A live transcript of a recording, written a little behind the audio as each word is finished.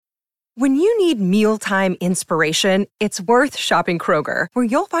When you need mealtime inspiration, it's worth shopping Kroger, where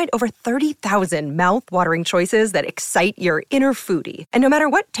you'll find over 30,000 mouth-watering choices that excite your inner foodie. And no matter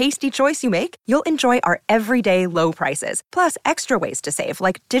what tasty choice you make, you'll enjoy our everyday low prices, plus extra ways to save,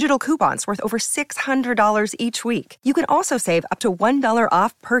 like digital coupons worth over $600 each week. You can also save up to $1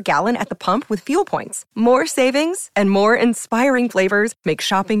 off per gallon at the pump with fuel points. More savings and more inspiring flavors make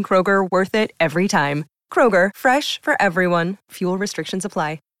shopping Kroger worth it every time. Kroger, fresh for everyone. Fuel restrictions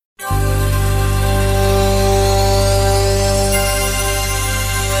apply.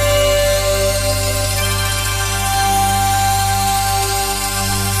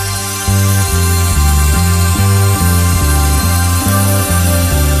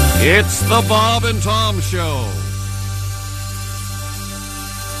 It's the Bob and Tom Show.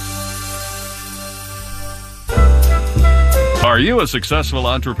 Are you a successful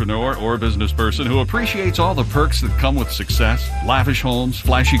entrepreneur or business person who appreciates all the perks that come with success? Lavish homes,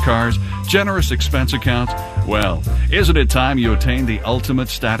 flashy cars, generous expense accounts? Well, isn't it time you attain the ultimate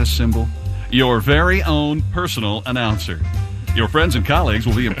status symbol? Your very own personal announcer. Your friends and colleagues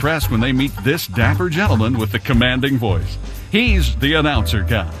will be impressed when they meet this dapper gentleman with the commanding voice. He's the announcer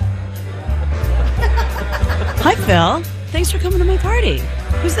guy. Hi, Phil. Thanks for coming to my party.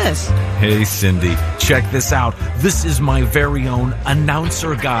 Who's this? Hey, Cindy. Check this out. This is my very own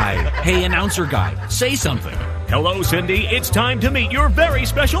announcer guy. Hey, announcer guy, say something. Hello, Cindy. It's time to meet your very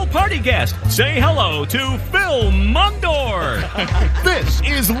special party guest. Say hello to Phil Mondor. This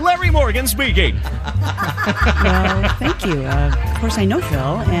is Larry Morgan speaking. Well, thank you. Of course, I know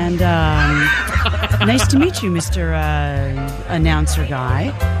Phil, and nice to meet you, Mr. Announcer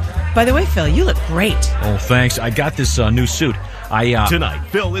Guy. By the way, Phil, you look great. Oh, thanks. I got this new suit. Tonight,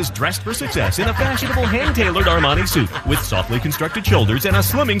 Phil is dressed for success in a fashionable hand-tailored Armani suit with softly constructed shoulders and a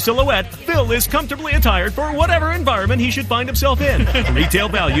slimming silhouette. Phil is comfortably attired for whatever environment he should find himself in. Retail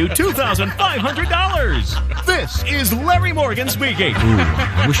value $2,500. This is Larry Morgan speaking. Ooh,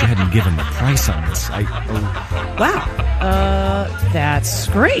 I wish you hadn't given the price on this. Wow. That's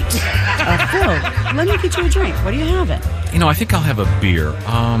great. Phil, let me get you a drink. What are you having? You know, I think I'll have a beer.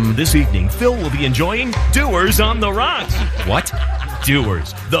 This evening, Phil will be enjoying Dewar's on the Rocks. What?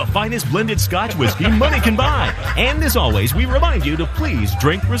 Dewar's, the finest blended Scotch whiskey money can buy. And as always, we remind you to please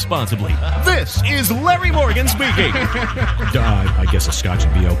drink responsibly. This is Larry Morgan speaking. I guess a Scotch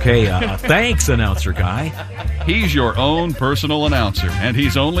would be okay. Thanks, announcer guy. He's your own personal announcer, and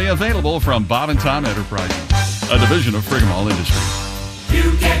he's only available from Bob and Tom Enterprises, a division of Frigamall Industries.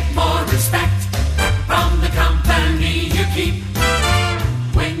 You get more respect from the company you keep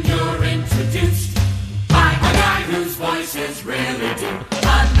when you're introduced by a guy whose voice is really deep.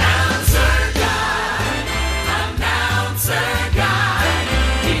 Announcer guy,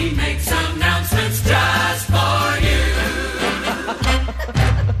 he makes announcements just for you.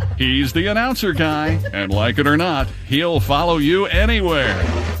 He's the announcer guy, and like it or not, he'll follow you anywhere.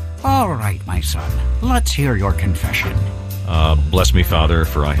 All right, my son, let's hear your confession. Bless me, Father,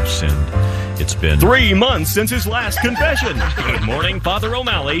 for I have sinned. It's been 3 months since his last confession. Good morning, Father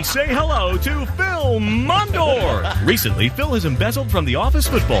O'Malley. Say hello to Phil Mondor. Recently, Phil has embezzled from the office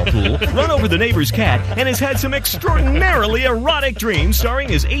football pool, run over the neighbor's cat, and has had some extraordinarily erotic dreams starring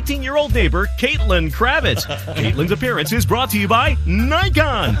his 18-year-old neighbor, Caitlin Kravitz. Caitlin's appearance is brought to you by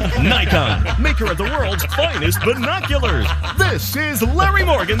Nikon. Nikon, maker of the world's finest binoculars. This is Larry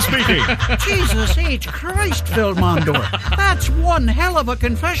Morgan speaking. Jesus H. Christ, Phil Mondor. That's one hell of a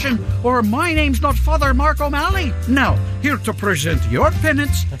confession, or my name's not Father Mark O'Malley. Now, here to present your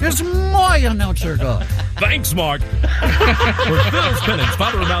penance is my announcer guy. Thanks, Mark. For Phil's penance,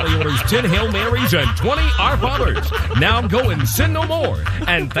 Father O'Malley orders 10 Hail Marys and 20 Our Fathers. Now go and sin no more.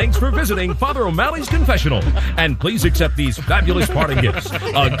 And thanks for visiting Father O'Malley's confessional. And please accept these fabulous parting gifts.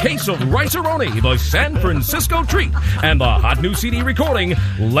 A case of Rice-A-Roni, the San Francisco treat, and the hot new CD recording,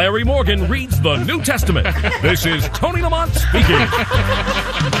 Larry Morgan Reads the New Testament. This is Tony Lamont speaking.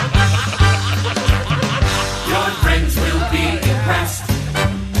 Your friends will be impressed,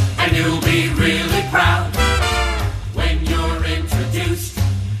 and you'll be really proud when you're introduced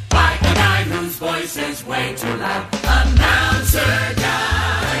by a guy whose voice is way too loud. Announcer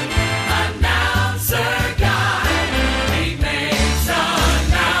guy, he makes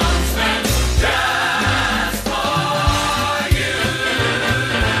announcements just for you.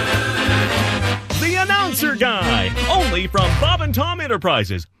 The Announcer Guy, only from Bob and Tom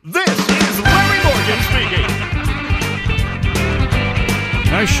Enterprises. This is Larry Morgan speaking.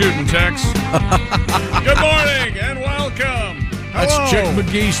 Nice shooting, Tex. Good morning and welcome. That's Hello. Chick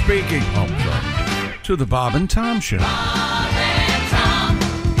McGee speaking. Oh, sorry. To the Bob and Tom Show.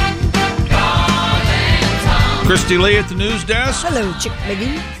 Christy Lee at the news desk. Hello, Chick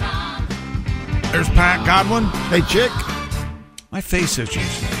McGee. There's Pat Godwin. Hey, chick. My face itches.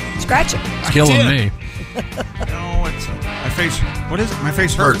 Scratch it. It's killing me. No, it's my face. What is it? My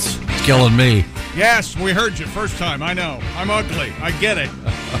face hurts. It's killing me. Yes, we heard you first time. I know. I'm ugly. I get it.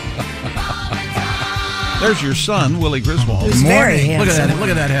 There's your son, Willie Griswold. He's very Look at handsome. that! Look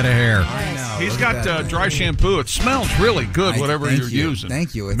at that head of hair. He's got dry shampoo. It smells really good, whatever you're using.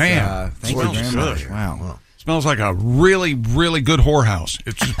 Thank you. It's, Man, thank you smells very much. good. Wow. Smells like a really, really good whorehouse.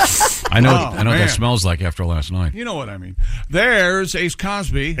 It's just, I know. Oh, I know what man. that smells like after last night. You know what I mean. There's Ace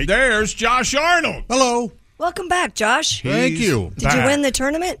Cosby. There's Josh Arnold. Hello. Welcome back, Josh. Thank you. Did you win the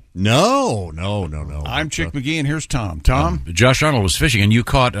tournament? No. I'm Chick McGee, and here's Tom. Tom? Josh Arnold was fishing, and you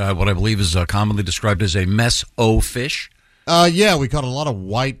caught what I believe is commonly described as a mess-o fish. Yeah, we caught a lot of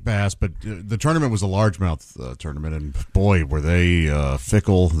white bass, but the tournament was a largemouth tournament, and boy, were they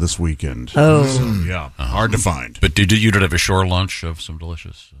fickle this weekend. Oh. So, yeah, hard to find. But you did have a shore lunch of some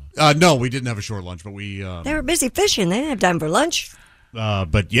delicious... No, we didn't have a short lunch, but we... They were busy fishing. They didn't have time for lunch.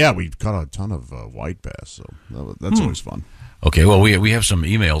 but yeah, we caught a ton of white bass, so that's always fun. Okay, well, we have some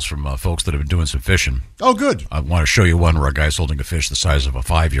emails from folks that have been doing some fishing. Oh, good. I want to show you one where a guy's holding a fish the size of a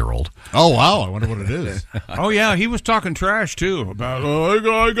 5-year-old. Oh, wow. I wonder what it is. Oh, yeah, he was talking trash, too, about,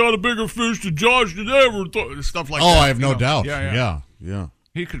 I got a bigger fish than Josh did ever. Stuff like that. Oh, I have no doubt. Yeah.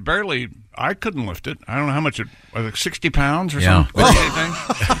 He could barely, I couldn't lift it. I don't know how much it was, like 60 pounds or something.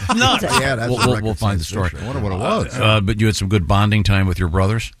 Nuts. Yeah, that's We'll find the story. I wonder what it was. But you had some good bonding time with your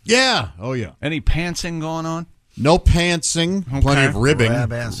brothers? Yeah. Oh, yeah. Any pantsing going on? No pantsing. Okay. Plenty of ribbing.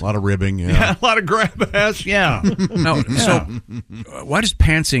 Grab ass. A lot of ribbing, Yeah, a lot of grab ass, yeah. No. So, why does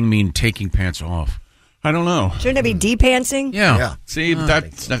pantsing mean taking pants off? I don't know. Shouldn't it be de-pantsing? Yeah. See,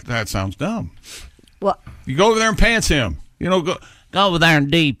 that sounds dumb. Well, You go over there and pants him. You know, go over there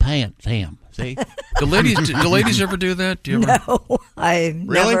and de-pants him. See? Do ladies ever do that? Do you ever no, I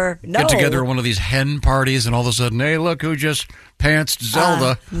never. No. get together at one of these hen parties and all of a sudden, hey, look who just pantsed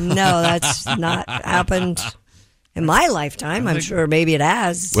Zelda? No, that's not happened in my lifetime. I'm sure maybe it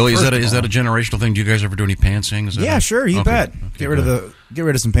has. Willie, is that a generational thing? Do you guys ever do any pantsing? Is that Yeah, sure. You Okay. bet. Okay, Get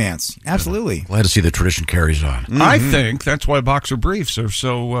rid of some pants. Absolutely. Glad to see the tradition carries on. I think that's why boxer briefs are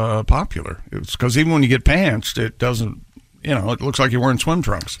so popular. It's because even when you get pantsed, it doesn't, it looks like you're wearing swim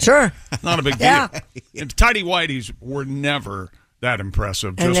trunks. Sure. Not a big deal. Yeah. And tidy whities were never that impressive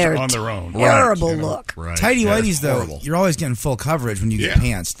And just they're on their own. Terrible look. Right. Tighty Yeah, whities it's though, horrible. you're always getting full coverage when you get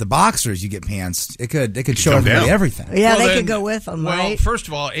pants. The boxers, you get pants. It could show come everybody down. everything. Yeah, Well, they then- could go with them, Well, right? first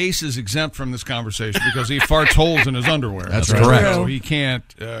of all, Ace is exempt from this conversation because he farts holes in his underwear. That's correct. So he can't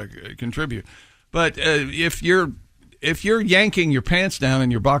contribute. But if you're yanking your pants down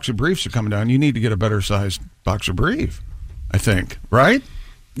and your boxer briefs are coming down, you need to get a better sized boxer brief, I think. Right?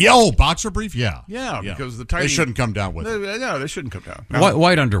 Yeah, boxer brief? Yeah. Yeah, because the tidy... They shouldn't come down with it. No, they shouldn't come down.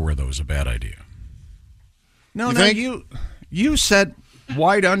 White underwear, though, is a bad idea. No, You no, think? you said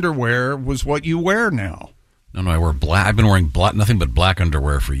white underwear was what you wear now. No, I wear black. I've been wearing nothing but black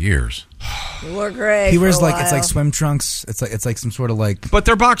underwear for years. You were great. He wears for a it's like while. swim trunks. It's like some sort of like But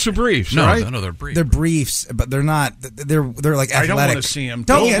they're boxer briefs, No, right? no, they're brief. they're briefs, but they're not. They're like I don't athletic. want to see them.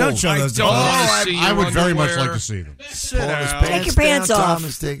 Don't show those. I don't to want us. to see I your would very much underwear. like to see them. Sit down. Take your pants off. Tom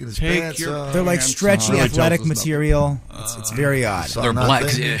is taking his Take pants your- off. They're like Pants stretchy on. Really athletic tells us material. It's very odd. They're black.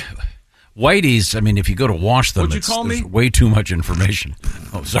 Whiteies, I mean, if you go to wash them, What'd you call there's me? way too much information.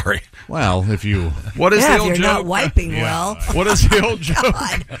 Oh, sorry. Well, if you... What is Yeah, the if old you're joke? not wiping well. What is the old joke?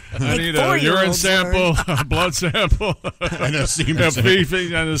 God. I need a urine sample, a blood sample, And a semen a sample.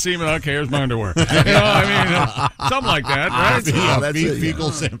 feces, and a semen. Okay, here's my underwear. Something like that, right? Yeah, that's it, yeah.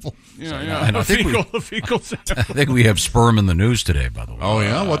 fecal sample. And I A think fecal sample. I think we have sperm in the news today, by the way. Oh,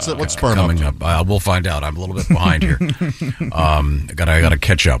 yeah? What's sperm coming up up? We'll find out. I'm a little bit behind here. I got to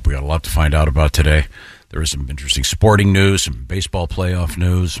catch up. We got a lot to find out about today. There is some interesting sporting news, some baseball playoff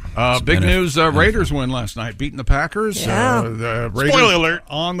news. Some Big news, Raiders win last night, beating the Packers. Yeah. The Raiders Spoiler alert.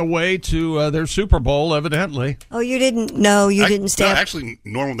 on the way to their Super Bowl, evidently. Oh, you didn't know. You didn't stay up. Actually,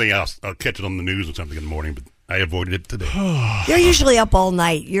 normally I'll catch it on the news or something in the morning, but I avoided it today. You're usually up all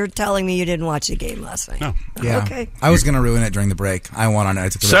night. You're telling me you didn't watch the game last night. No. Yeah. Okay. I was going to ruin it during the break. I won on it. I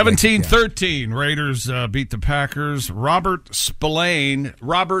took the break. 17-13, Raiders beat the Packers. Robert Spillane,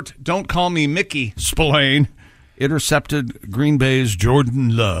 don't call me Mickey Spillane, intercepted Green Bay's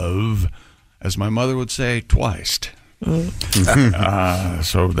Jordan Love, as my mother would say, twice.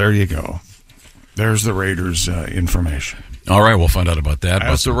 So there you go. There's the Raiders information. All right, we'll find out about that.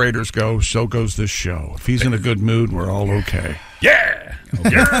 As the Raiders go, so goes this show. If he's in a good mood, we're all okay. Yeah!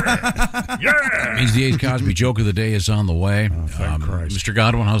 Yeah! That means the Ace Cosby joke of the day is on the way. Thank Christ. Mr.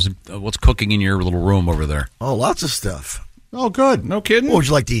 Godwin, what's cooking in your little room over there? Oh, lots of stuff. Oh, good. No kidding? What would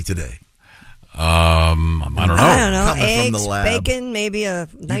you like to eat today? I don't know. I don't know. Coming from the Eggs, lab. bacon, maybe a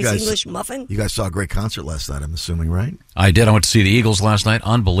nice English muffin. You guys saw a great concert last night, I'm assuming, right? I did. I went to see the Eagles last night.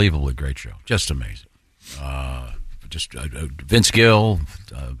 Unbelievably great show. Just amazing. Vince Gill,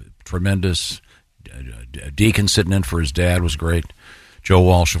 tremendous. Deacon sitting in for his dad was great. Joe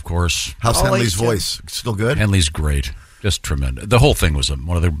Walsh, of course. How's Henley's voice? Still good? Henley's great. Just tremendous. The whole thing was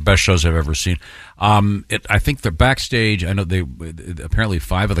one of the best shows I've ever seen. I think the backstage. I know apparently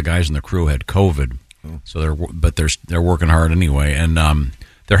 5 of the guys in the crew had COVID, so they're working hard anyway. And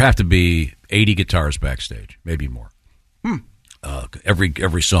there have to be 80 guitars backstage, maybe more.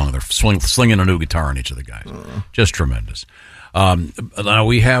 Every song they're slinging a new guitar on each of the guys. Just tremendous. Now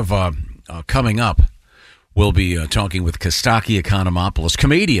we have coming up. We'll be talking with Kostaki Economopoulos,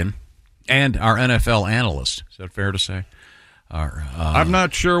 comedian, and our NFL analyst. Is that fair to say? I'm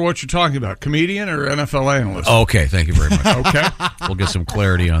not sure what you're talking about. Comedian or NFL analyst? Okay, thank you very much. Okay. We'll get some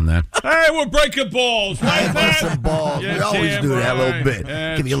clarity on that. Hey, we're breaking balls. Right, Pat? Some balls. Yeah, we always damn do that a little right. bit.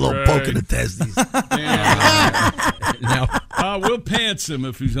 That's Give me a little poke in the testes. We'll pants him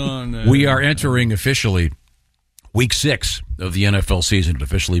if he's on. We are entering officially Week 6 of the NFL season. It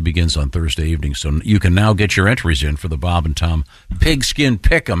officially begins on Thursday evening, so you can now get your entries in for the Bob and Tom Pigskin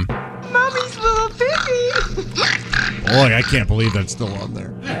Pick'em. Mommy's little piggy. Boy, I can't believe that's still on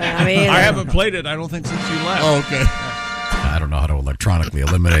there. I haven't played it, I don't think, since you left. Oh, okay. I don't know how to electronically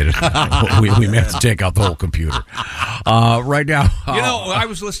eliminate it. we may have to take out the whole computer. Right now. I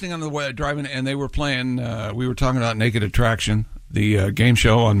was listening on the way driving, and they were playing, we were talking about Naked Attraction, the game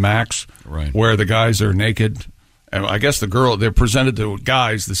show on Max, right, where the guys are naked. And I guess they're presented to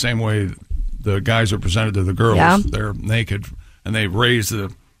guys the same way the guys are presented to the girls. Yeah. They're naked, and they raise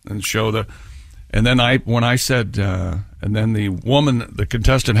and show the. And then when I said, and then the woman, the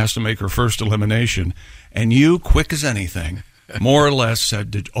contestant has to make her first elimination, and you, quick as anything, more or less said,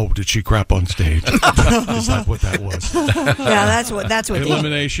 "Did she crap on stage?" Is that what that was? Yeah, that's what.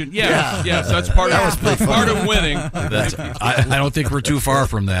 Elimination. Yes, that's part of winning. I don't think we're too far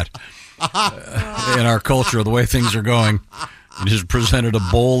from that. In our culture, the way things are going, you just presented a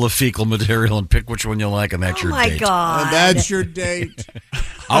bowl of fecal material and pick which one you like, and that's your date. Oh, my God. And that's your date.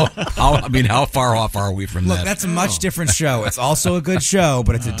 How far off are we from that? Look, that's a much different show. It's also a good show,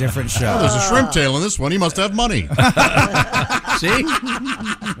 but it's a different show. There's a shrimp tail in this one. He must have money. See?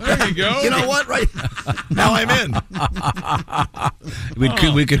 There you go. You know what? Right now I'm in.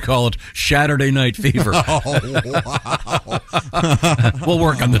 We could call it Saturday Night Fever. Oh, wow. We'll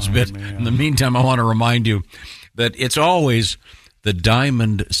work on this bit. Man. In the meantime, I want to remind you that it's always the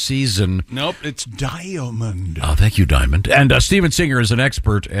Diamond season. Nope, it's Diamond. Oh, thank you, Diamond. And Steven Singer is an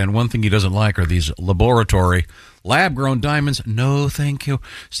expert, and one thing he doesn't like are these laboratory, lab-grown diamonds. No, thank you.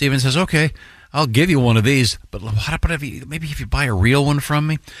 Steven says, okay, I'll give you one of these, but what about if you buy a real one from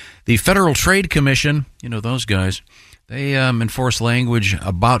me? The Federal Trade Commission, those guys, they enforce language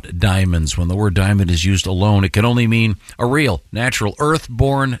about diamonds. When the word diamond is used alone, it can only mean a real, natural,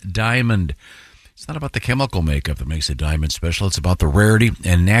 earth-born diamond. It's not about the chemical makeup that makes a diamond special. It's about the rarity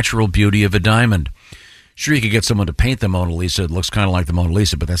and natural beauty of a diamond. Sure, you could get someone to paint the Mona Lisa. It looks kind of like the Mona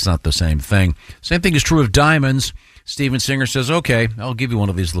Lisa, but that's not the same thing. Same thing is true of diamonds. Steven Singer says, okay, I'll give you one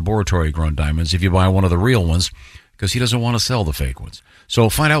of these laboratory-grown diamonds if you buy one of the real ones, because he doesn't want to sell the fake ones. So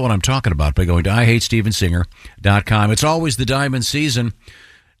find out what I'm talking about by going to IHateStevenSinger.com. It's always the diamond season.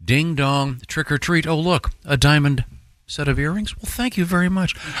 Ding dong, trick or treat. Oh, look, a diamond set of earrings? Well, thank you very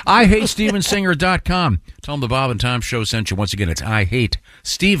much. IHateStevenSinger.com. Tell them the Bob and Tom Show sent you. Once again, it's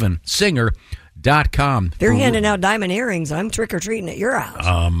IHateStevenSinger.com. They're handing out diamond earrings. I'm trick-or-treating at your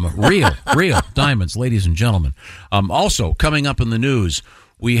house. Real diamonds, ladies and gentlemen. Also, coming up in the news,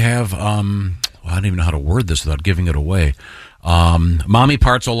 we have, I don't even know how to word this without giving it away. Mommy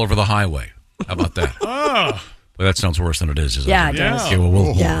parts all over the highway. How about that? Well, that sounds worse than it is. Yeah, it does. Okay,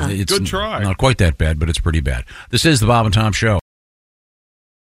 well, Good try. Not quite that bad, but it's pretty bad. This is the Bob and Tom Show.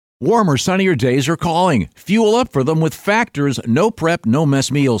 Warmer, sunnier days are calling. Fuel up for them with Factor's no prep, no mess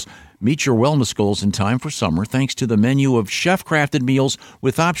meals. Meet your wellness goals in time for summer thanks to the menu of chef-crafted meals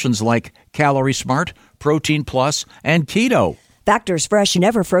with options like Calorie Smart, Protein Plus, and Keto. Factor's fresh,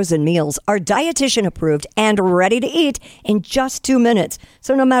 never-frozen meals are dietitian approved and ready to eat in just 2 minutes.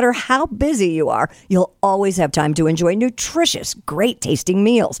 So no matter how busy you are, you'll always have time to enjoy nutritious, great-tasting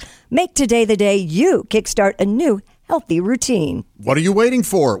meals. Make today the day you kickstart a new, healthy routine. What are you waiting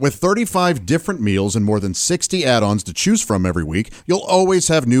for? With 35 different meals and more than 60 add-ons to choose from every week, you'll always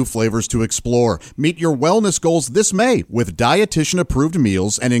have new flavors to explore. Meet your wellness goals this May with dietitian-approved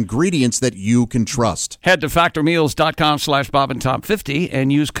meals and ingredients that you can trust. Head to factormeals.com/BobandTom50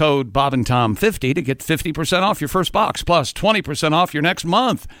 and use code BobandTom50 to get 50% off your first box plus 20% off your next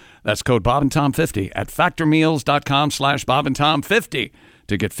month. That's code BobandTom50 at factormeals.com/BobandTom50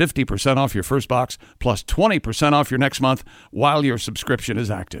 to get 50% off your first box plus 20% off your next month while your subscription is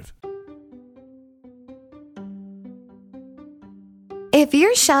active. If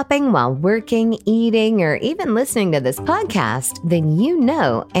you're shopping while working, eating, or even listening to this podcast, then you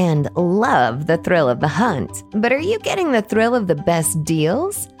know and love the thrill of the hunt. But are you getting the thrill of the best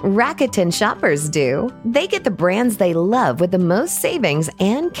deals? Rakuten shoppers do. They get the brands they love with the most savings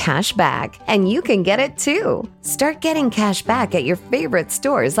and cash back. And you can get it too. Start getting cash back at your favorite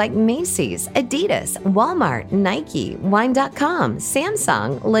stores like Macy's, Adidas, Walmart, Nike, Wine.com,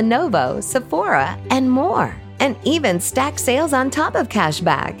 Samsung, Lenovo, Sephora, and more. And even stack sales on top of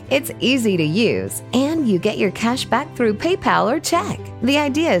cashback. It's easy to use, and you get your cash back through PayPal or check. The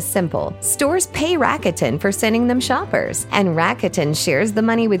idea is simple. Stores pay Rakuten for sending them shoppers, and Rakuten shares the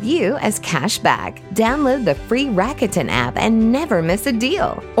money with you as cash back. Download the free Rakuten app and never miss a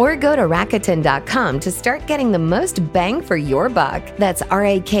deal. Or go to Rakuten.com to start getting the most bang for your buck. That's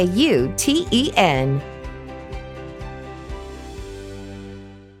RAKUTEN.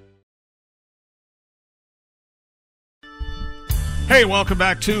 Hey, welcome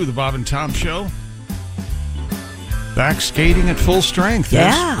back to the Bob and Tom Show. Back skating at full strength.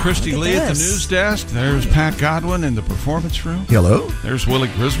 There's Christy Lee at the news desk. There's Pat Godwin in the performance room. Hello. There's Willie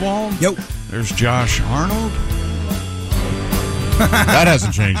Griswold. Yo. There's Josh Arnold. That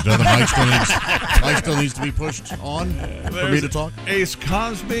hasn't changed. The mic still needs to be pushed on for me to talk. Ace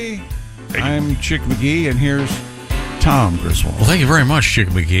Cosby. I'm Chick McGee, and here's Tom Griswold. Well, thank you very much, Chick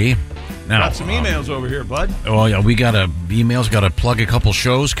McGee. Now, got some emails over here, bud. Oh, yeah, we got emails. Got to plug a couple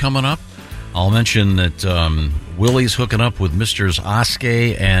shows coming up. I'll mention that Willie's hooking up with Misters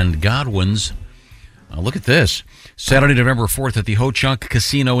Oskay and Godwin's. Look at this. Saturday, November 4th at the Ho Chunk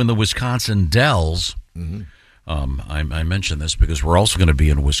Casino in the Wisconsin Dells. Mm-hmm. I mentioned this because we're also going to be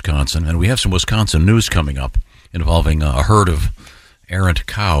in Wisconsin, and we have some Wisconsin news coming up involving a herd of errant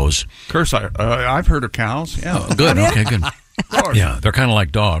cows. Curse, I've heard of cows. Yeah. Oh, good. Okay, good. Yeah, they're kind of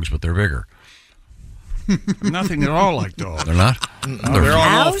like dogs, but they're bigger. Nothing at all like dogs. They're not? They're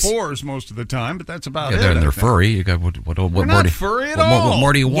on all fours most of the time, but that's about it. They're furry. You got what they're more not furry at all. What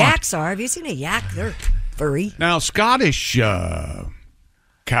more do you want? Yaks are. Have you seen a yak? They're furry. Now, Scottish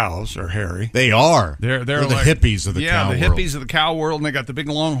cows are hairy. They are. They're the like, hippies of the cow world. Yeah, the hippies of the cow world, and they got the big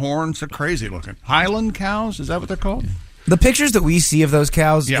long horns. They're crazy looking. Highland cows, is that what they're called? The pictures that we see of those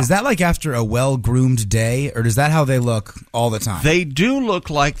cows, is that like after a well-groomed day, or is that how they look all the time? They do look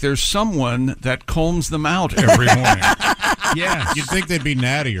like there's someone that combs them out every morning. Yes. You'd think they'd be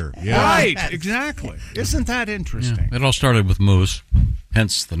nattier. Yeah. Right, exactly. Isn't that interesting? Yeah. It all started with moose,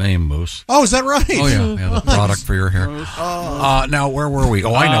 hence the name Moose. Oh, is that right? Oh, yeah, the product for your hair. Now, where were we?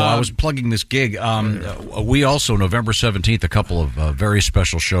 Oh, I know. I was plugging this gig. We also, November 17th, a couple of very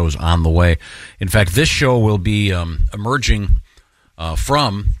special shows on the way. In fact, this show will be emerging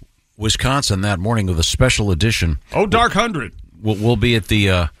from Wisconsin that morning with a special edition. Oh, Dark 100. We'll be at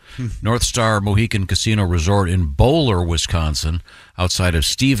the North Star Mohican Casino Resort in Bowler, Wisconsin, outside of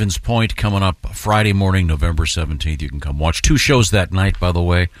Stevens Point, coming up Friday morning, November 17th. You can come watch 2 shows that night, by the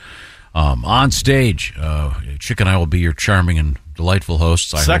way. On stage, Chick and I will be your charming and delightful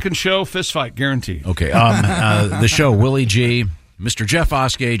hosts. Second show, fist fight, guaranteed. Okay. The show, Willie G., Mr. Jeff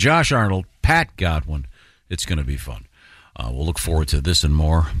Oskay, Josh Arnold, Pat Godwin. It's going to be fun. We'll look forward to this and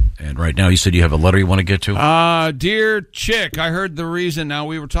more. And right now, you said you have a letter you want to get to? Dear Chick, I heard the reason. Now,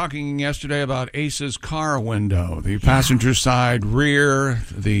 we were talking yesterday about Ace's car window. The passenger side rear,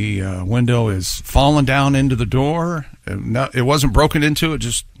 the window is fallen down into the door. It wasn't broken into,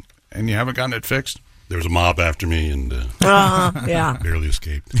 and you haven't gotten it fixed? There was a mob after me, and barely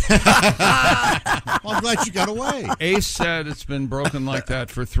escaped. Well, I'm glad you got away. Ace said it's been broken like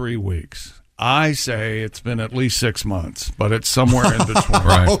that for 3 weeks. I say it's been at least 6 months, but it's somewhere in between.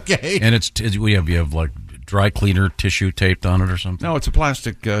 Right. Okay. And you have like dry cleaner tissue taped on it or something? No, it's a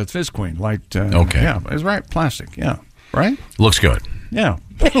plastic Fizz-Queen. Okay. Yeah, it's right. Plastic. Yeah. Right? Looks good. Yeah.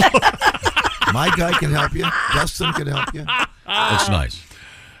 My guy can help you. Justin can help you. Looks nice.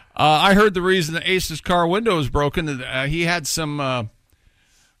 I heard the reason that Ace's car window is broken. He had some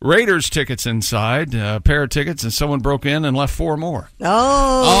Raiders tickets inside, a pair of tickets, and someone broke in and left 4 more.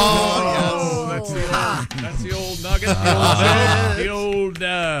 Oh, That's the old nugget.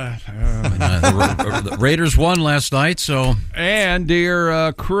 The Raiders won last night, so. And,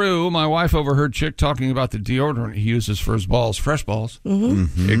 dear crew, my wife overheard Chick talking about the deodorant he uses for his balls, Fresh Balls.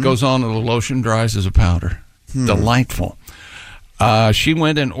 It goes on in the lotion, dries as a powder. Delightful. She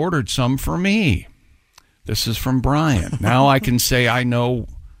went and ordered some for me. This is from Brian. Now I can say I know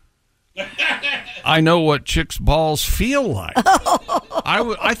what Chick's balls feel like.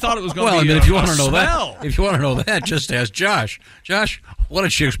 I thought it was going to be if you want to know smell. that, just ask Josh. Josh, what do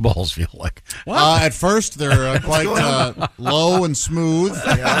Chick's balls feel like? At first, they're quite low and smooth,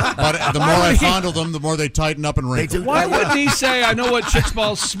 but the more I fondle them, the more they tighten up and wrinkle. Why wouldn't he say, I know what Chick's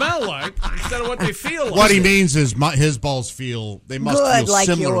balls smell like, instead of what they feel like? What he means is his balls feel good, like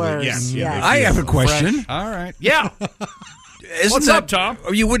similarly. yours. Yes. I have a question. All right. Yeah. What's up, Tom?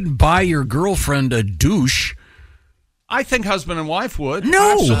 You wouldn't buy your girlfriend a douche. I think husband and wife would.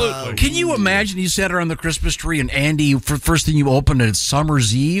 No. Absolutely. Can you imagine you sat around the Christmas tree and Andy, for first thing you opened, it's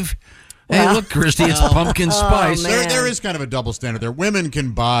summer's eve? Hey, look, Christy, it's pumpkin spice. There is kind of a double standard there. Women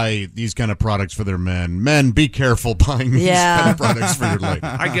can buy these kind of products for their men. Men, be careful buying these kind of products for your lady.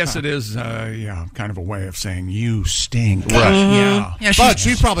 I guess it is, kind of a way of saying you stink. Right. Yeah. But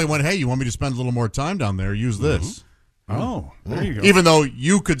she probably went, hey, you want me to spend a little more time down there? Use this. Oh, there you go. Even though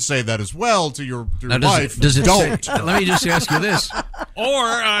you could say that as well to your wife. Don't. Let me just ask you this. Or,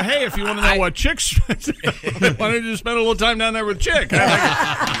 hey, if you want to know what Chick's... why don't you just spend a little time down there with Chick?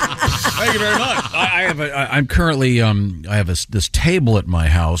 Thank you very much. I'm currently, I have this table at my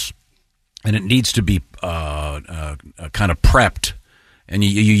house, and it needs to be kind of prepped. And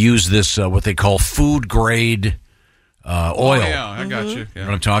you use this, what they call food-grade... oil. Oh, yeah, I got you. Yeah. You know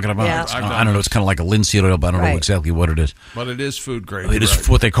what I'm talking about? Yeah. I don't know. It's kind of like a linseed oil, but I don't know exactly what it is. But it is food grade. It is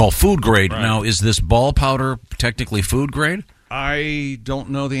what they call food grade. Right. Now, is this ball powder technically food grade? I don't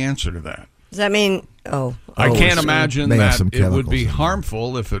know the answer to that. Does that mean... I can't imagine that it would be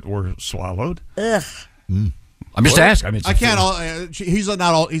harmful if it were swallowed. Ugh. I'm just asking. I mean, I can't.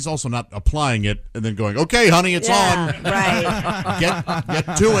 He's also not applying it and then going, "Okay, honey, it's on." Right.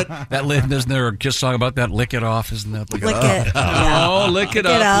 Get to it. That isn't there a Kiss song about that? Lick it off, isn't that? Lick it. Oh, lick it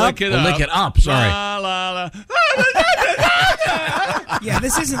up. Lick it up. Lick it up. Sorry. La, la, la. Yeah,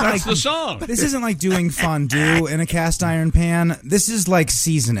 this isn't That's the song. This isn't like doing fondue in a cast iron pan. This is like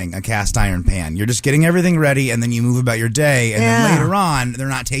seasoning a cast iron pan. You're just getting everything ready, and then you move about your day, and then later on, they're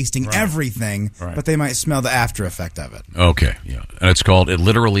not tasting everything, but they might smell the after effect of it. Okay, yeah, and it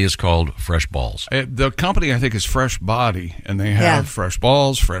literally is called Fresh Balls. The company, I think, is Fresh Body, and they have fresh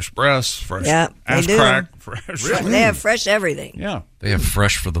balls, fresh breasts, fresh ass crack, fresh. They have fresh everything. Yeah, they have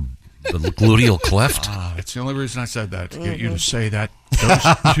fresh for the gluteal cleft. It's the only reason I said that, to get you to say those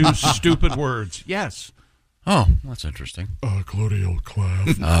two stupid words. Yes. Oh, that's interesting. Gluteal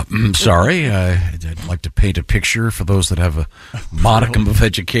cleft. Sorry, I'd like to paint a picture for those that have a modicum of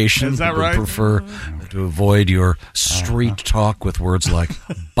education. Is that right? Prefer to avoid your street talk with words like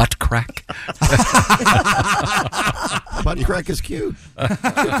butt crack. Butt crack is cute. A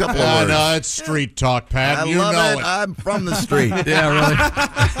couple of words. No, it's street talk, Pat. I you love know it. I'm from the street. Yeah,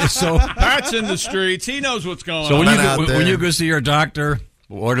 really. So Pat's in the streets. He knows what's going on. So when you go see your doctor,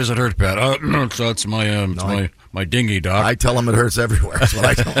 where does it hurt, Pat? It's my dingy, doc. I tell him it hurts everywhere. That's what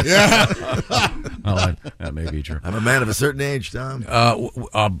I tell him. Well, that may be true. I'm a man of a certain age, Tom.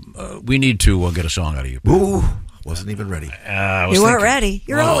 We need to get a song out of you. Ooh, wasn't even ready. You weren't ready.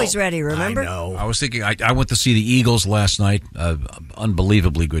 You're always ready, remember? I know. I was thinking, I went to see the Eagles last night.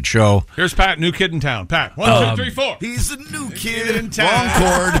 Unbelievably good show. Here's Pat, new kid in town. Pat, 1, 2, 3, 4. He's a new kid in town.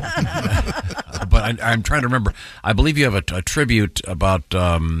 Wrong chord. But I'm trying to remember. I believe you have a tribute about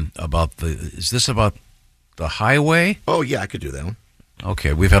is this about the highway? Oh, yeah, I could do that one.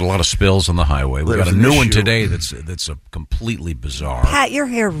 Okay, we've had a lot of spills on the highway. We've got a new one today that's a completely bizarre. Pat, your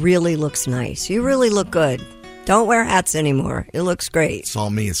hair really looks nice. You really look good. Don't wear hats anymore. It looks great. It's all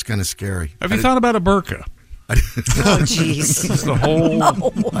me. It's kind of scary. Have you thought about a burqa? Oh, jeez. It's the whole.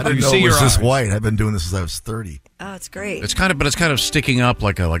 No. I didn't know it was this white. I've been doing this since I was 30. Oh, it's great. It's kind of sticking up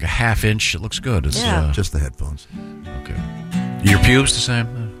like a half inch. It looks good. It's, just the headphones. Okay. Your pubes the same?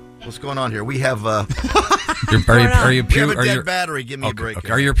 What's going on here? We have. Are you we have a dead battery. Give me a break. Okay.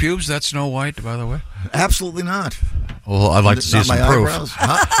 Are your pubes that Snow White, by the way? Absolutely not. Well, I'd like to see some proof.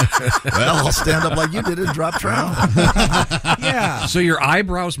 Huh? Well, I'll stand up like you did and drop trout. Yeah. So your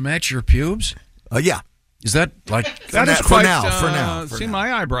eyebrows match your pubes? Yeah. Is that like that is for quite, now? See,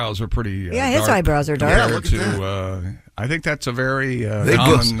 my eyebrows are pretty. His dark eyebrows are dark. Yeah, look at that. I think that's a very Is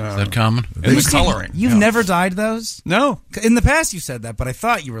common. that common? In the coloring. You've never dyed those? No. In the past, you said that, but I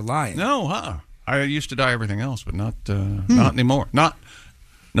thought you were lying. No, I used to dye everything else, but not anymore.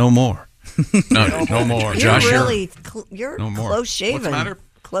 No more. No more. You're Josh, really you're no more. close shaven. What's the matter?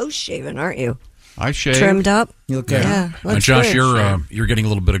 Close shaven, aren't you? I shave. Trimmed up. You look good. Yeah. looks Josh, good. you're getting a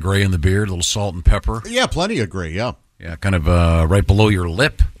little bit of gray in the beard, a little salt and pepper. Yeah, plenty of gray, yeah. Yeah, kind of right below your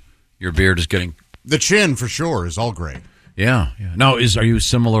lip. Your beard is getting... The chin, for sure, is all gray. Yeah. Now, are you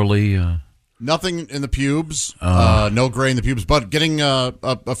similarly... Nothing in the pubes, no gray in the pubes, but getting a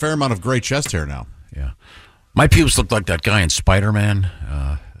fair amount of gray chest hair now. Yeah. My pubes look like that guy in Spider-Man,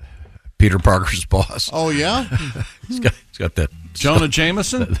 Peter Parker's boss. Oh, yeah? He's got that... Jonah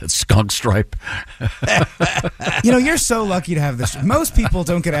Jameson? That skunk stripe. You're so lucky to have this. Most people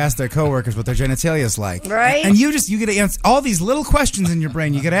don't get asked their coworkers what their genitalia is like. Right. And you get to answer all these little questions in your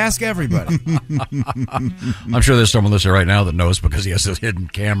brain. You get to ask everybody. I'm sure there's someone listening right now that knows because he has a hidden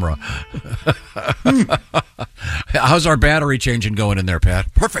camera. How's our battery changing going in there,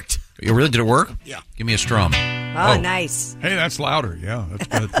 Pat? Perfect. You really did it work? Yeah. Give me a strum. Oh, nice. Hey, that's louder. Yeah, that's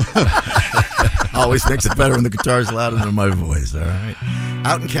good. Always makes it better when the guitar's louder than my voice, all right?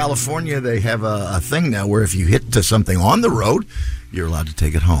 Out in California, they have a thing now where if you hit to something on the road, you're allowed to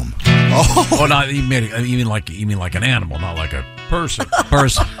take it home. Oh, no, you mean like an animal, not like a person.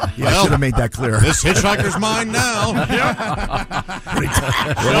 Yeah, I should have made that clear. This hitchhiker's mine now.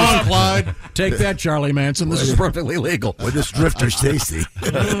 Well, Clyde. Take that, Charlie Manson. This is perfectly legal. Well, this drifter's tasty.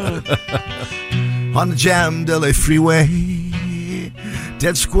 On the Jam Dele Freeway,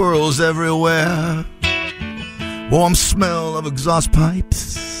 dead squirrels everywhere. Warm smell of exhaust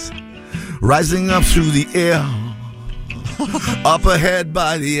pipes rising up through the air. Up ahead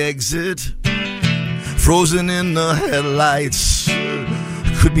by the exit, frozen in the headlights.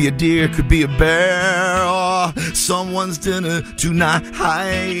 Could be a deer, could be a bear, or someone's dinner tonight.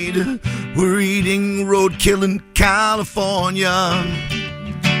 We're eating roadkill in California.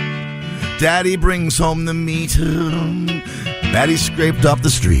 Daddy brings home the meat that he scraped off the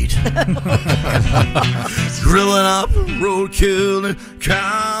street. Grilling up roadkill in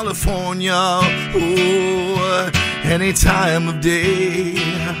California. Oh, any time of day.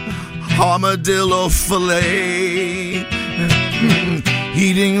 Armadillo filet.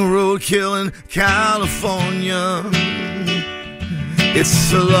 Eating roadkill in California.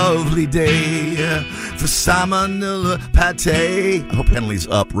 It's a lovely day for salmonella pate. I hope Henley's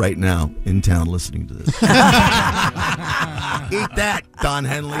up right now in town listening to this. Eat that, Don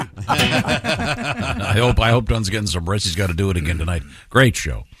Henley. I hope Don's getting some rest. He's got to do it again tonight. Great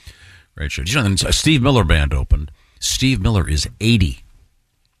show. Great show. You know, Steve Miller Band opened. Steve Miller is 80,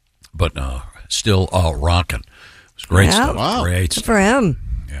 but still rocking. It was great stuff. Wow. Great Good stuff. for him.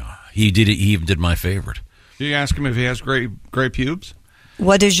 Yeah, he did it. He even did my favorite. Do you ask him if he has gray pubes?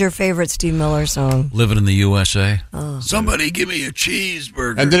 What is your favorite Steve Miller song? Living in the USA. Oh. Somebody give me a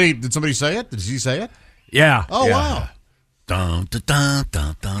cheeseburger. And did somebody say it? Did he say it? Yeah. Oh, yeah. wow. Dun, dun, dun,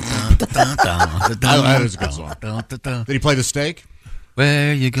 dun, dun, dun, dun, dun, That is a good song. Did he play the steak?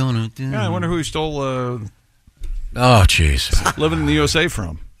 Where you gonna do? Yeah, I wonder who he stole Oh, jeez. Living in the USA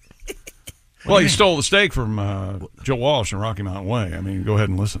from. Well, he stole the steak from Joe Walsh and Rocky Mountain Way. I mean, go ahead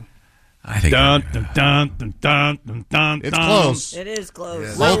and listen. I think it's close. It is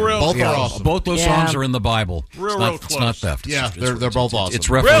close. Yeah. Both are awesome. Both those songs are in the Bible. Real It's not theft. Yeah, It's they're both awesome. It's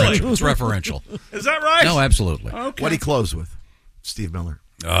referential. It's referential. Is that right? No, absolutely. Okay. What'd he close with? Steve Miller.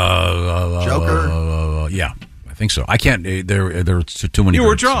 Joker? Yeah, I think so. I can't. There too many. You were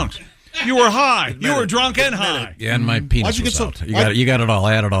groups. drunk. You were high. You were drunk and high. Yeah, and my penis Why'd you was get so- out. You got it all.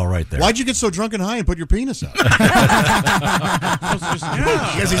 I had it all right there. Why'd you get so drunk and high and put your penis out? Because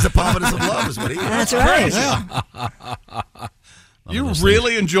he's the pompous of love is what he is. That's right. Yeah. You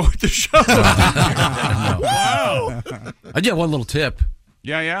really enjoyed the show. Wow. I did have one little tip.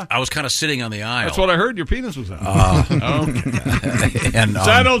 Yeah. I was kind of sitting on the aisle. That's what I heard. Your penis was out. Okay. And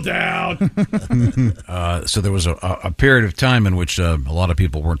Settle down. so there was a period of time in which a lot of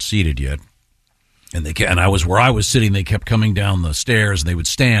people weren't seated yet, and I was where I was sitting. They kept coming down the stairs, and they would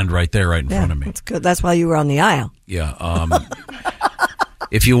stand right there, right in front of me. That's good. That's why you were on the aisle. Yeah.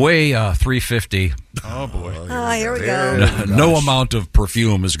 If you weigh 350, oh boy, here we go. No amount of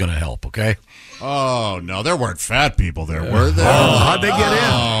perfume is going to help. Okay. Oh, no, there weren't fat people there, were there? Oh, how'd they get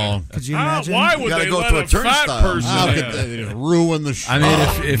in? Could you imagine? Why would they go let through a a fat turnstile. person How in? could they ruin the show? I mean,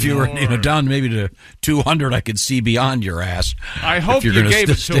 if you were down maybe to 200, I could see beyond your ass. I hope you you're gonna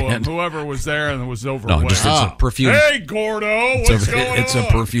gave it to stand. him, whoever was there and was overweight. No, just it's a perfume. Hey, Gordo, what's going on? It's a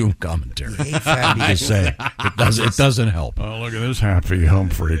perfume commentary. Just say it doesn't help. Oh, look at this happy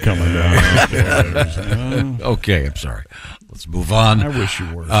Humphrey coming down. Okay, I'm sorry. Let's move on. I wish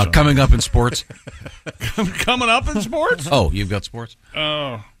you were. Coming up in sports. Coming up in sports? Oh, you've got sports?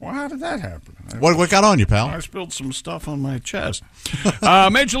 Well, how did that happen? What got on you, pal? I spilled some stuff on my chest.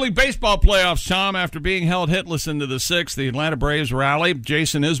 Major League Baseball playoffs, Tom. After being held hitless into the sixth, the Atlanta Braves rallied.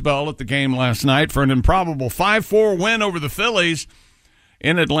 Jason Isbell at the game last night for an improbable 5-4 win over the Phillies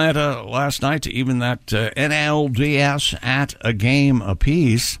in Atlanta last night to even that NLDS at a game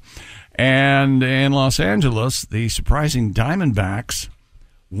apiece. And in Los Angeles, the surprising Diamondbacks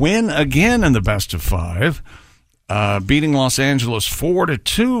win again in the best of five, beating Los Angeles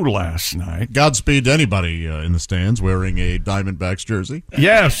 4-2 last night. Godspeed to anybody in the stands wearing a Diamondbacks jersey.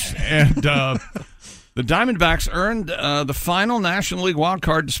 Yes, and the Diamondbacks earned the final National League wild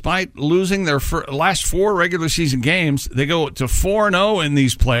card despite losing their last four regular season games. They go to 4-0 in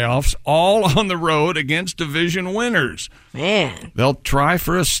these playoffs, all on the road against division winners. Man. They'll try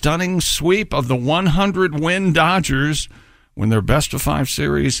for a stunning sweep of the 100-win Dodgers when their best-of-5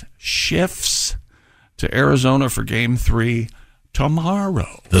 series shifts to Arizona for Game 3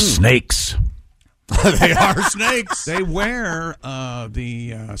 tomorrow. The Snakes. They are snakes. They wear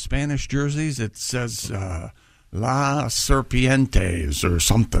the Spanish jerseys. It says La Serpientes or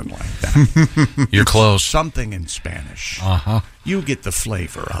something like that. You're close. Something in Spanish. Uh-huh. You get the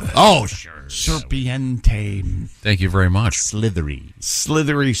flavor of it. Oh, sure. Serpiente. Thank you very much.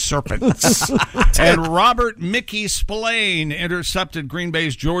 Slithery serpents. And Robert Mickey Spillane intercepted Green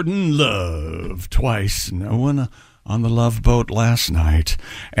Bay's Jordan Love twice. No one on the Love boat last night.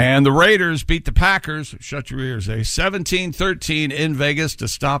 And the Raiders beat the Packers, shut your ears, 17-13 in Vegas to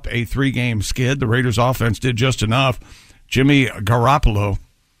stop a 3-game skid. The Raiders offense did just enough. Jimmy Garoppolo,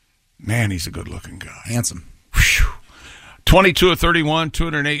 man, he's a good-looking guy. Handsome. 22 of 31,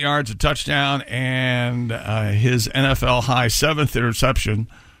 208 yards, a touchdown, and his NFL-high 7th interception.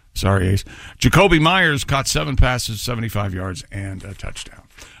 Sorry, Ace. Jacoby Myers caught 7 passes, 75 yards, and a touchdown.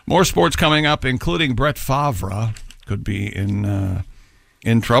 More sports coming up, including Brett Favre could be in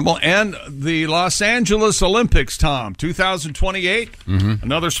trouble. And the Los Angeles Olympics, Tom, 2028. Mm-hmm.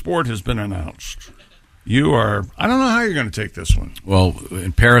 Another sport has been announced. You are, I don't know how you're going to take this one. Well,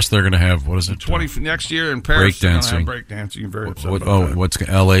 in Paris, they're going to have, what is it? Next year in Paris, breakdancing. Breakdancing. You're very upset about that. What's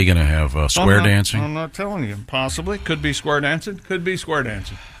L.A. going to have? Square dancing? I'm not telling you. Possibly. Could be square dancing. Could be square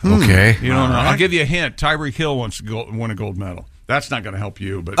dancing. Okay. You don't know. I'll give you a hint. Tyreek Hill wants to win a gold medal. That's not going to help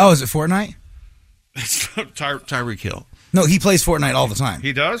you. But oh, is it Fortnite? Tyreek Hill. No, he plays Fortnite all the time.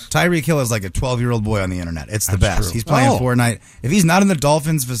 He does? Tyreek Hill is like a 12-year-old boy on the internet. It's the best. True. He's playing Fortnite. If he's not in the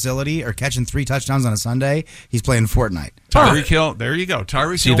Dolphins facility or catching 3 touchdowns on a Sunday, he's playing Fortnite. Tyreek Hill, there you go.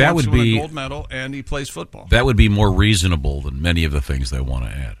 Tyreek Hill that wants would to win be a gold medal, and he plays football. That would be more reasonable than many of the things they want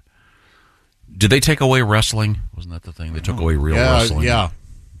to add. Did they take away wrestling? Wasn't that the thing? They took away real wrestling. Yeah.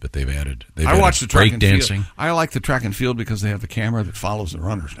 But they've added. I watched the track and dancing. field. I like the track and field because they have the camera that follows the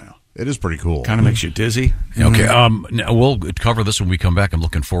runners now. It is pretty cool. Kind of makes you dizzy. Okay, now we'll cover this when we come back. I'm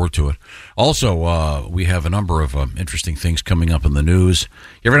looking forward to it. Also, we have a number of interesting things coming up in the news.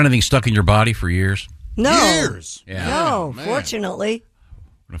 You ever had anything stuck in your body for years? No. Years? Yeah. No, fortunately.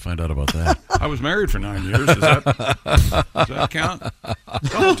 We're going to find out about that. I was married for 9 years. Does that count? A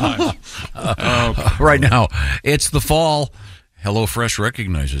couple times. Right now, it's the fall. HelloFresh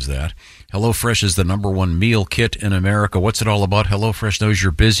recognizes that. HelloFresh is the #1 meal kit in America. What's it all about? HelloFresh knows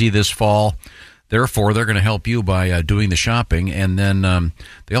you're busy this fall. Therefore, they're going to help you by doing the shopping, and then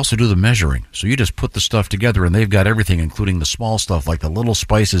they also do the measuring. So you just put the stuff together, and they've got everything, including the small stuff like the little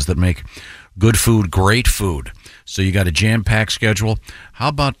spices that make good food great food. So you got a jam-packed schedule. How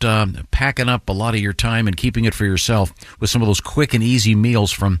about packing up a lot of your time and keeping it for yourself with some of those quick and easy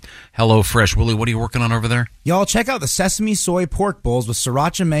meals from HelloFresh? Willie, what are you working on over there? Y'all, check out the sesame soy pork bowls with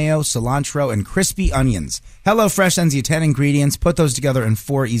sriracha mayo, cilantro, and crispy onions. HelloFresh sends you 10 ingredients. Put those together in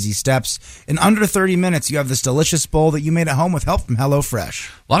 4 easy steps. In under 30 minutes, you have this delicious bowl that you made at home with help from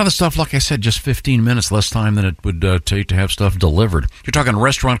HelloFresh. A lot of the stuff, like I said, just 15 minutes, less time than it would take to have stuff delivered. You're talking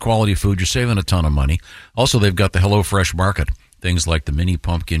restaurant-quality food. You're saving a ton of money. Also, they've got the HelloFresh Market. Things like the mini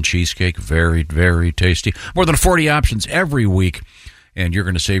pumpkin cheesecake, very, very tasty. More than 40 options every week, and you're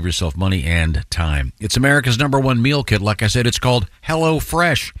going to save yourself money and time. It's America's #1 meal kit. Like I said, it's called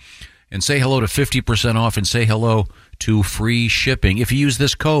HelloFresh. And say hello to 50% off and say hello to free shipping if you use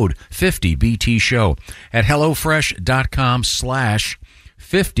this code 50BTShow at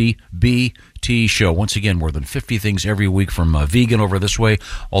HelloFresh.com/50BTShow. Once again, more than 50 things every week from vegan over this way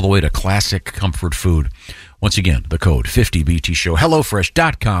all the way to classic comfort food. Once again, the code 50BTShow,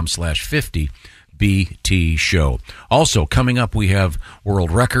 HelloFresh.com/50BTShow. BT Show. Also, coming up, we have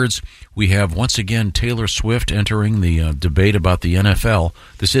world records. We have, once again, Taylor Swift entering the debate about the NFL.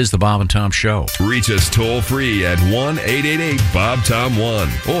 This is the Bob and Tom Show. Reach us toll-free at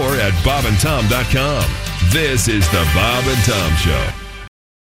 1-888-BOB-TOM-1 or at bobandtom.com. This is the Bob and Tom Show.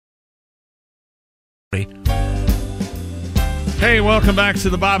 Hey, welcome back to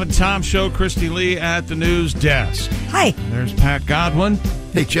the Bob and Tom Show. Christy Lee at the news desk. Hi. There's Pat Godwin.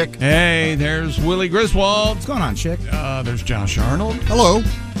 Hey, Chick. Hey, there's Willie Griswold. What's going on, Chick? There's Josh Arnold. Hello.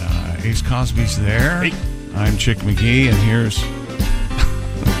 Ace Cosby's there. Hey. I'm Chick McGee, and here's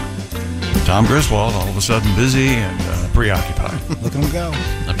Tom Griswold, all of a sudden busy and preoccupied. Look him go.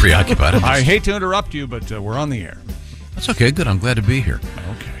 I'm preoccupied. I hate to interrupt you, but we're on the air. That's okay. Good. I'm glad to be here.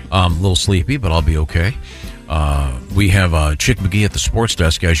 Okay. A little sleepy, but I'll be okay. We have Chick McGee at the sports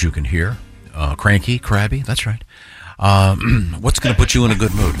desk, as you can hear. Cranky, crabby. That's right. What's going to put you in a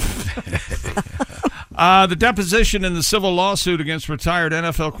good mood? The deposition in the civil lawsuit against retired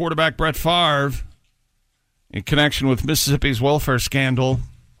NFL quarterback Brett Favre in connection with Mississippi's welfare scandal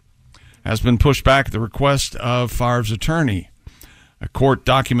has been pushed back at the request of Favre's attorney. A court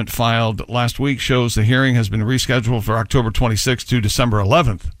document filed last week shows the hearing has been rescheduled for October 26th to December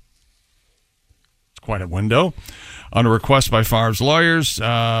 11th. It's quite a window. On a request by Favre's lawyers,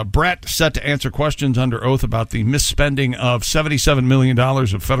 Brett set to answer questions under oath about the misspending of $77 million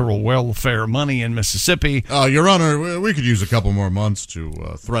of federal welfare money in Mississippi. Your Honor, we could use a couple more months to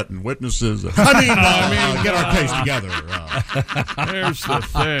threaten witnesses. I mean, get our case together. Here's the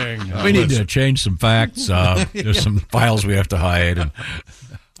thing. We need to change some facts. There's some files we have to hide. And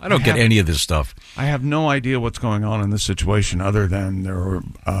I don't get any of this stuff. I have no idea what's going on in this situation other than there were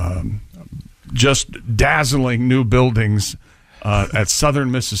just dazzling new buildings at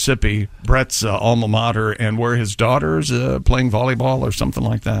Southern Mississippi, Brett's alma mater, and where his daughter's playing volleyball or something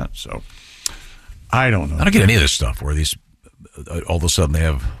like that. So I don't know. I don't get any of this stuff where these all of a sudden they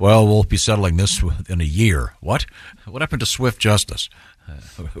have, well, we'll be settling this in a year. What? What happened to swift justice?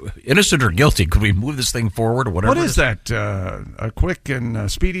 Innocent or guilty? Could we move this thing forward or whatever? What is that? A quick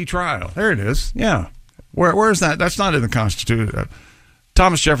and speedy trial. There it is. Yeah. Where is that? That's not in the Constitution.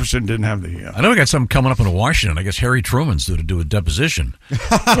 Thomas Jefferson didn't have the... I know we got something coming up in Washington. I guess Harry Truman's due to do a deposition. He's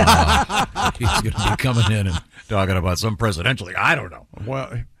going to be coming in and talking about some presidential... I don't know.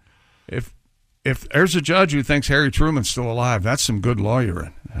 Well, if there's a judge who thinks Harry Truman's still alive, that's some good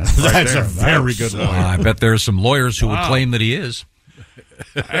lawyering. That's a very good lawyer. I bet there's some lawyers who would claim that he is.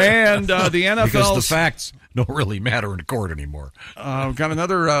 And the NFL... Because the facts don't really matter in court anymore. We've got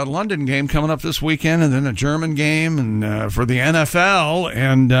another London game coming up this weekend, and then a German game and for the NFL.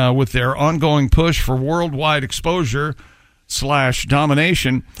 And with their ongoing push for worldwide exposure /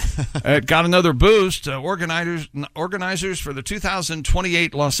 domination, it got another boost. Organizers for the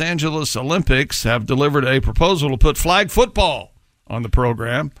 2028 Los Angeles Olympics have delivered a proposal to put flag football on the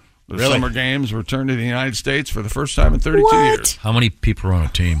program. The Summer Games return to the United States for the first time in 32 years. How many people are on a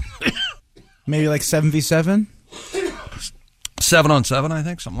team? Maybe like 7v7? 7-on-7, I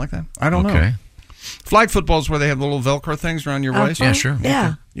think, something like that. I don't know. Flag football is where they have the little Velcro things around your waist. Yeah, sure.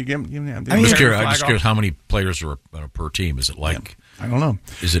 Yeah. You give them, I'm just curious how many players are per team. Is it like... I don't know.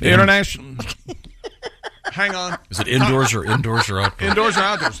 Is it international? Hang on. Is it indoors or outdoors? Indoors or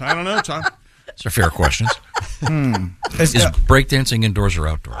outdoors? I don't know, Tom. These are fair questions. Is breakdancing indoors or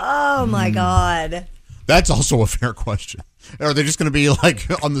outdoors? Oh, my God. That's also a fair question. Are they just going to be like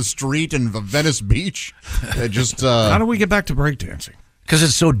on the street in Venice Beach? They just how do we get back to breakdancing? Because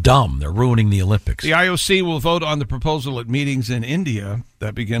it's so dumb. They're ruining the Olympics. The IOC will vote on the proposal at meetings in India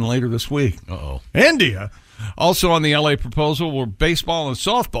that begin later this week. Uh-oh. India? Also on the LA proposal were baseball and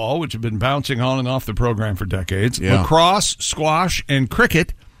softball, which have been bouncing on and off the program for decades, lacrosse, squash, and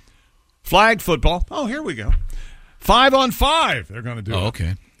cricket, flag football. Oh, here we go. 5-on-5 they're going to do. Oh,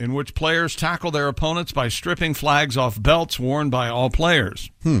 okay. In which players tackle their opponents by stripping flags off belts worn by all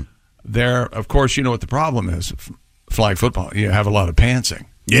players. There, of course, you know what the problem is. Flag football, you have a lot of pantsing.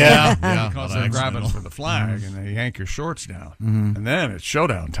 Yeah. Because they're grabbing for the flag and they yank your shorts down. And then it's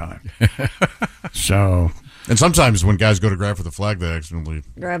showdown time. And sometimes when guys go to grab for the flag, they accidentally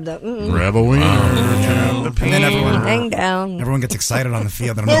grab a wiener. Grab the and then hang down. Everyone gets excited on the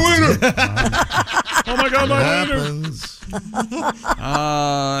field. They don't know what to do. Oh my God, my wiener!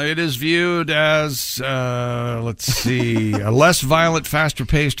 It is viewed as, let's see, a less violent,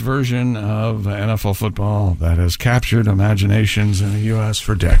 faster-paced version of NFL football that has captured imaginations in the U.S.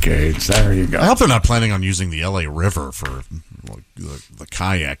 for decades. There you go. I hope they're not planning on using the L.A. River for the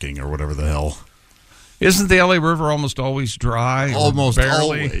kayaking or whatever the hell. Isn't the L.A. River almost always dry? Almost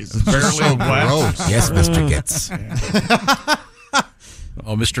barely, always. Barely So wet. gross. Yes, Mr. Gitz.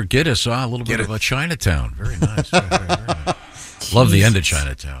 Oh, Mr. Gittes, a little bit of a Chinatown. Very nice. Very nice. Love the end of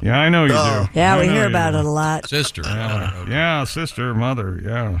Chinatown. Yeah, I know you do. Yeah, we I know hear you about do. it a lot. Sister. Yeah, sister, mother.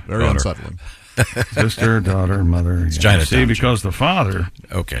 Yeah, Very daughter. unsettling. Sister, daughter, mother. It's Yeah. Chinatown. See, because the father.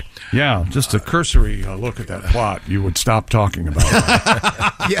 Okay. Yeah, just a cursory look at that plot, you would stop talking about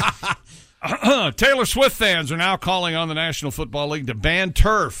it. Yeah. Taylor Swift fans are now calling on the National Football League to ban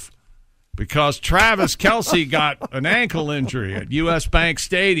turf because Travis Kelce got an ankle injury at U.S. Bank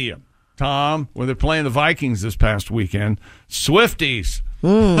Stadium. Tom, when they're playing the Vikings this past weekend, Swifties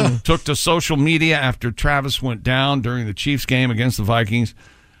took to social media after Travis went down during the Chiefs game against the Vikings,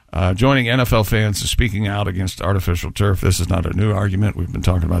 joining NFL fans in speaking out against artificial turf. This is not a new argument. We've been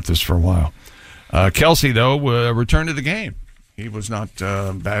talking about this for a while. Kelce, though, returned to the game. He was not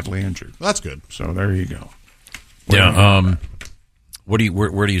badly injured. That's good. So there you go. Yeah. Where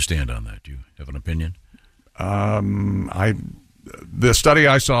do you stand on that? Do you have an opinion? The study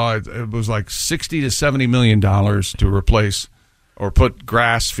I saw, it was like $60 to $70 million to replace or put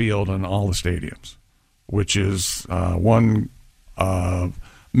grass field in all the stadiums, which is one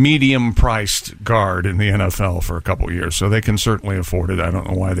medium-priced guard in the NFL for a couple of years. So they can certainly afford it. I don't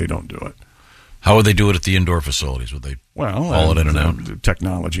know why they don't do it. How would they do it at the indoor facilities? Would they haul it in and out?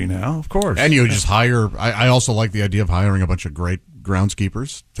 Technology now, of course. And you just hire. I also like the idea of hiring a bunch of great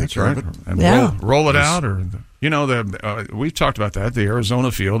groundskeepers. Take That's care right. of it. And roll it out. Or we've talked about that. The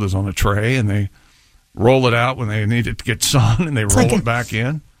Arizona field is on a tray, and they roll it out when they need it to get sun, and they roll it back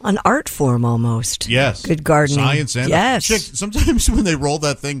in. An art form almost. Yes. Good gardening. Science and yes. Sometimes when they roll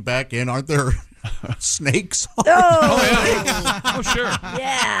that thing back in, aren't there snakes? Oh, sure.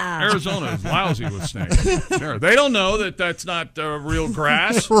 Yeah. Arizona is lousy with snakes. Sure. They don't know that that's not real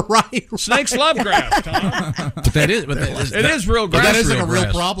grass. Right. Snakes love grass, Tom. But that is. It is real grass. That isn't a real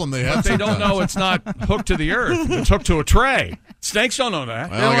grass. problem they have. But they don't know it's not hooked to the earth. It's hooked to a tray. Snakes don't know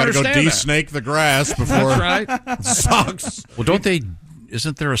that. Well, they don't I got to go understand that. de-snake the grass before That's right. it sucks. Well, don't they?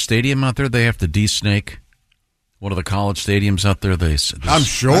 Isn't there a stadium out there they have to de-snake? One of the college stadiums out there. I'm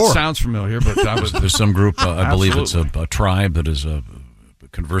sure. That sounds familiar, but there's some group. I believe it's Absolutely. a tribe that is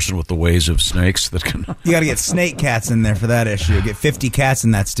conversant with the ways of snakes that can. You got to get snake cats in there for that issue. Get 50 cats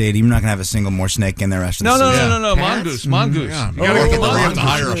in that stadium. You're not going to have a single more snake in there. Rest of the season. No. Mongoose. Yeah. You gotta get the We have to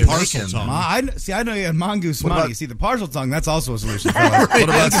hire a Jamaican. parcel tongue. I know you had mongoose money. about- See, the partial tongue, that's also a solution. What about you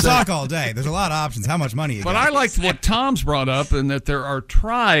can talk all day. There's a lot of options. How much money you But got? I liked what Tom's brought up, and that there are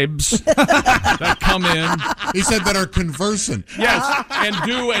tribes that come in. He said that are conversant. Yes, and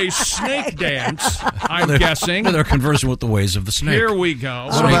do a snake dance. I'm They're- guessing. They're conversing with the ways of the snake. Here we go.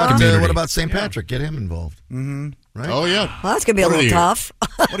 Snake What community. about St. Patrick? Get him involved. Mm-hmm. Right? Oh, yeah. Well, that's going to be a What little are you? tough.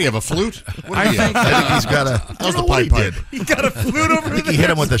 What do you have, a flute? What I do you think- have? I think he's got a. That was the pipe pipe. He got a flute over I think he hit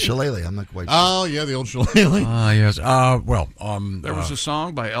him with a shillelagh. I'm not quite sure. Oh, yeah, the old shillelagh. Yes. There was a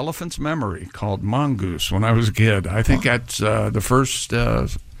song by Elephant's Memory called Mongoose when I was a kid. I think that's the first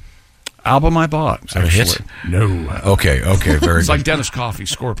album I bought. that a hit? Actually. No. Okay. Very It's good. like Dennis Coffey,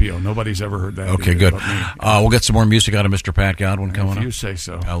 Scorpio. Nobody's ever heard that. Okay, either good. but me. We'll get some more music out of Mr. Pat Godwin coming If up. you say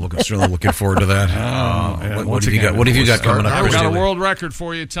so. Certainly looking forward to that. Yeah, what once have you again, got? What have you got coming up? I've got a Christy? world record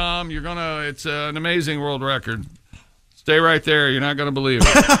for you, Tom. It's an amazing world record. Stay right there. You're not going to believe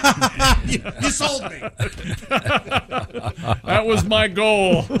it. You sold me. That was my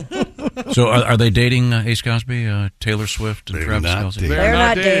goal. So, are they dating Ace Cosby, Taylor Swift, and They're Travis not Kelce? dating. They're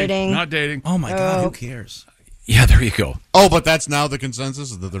not dating. Not dating. Oh, my God. Who cares? Yeah, there you go. Oh, but that's now the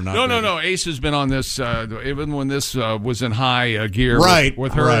consensus is that they're not. No. Ace has been on this even when this was in high gear. Right,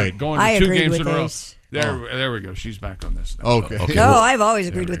 With her right. going to I two agreed games with in a row. Ace. There we go. She's back on this now. Okay. No, I've always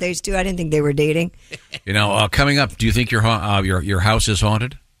agreed with Ace, too. I didn't think they were dating. You know, coming up, do you think your house is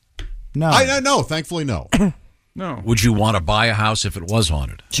haunted? No. I no. Thankfully, no. No, Would you want to buy a house if it was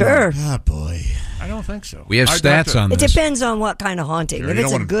haunted? Sure. Ah, boy. I don't think so. We have I'd like stats to- on It this. depends on what kind of haunting. Sure, If you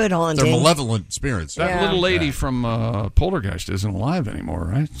it's don't a wanna- good They're haunting. malevolent spirits. That Yeah. little lady from Poltergeist isn't alive anymore,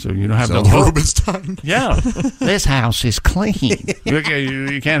 right? So you don't have So that little. Rubenstein. Yeah, this house is clean. you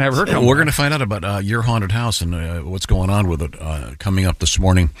can't have her come. We're going to find out about your haunted house and what's going on with it coming up this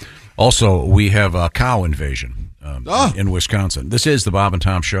morning. Also, we have a cow invasion in Wisconsin. This is the Bob and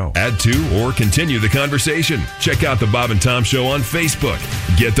Tom Show. Add to or continue the conversation. Check out the Bob and Tom Show on Facebook.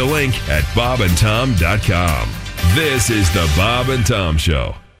 Get the link at bobandtom.com. This is the Bob and Tom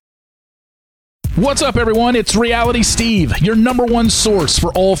Show. What's up, everyone? It's Reality Steve, your number one source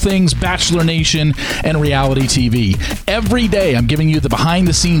for all things Bachelor Nation and reality TV. Every day, I'm giving you the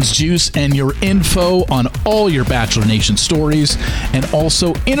behind-the-scenes juice and your info on all your Bachelor Nation stories and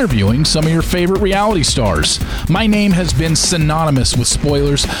also interviewing some of your favorite reality stars. My name has been synonymous with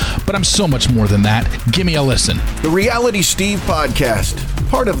spoilers, but I'm so much more than that. Give me a listen. The Reality Steve Podcast,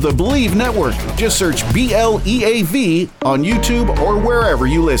 part of the Believe Network. Just search BLEAV on YouTube or wherever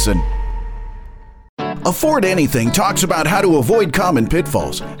you listen. Afford Anything talks about how to avoid common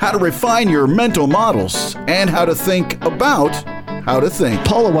pitfalls, how to refine your mental models, and how to think about how to think.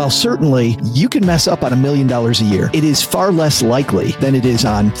 Paula, while certainly you can mess up on $1 million a year, it is far less likely than it is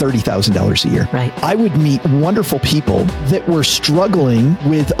on $30,000 a year. Right. I would meet wonderful people that were struggling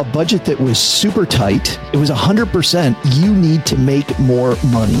with a budget that was super tight. It was 100% you need to make more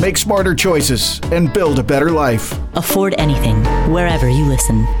money. Make smarter choices and build a better life. Afford Anything, wherever you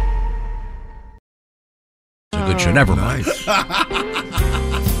listen. It's a good show. Never mind.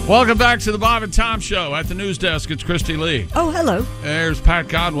 Welcome back to the Bob and Tom Show. At the news desk, it's Christy Lee. Oh, hello. There's Pat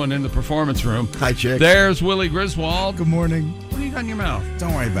Godwin in the performance room. Hi, Chick. There's Willie Griswold. Good morning. What do you got in your mouth?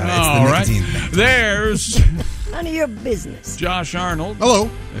 Don't worry about it. All It's the right. nicotine thing. There's None of your business. Josh Arnold. Hello.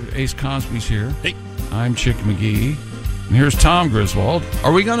 Ace Cosby's here. Hey. I'm Chick McGee. And here's Tom Griswold.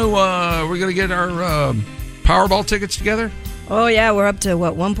 Are we gonna get our Powerball tickets together? Oh, yeah, we're up to,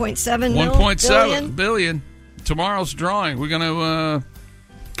 what, 1.7 $1.7 billion. Tomorrow's drawing. We're going to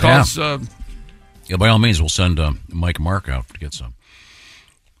cause... Yeah, by all means, we'll send Mike Mark out to get some.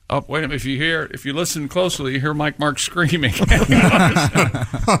 Oh, wait a minute. If you listen closely, you hear Mike Mark screaming. Well,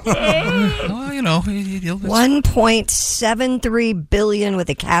 you know... 1.73 billion with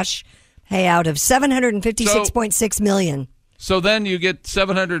a cash payout of 756.6 million. So then you get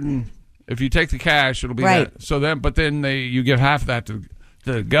 700 and... If you take the cash, it'll be right. that. So then, but then you give half of that to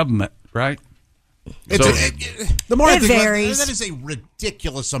the government, right? The more I think varies. that is a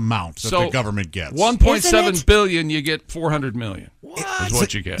ridiculous amount that So the government gets. 1.7 billion, you get 400 million. Is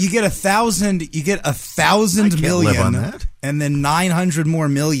what you get. You get 1,000. You get 1,000 million, and then 900 more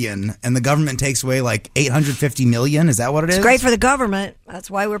million, and the government takes away like 850 million. Is that what it is? It's great for the government.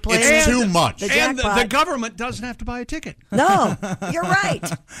 That's why we're playing. It's too much. The And jackpot. the government doesn't have to buy a ticket. No, you're right.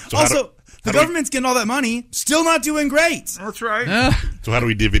 So Also, the government's getting all that money, still not doing great. That's right. So how do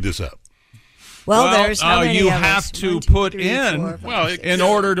we divvy this up? Well, there's how many you of have us? to 1, 2, put 3, in 4, 5, well 6, in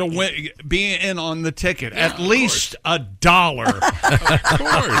order to be in on the ticket at least $1. Of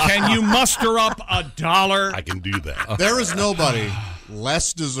course. Can you muster up $1? I can do that. There is nobody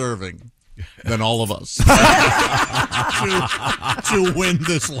less deserving than all of us to win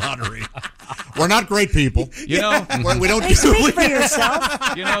this lottery. We're not great people. You know, we don't. Hey, speak for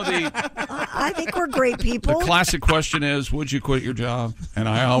yourself. You know I think we're great people. the classic question is, would you quit your job? And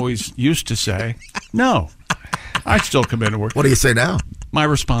I always used to say, no. I still come into work. What do you say now? My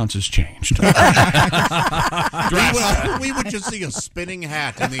response has changed. we would just see a spinning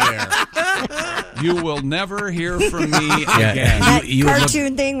hat in the air. You will never hear from me Yeah, again. That you would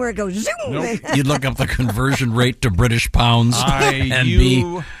cartoon thing where it goes zoom. You'd look up the conversion rate to British pounds and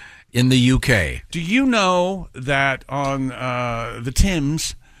be in the UK. Do you know that on the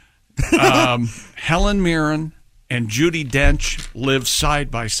Tims, Helen Mirren and Judi Dench live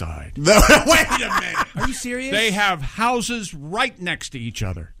side by side? Wait a minute. Are you serious? They have houses right next to each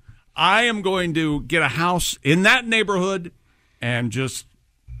other. I am going to get a house in that neighborhood and just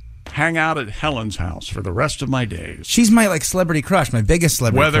hang out at Helen's house for the rest of my days. She's my celebrity crush, my biggest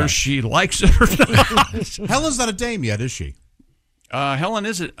celebrity Whether crush. she likes it or not. Helen's not a dame yet, is she? Helen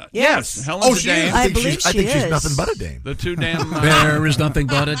is it? Yes. Helen's a she dame. is. I believe I think she she's is. nothing but a dame. The two damn. There is nothing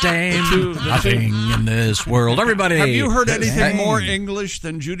but a dame. Nothing in this world. Everybody. Have you heard anything Dang. more English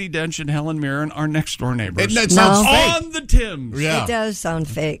than Judi Dench and Helen Mirren, our next door neighbors? It sounds fake. On the Tims. Yeah. It does sound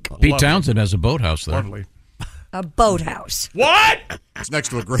fake. Pete Townsend has a boathouse there. Lovely. A boathouse. What? It's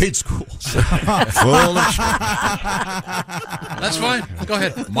next to a grade school. Full of That's fine. Go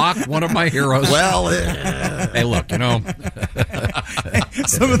ahead. Mock one of my heroes. Well, hey, look, you know.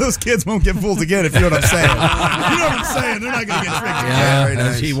 Some of those kids won't get fooled again, if you know what I'm saying. You know what I'm saying? They're not going to get tricked. Yeah, very as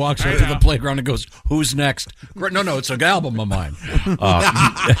nice. he walks up to the playground and goes, "Who's next?" No, it's an album of mine. Well,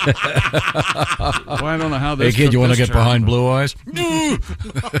 I don't know how Hey this. kid, took you want to this get turn, behind but- Blue Eyes?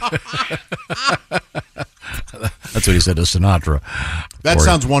 That's what he said to Sinatra. That Or-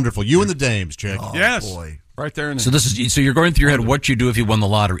 sounds wonderful. You and the dames, chick. Yes. boy. Right there in the. So you're going through your head what you do if you won the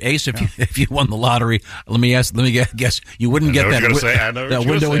lottery. Ace, if you won the lottery, let me guess, you wouldn't get I know that what you're gonna say. I know what that you're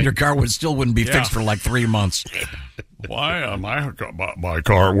gonna window in say. your car wouldn't be Yeah. fixed for like 3 months. Why? My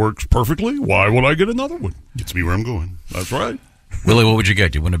car works perfectly. Why would I get another one? Gets me where I'm going. That's right. Willie, what would you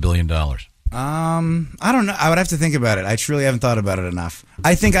get? You win $1 billion. I don't know. I would have to think about it. I truly haven't thought about it enough.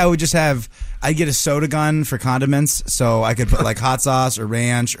 I think I would just I'd get a soda gun for condiments, so I could put like hot sauce or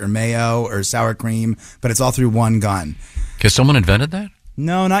ranch or mayo or sour cream, but it's all through one gun. Because someone invented that?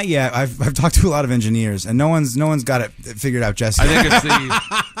 No, not yet. I've talked to a lot of engineers, and no one's got it figured out just I yet.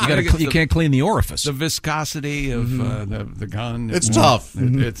 think it's you can't clean the orifice. The viscosity of the gun. It's tough.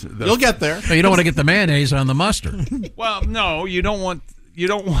 You'll get there. No, you don't want to get the mayonnaise on the mustard. Well, no, you don't want. You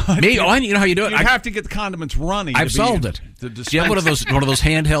know how you do it. You have to get the condiments running. I've solved it. Do you have one of those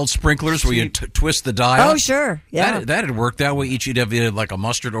handheld sprinklers where you twist the dial? Oh, sure. Yeah. That'd work. That way each you'd have like a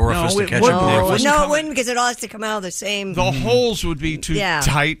mustard orifice to catch No, it wouldn't, because it all has to come out of the same. The holes would be too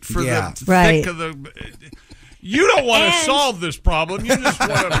tight for the right. thick of the. You don't want to solve this problem. You just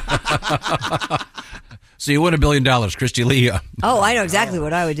want to. So you win $1 billion, Christy Lee. Oh, I know exactly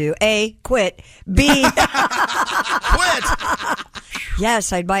what I would do. A, quit. B, quit.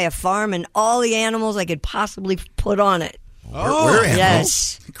 Yes, I'd buy a farm and all the animals I could possibly put on it. Oh, we're animals.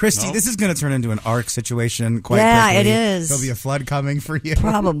 Yes. Christy, this is going to turn into an ARC situation quite quickly. it is. There'll be a flood coming for you.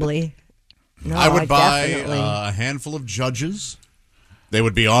 Probably. No, I would buy definitely. a handful of judges. They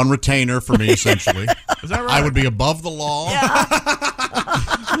would be on retainer for me, essentially. Is that right? I would be above the law.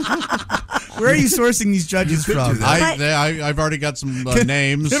 Where are you sourcing these judges from? I've already got some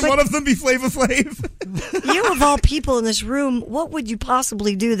names. Can one of them be Flava Flav? You, of all people in this room, what would you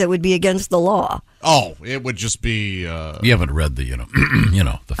possibly do that would be against the law? Oh, it would just be. You haven't read the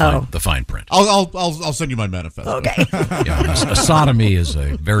the fine print. I'll send you my manifesto. Okay. A sodomy is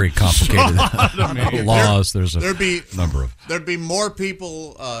a very complicated laws. There's a number of. There'd be more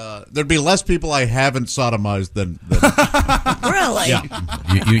people. There'd be less people I haven't sodomized than Really? Yeah.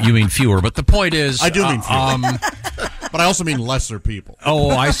 You mean fewer, but the point is, I do mean fewer. But I also mean lesser people. Oh,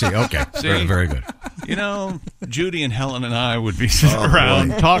 I see. Okay, See? very good. You know, Judy and Helen and I would be sitting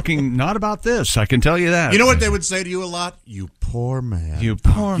around talking not about this. I can tell you that. You know what they would say to you a lot? You poor man. You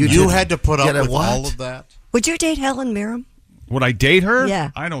poor man. You had to put up with all of that. Would you date Helen Mirren? Would I date her?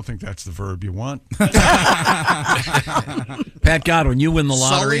 Yeah. I don't think that's the verb you want. Pat Godwin, you win the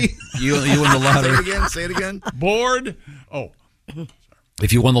lottery. You win the lottery. Say it again. Bored? Oh.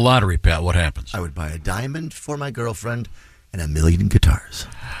 If you won the lottery, Pat, what happens? I would buy a diamond for my girlfriend and 1,000,000 guitars.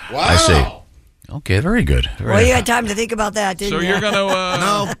 Wow. I see. Okay, very good. Well, you had time to think about that, didn't So you? you're going to...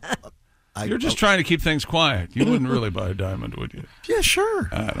 No. You're just trying to keep things quiet. You wouldn't really buy a diamond, would you? Yeah, sure.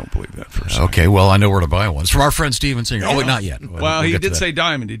 I don't believe that for a second. Okay, well, I know where to buy one. It's from our friend Steven Singer. Oh, wait, not yet. Well, he did say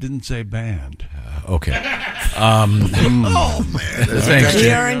diamond. He didn't say band. Okay. Oh, man. Thanks, Chick.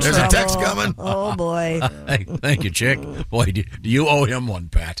 You're in There's trouble. a text coming. Oh, boy. Thank you, Chick. Boy, do you owe him one,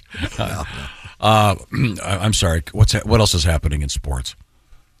 Pat. I'm sorry. What else is happening in sports?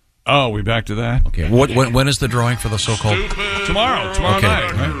 Oh, we back to that? Okay. When is the drawing for the so-called... Tomorrow Okay.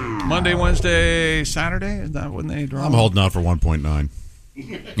 night. Right? Monday, Wednesday, Saturday? Is that when they draw? I'm holding out for 1.9.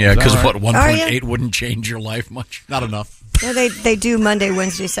 Yeah, because right? what, 1.8 wouldn't change your life much? Not enough. Yeah, they do Monday,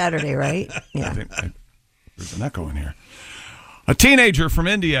 Wednesday, Saturday, right? Yeah. There's an echo in here. A teenager from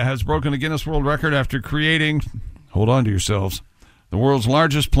India has broken the Guinness World Record after creating, hold on to yourselves, the world's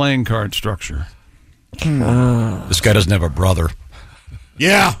largest playing card structure. This guy doesn't have a brother.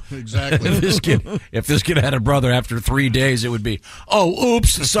 Yeah, exactly. If this kid had a brother after 3 days, it would be, oh,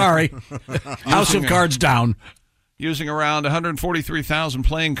 oops, sorry. House of Cards down. Using around 143,000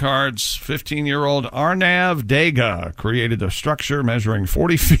 playing cards, 15-year-old Arnav Dega created a structure measuring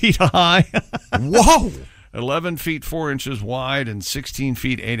 40 feet high. Whoa! 11 feet 4 inches wide and 16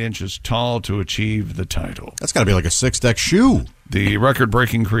 feet 8 inches tall to achieve the title. That's got to be like a 6-deck shoe. The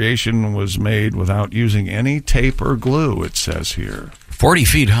record-breaking creation was made without using any tape or glue, it says here. 40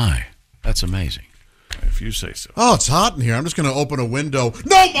 feet high. That's amazing. If you say so. Oh, it's hot in here. I'm just going to open a window.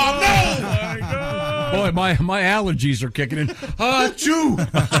 No, Mom, no! Boy, my allergies are kicking in. Achoo!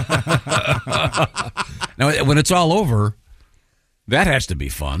 Now, when it's all over, that has to be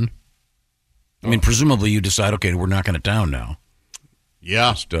fun. I mean, presumably you decide, okay, we're knocking it down now.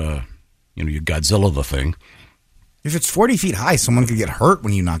 Yeah. Just, you Godzilla the thing. If it's 40 feet high, someone could get hurt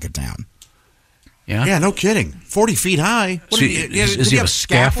when you knock it down. Yeah. Yeah, no kidding. 40 feet high. So does he have a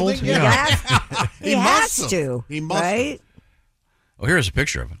scaffold? Yeah. He has to. He must. Right? Oh, here's a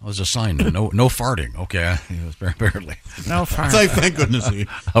picture of it. There's a sign. No farting. Okay. Apparently. No farting. Thank goodness.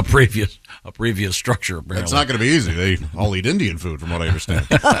 A previous structure, apparently. It's not going to be easy. They all eat Indian food, from what I understand.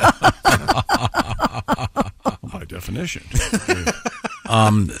 By definition.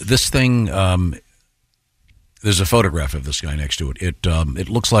 This thing, there's a photograph of this guy next to it. It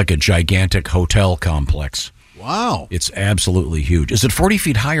looks like a gigantic hotel complex. Wow. It's absolutely huge. Is it 40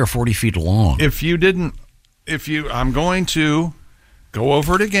 feet high or 40 feet long? I'm going to go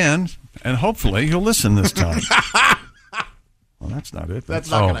over it again and hopefully you'll listen this time. Well, that's not it. That's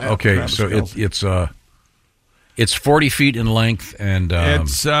not going to happen. Okay, Travis so Kelce. it's 40 feet in length and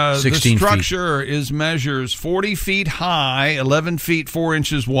 16 the feet. structure measures 40 feet high, 11 feet 4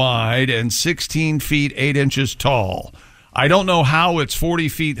 inches wide, and 16 feet 8 inches tall. I don't know how it's 40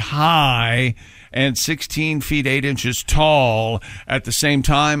 feet high and 16 feet 8 inches tall at the same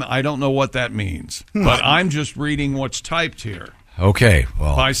time. I don't know what that means, but I'm just reading what's typed here. Okay,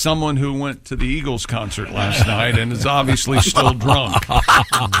 well, By someone who went to the Eagles concert last night and is obviously still drunk.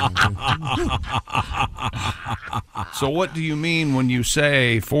 So what do you mean when you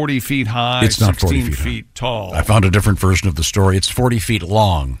say 40 feet high, it's not 40 16 feet, feet tall? I found a different version of the story. It's 40 feet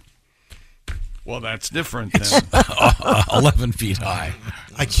long. Well, that's different then. 11 feet high.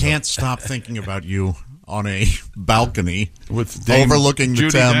 I can't stop thinking about you on a balcony with overlooking the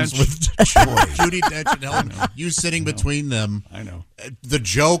Judi Thames Dench. with Judi Dench and Helen. You sitting between them. I know. The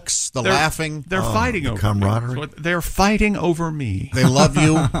jokes, the laughing. They're fighting over camaraderie. me. They're fighting over me. They love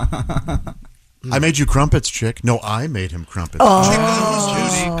you. I made you crumpets, chick. No, I made him crumpets.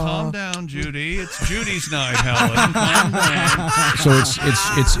 Judy, calm down, Judy. It's Judy's night, Helen. Calm down. So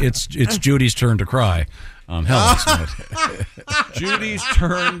it's Judy's turn to cry. Helen's night. Judy's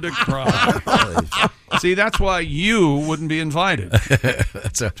turn to cry. See, that's why you wouldn't be invited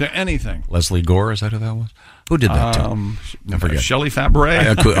to anything. Leslie Gore, is that who that was? Who did that to I forget. Shelley Fabre?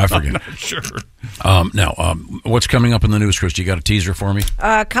 I forget. Not sure. Now, what's coming up in the news, Christy? You got a teaser for me?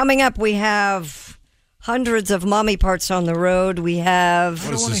 Coming up, we have hundreds of mommy parts on the road. We have.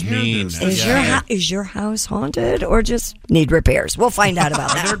 What does this mean? Is your house haunted or just need repairs? We'll find out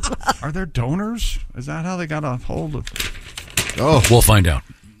about that. Are there donors? Is that how they got a hold of? Oh, we'll find out.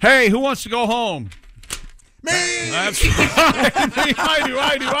 Hey, who wants to go home? Me. That's right.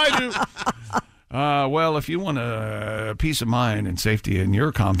 I do. Well, if you want a peace of mind and safety in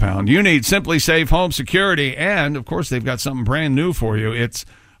your compound, you need Simply Safe Home Security. And, of course, they've got something brand new for you. It's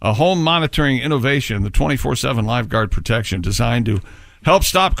a home monitoring innovation, the 24/7 LifeGuard protection designed to help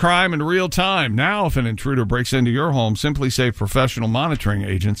stop crime in real time. Now, if an intruder breaks into your home, Simply Safe professional monitoring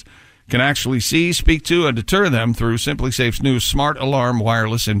agents can actually see, speak to, and deter them through Simply Safe's new Smart Alarm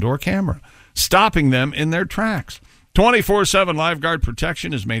wireless indoor camera, stopping them in their tracks. 24/7 LifeGuard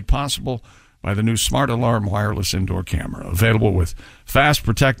protection is made possible by the new Smart Alarm wireless indoor camera. Available with Fast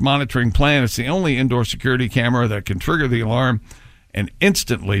Protect monitoring plan, it's the only indoor security camera that can trigger the alarm and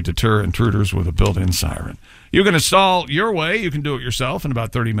instantly deter intruders with a built-in siren. You can install your way. You can do it yourself in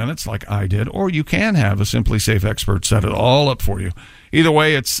about 30 minutes like I did, or you can have a Simply Safe expert set it all up for you. Either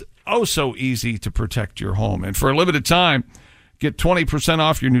way, it's oh so easy to protect your home. And for a limited time, get 20%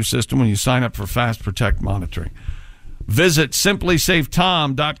 off your new system when you sign up for Fast Protect monitoring. Visit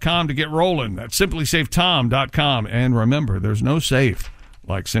simplysafetom.com to get rolling. That's simplysafetom.com. And remember, there's no safe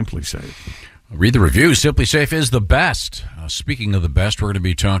like Simply Safe. Read the review. Simply Safe is the best. Speaking of the best, we're going to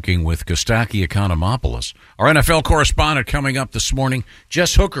be talking with Kostaki Economopoulos, our NFL correspondent, coming up this morning.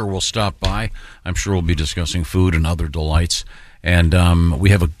 Jess Hooker will stop by. I'm sure we'll be discussing food and other delights. And we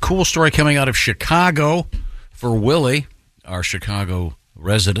have a cool story coming out of Chicago for Willie, our Chicago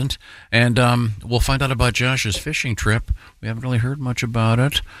resident. And we'll find out about Josh's fishing trip. We haven't really heard much about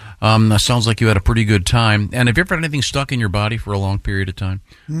it. That sounds like you had a pretty good time. And have you ever had anything stuck in your body for a long period of time?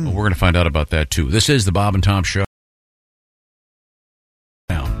 Well, we're going to find out about that, too. This is the Bob and Tom Show.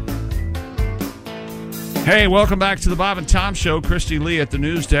 Hey, welcome back to the Bob and Tom Show. Christy Lee at the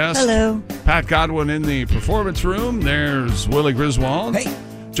news desk. Hello. Pat Godwin in the performance room. There's Willie Griswold. Hey.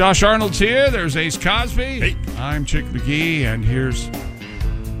 Josh Arnold's here. There's Ace Cosby. Hey. I'm Chick McGee, and here's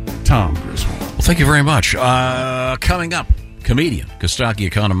Tom Griswold. Well, thank you very much. Coming up, comedian Kostaki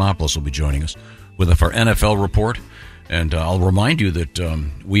Economopoulos will be joining us with our NFL report. And I'll remind you that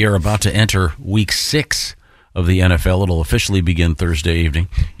we are about to enter Week 6 of the NFL. It'll officially begin Thursday evening.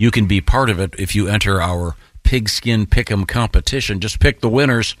 You can be part of it if you enter our Pigskin Pick'em competition. Just pick the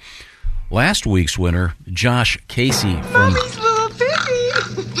winners. Last week's winner, Josh Casey from... Mommy's little piggy.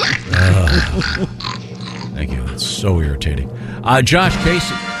 Thank you. That's so irritating. Josh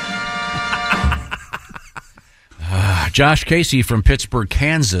Casey... Josh Casey from Pittsburgh,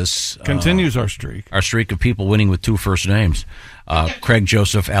 Kansas. Continues our streak. Our streak of people winning with two first names. Craig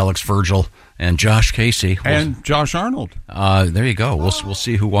Joseph, Alex Virgil, and Josh Casey. And Josh Arnold. There you go. We'll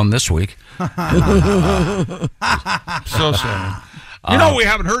see who won this week. So sad. We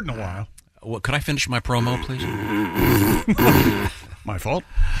haven't heard in a while. Could I finish my promo, please? My fault.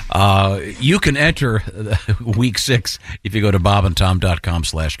 You can enter Week 6 if you go to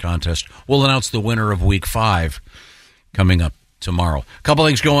bobandtom.com/contest. We'll announce the winner of Week 5 coming up tomorrow. A couple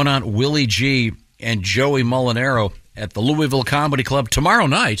things going on. Willie G and Joey Molinaro at the Louisville Comedy Club tomorrow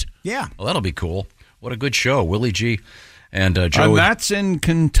night. Yeah. Well, that'll be cool. What a good show. Willie G. and Joe. And that's in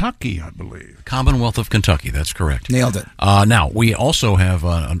Kentucky, I believe. Commonwealth of Kentucky. That's correct. Nailed it. Now, we also have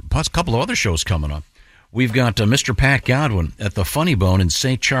a couple of other shows coming up. We've got Mr. Pat Godwin at the Funny Bone in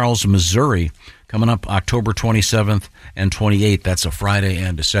St. Charles, Missouri, coming up October 27th and 28th. That's a Friday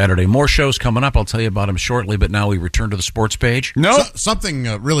and a Saturday. More shows coming up. I'll tell you about them shortly, but now we return to the sports page. No. Something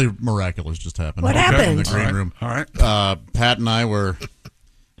really miraculous just happened. What happened? In the green room. All right. Pat and I were...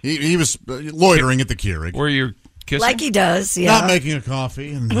 He was loitering at the Keurig. Were you kissing? Like he does, yeah. Not making a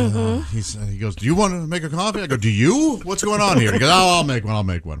coffee. And he goes, do you want to make a coffee? I go, do you? What's going on here? He goes, I'll make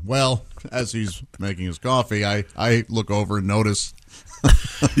one. Well, as he's making his coffee, I look over and notice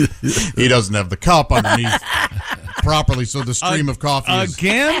he doesn't have the cup underneath properly, so the stream of coffee is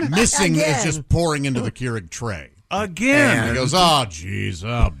missing. Is just pouring into the Keurig tray. Again. And he goes, oh, geez,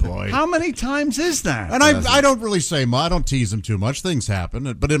 oh, boy. How many times is that? And I don't really say much. I don't tease him too much. Things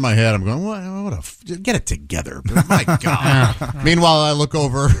happen. But in my head, I'm going, get it together. But my God. Meanwhile, I look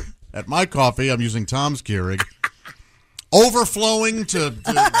over at my coffee. I'm using Tom's Keurig. Overflowing to no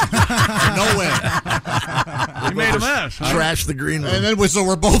end. You made a mess. Huh? Trash the green room. And then so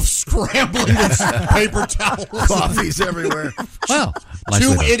we're both scrambling with paper towels. Coffee's everywhere. Well,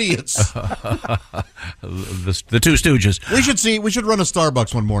 two idiots. The two Stooges. We should run a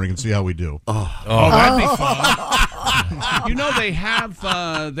Starbucks one morning and see how we do. That'd be fun. You know, they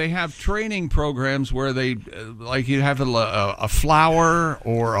have training programs where they like you have a flower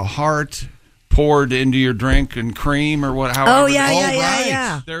or a heart poured into your drink and cream or what. However. Oh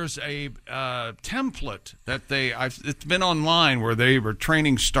yeah. There's a template that it's been online where they were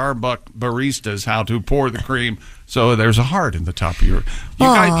training Starbucks baristas how to pour the cream. So there's a heart in the top of your.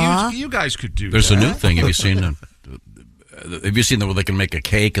 You guys could do. There's that. a new thing. Have you seen? Have you seen that where they can make a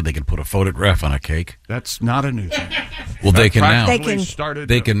cake and they can put a photograph on a cake? That's not a new thing. Well, they can now. They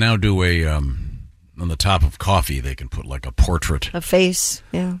can now do a on the top of coffee. They can put like a portrait, a face,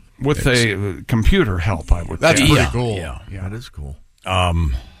 yeah, with a computer help. I would. That's think. pretty cool. Yeah, that is cool.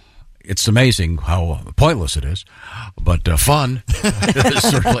 It's amazing how pointless it is, but fun.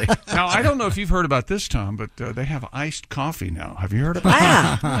 Certainly. Now, I don't know if you've heard about this, Tom, but they have iced coffee now. Have you heard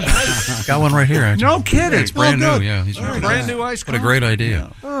about it? Got one right here. Actually. No kidding. It's brand new. Yeah, brand new iced coffee. What a great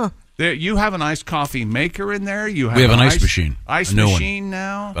idea. Yeah. You have an iced coffee maker in there. We have an ice machine. Ice machine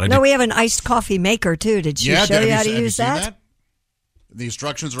now. No, we have an iced coffee maker too. Did she show you how to use that? The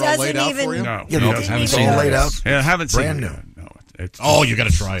instructions are all laid out for you. No, haven't seen it laid out. Yeah, haven't seen it. Brand new. No, you got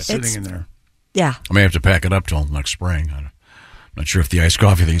to try it. Sitting in there. Yeah. I may have to pack it up till next spring. I'm not sure if the iced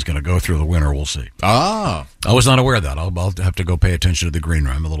coffee thing is going to go through the winter. We'll see. I was not aware of that. I'll have to go pay attention to the green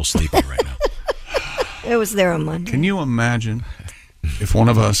room. I'm a little sleepy right now. It was there on Monday. Can you imagine if one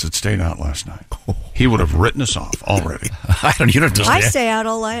of us had stayed out last night? He would have written us off already. I stay out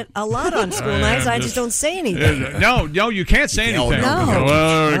a lot on school nights. I just don't say anything. No, you can't say anything. No.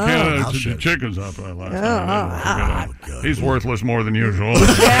 Well, the chicken's up last night. He's worthless more than usual.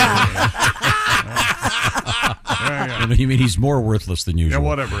 You mean he's more worthless than usual? Yeah,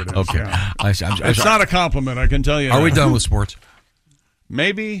 whatever it is. Okay. Yeah. It's not a compliment, I can tell you. Are we done with sports?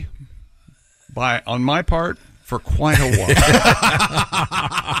 Maybe on my part, for quite a while.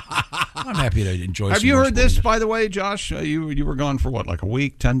 I'm happy to enjoy. Have you heard this, by the way, Josh? You were gone for what, like a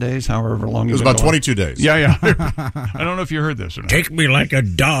week, 10 days, however long? It was about 22 days. Yeah. I don't know if you heard this or not. Take me like a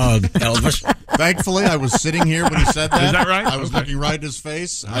dog, Elvis. Thankfully, I was sitting here when he said that. Is that right? I was looking right at his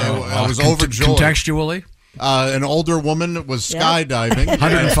face. I was overjoyed. Contextually? An older woman was skydiving.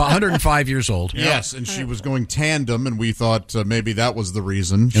 105 years old. Yes, and she was going tandem, and we thought maybe that was the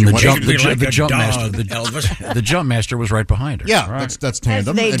reason. And the jump master was right behind her. Yeah, right. That's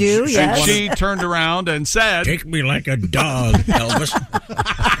tandem. As they do, yes. She turned around and said, "Take me like a dog, Elvis."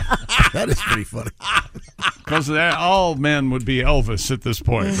 That is pretty funny. Because all men would be Elvis at this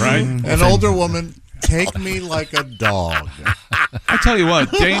point, right? An older woman. Take me like a dog. I tell you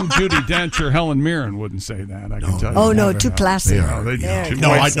what, Dame Judi Dench or Helen Mirren wouldn't say that. I can tell you. Oh no, too classy.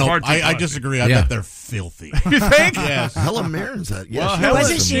 I disagree. I bet they're filthy. You think? Yes. Helen Mirren's that. Yes. Well,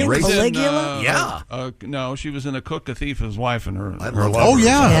 wasn't she in Caligula? Yeah. No, she was in A Cook, a Thief, His Wife, and her lover. Oh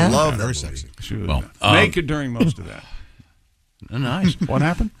yeah, I love very sexy. She was naked during most of that. Nice. What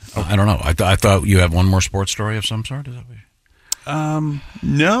happened? I don't know. I thought you had one more sports story of some sort. Is that what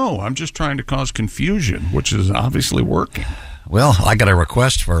no, I'm just trying to cause confusion, which is obviously working. Well, I got a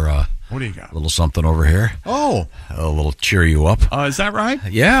request for what do you got? A little something over here. Oh, a little cheer you up. Is that right?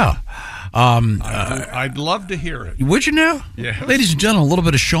 Yeah. I'd love to hear it. Would you now? Yeah. Ladies and gentlemen, a little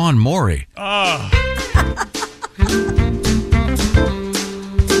bit of Sean Morey.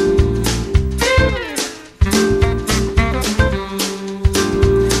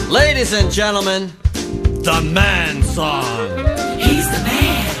 Ladies and gentlemen, the man song. He's the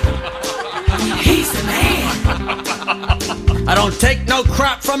man. He's the man. I don't take no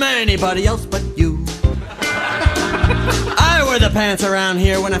crap from anybody else but you. I wear the pants around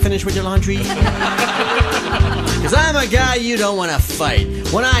here when I finish with your laundry. Cause I'm a guy you don't want to fight.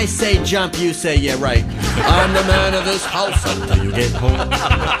 When I say jump, you say yeah right. I'm the man of this house until you get home.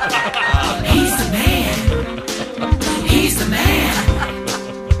 He's the man. He's the man.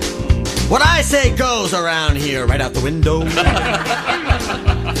 What I say goes around here right out the window. And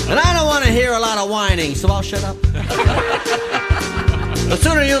I don't want to hear a lot of whining, so I'll shut up. The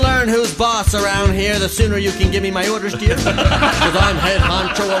sooner you learn who's boss around here, the sooner you can give me my orders, dear. Cause I'm head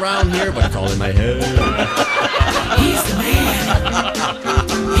honcho around here, but it's all in my head. He's the man.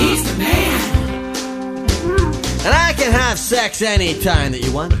 He's the man. And I can have sex anytime that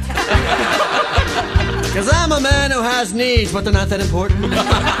you want. Cause I'm a man who has needs, but they're not that important.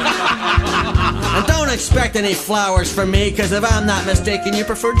 And don't expect any flowers from me, cause if I'm not mistaken, you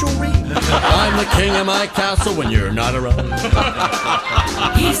prefer jewelry. I'm the king of my castle when you're not around.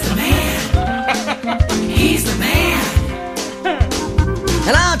 He's the man. He's the man.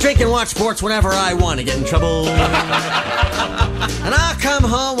 And I'll drink and watch sports whenever I want to get in trouble. And I'll come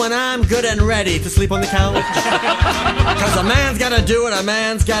home when I'm good and ready to sleep on the couch. Cause a man's gotta do what a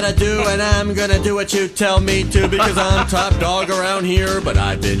man's gotta do, and I'm gonna do what you tell me to, because I'm top dog around here, but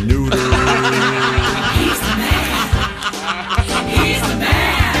I've been neutered. He's the man. He's the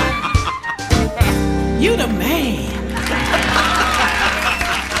man. You the man.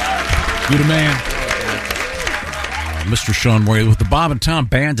 You the man. Mr. Sean Moyer with the Bob and Tom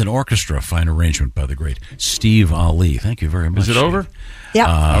Band and Orchestra. Fine arrangement by the great Steve Ali. Thank you very much. Is it over?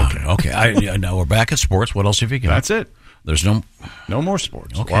 Yeah. Okay. Now we're back at sports. What else have you got? That's it. There's no more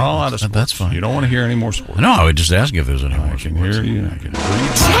sports. Okay, We're all out of sports. That's fine. You don't want to hear any more sports. No, I would just ask if there's any more sports. I can hear you. I can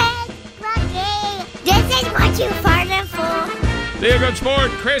This is what you farted for. Be a good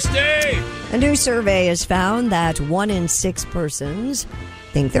sport, Christy. A new survey has found that 1 in 6 persons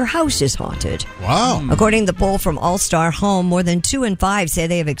think their house is haunted. Wow. According to the poll from All Star Home, more than 2 in 5 say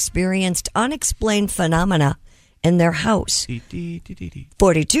they have experienced unexplained phenomena in their house.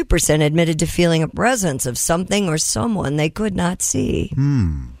 42% admitted to feeling a presence of something or someone they could not see.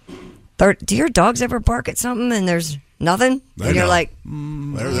 Do your dogs ever bark at something and there's nothing? And you're like,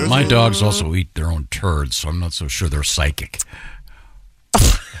 my dogs also eat their own turds, so I'm not so sure they're psychic.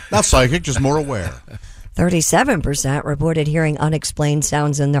 Not psychic, just more aware. 37% reported hearing unexplained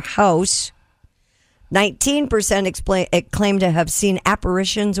sounds in their house. 19% claimed to have seen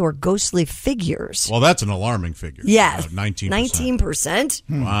apparitions or ghostly figures. Well, that's an alarming figure. Yes. 19%. 19%.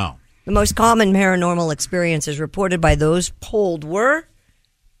 Wow. The most common paranormal experiences reported by those polled were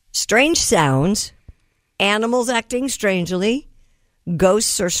strange sounds, animals acting strangely,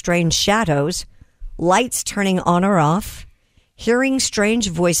 ghosts or strange shadows, lights turning on or off, hearing strange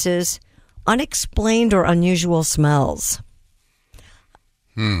voices, unexplained or unusual smells.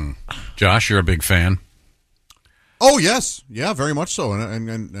 Josh, you're a big fan. Oh, yes. Yeah, very much so.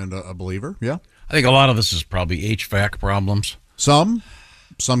 And a believer, yeah. I think a lot of this is probably HVAC problems. Some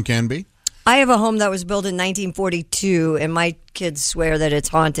can be. I have a home that was built in 1942, and my kids swear that it's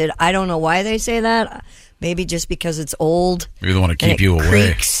haunted. I don't know why they say that. Maybe just because it's old. Maybe they want to keep you away.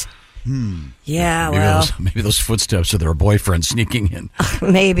 Creaks. Yeah, maybe those footsteps of their boyfriend sneaking in.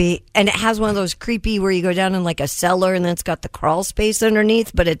 Maybe. And it has one of those creepy where you go down in like a cellar and then it's got the crawl space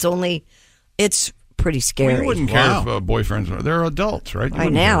underneath, but it's pretty scary. Well, you wouldn't care if boyfriends they're adults, right?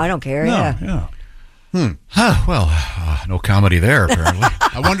 Right now, I don't care. Yeah. Well, no comedy there, apparently.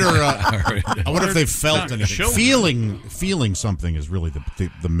 I wonder if they felt anything. Feeling something is really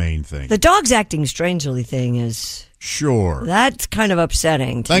the main thing. The dogs acting strangely thing is... Sure. That's kind of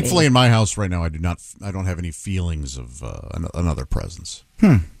upsetting to Thankfully, me. in my house right now, I don't have any feelings of another presence.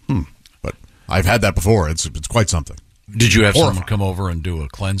 But I've had that before. It's quite something. Did you have someone come over and do a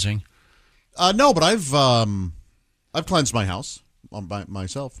cleansing? No, but I've cleansed my house by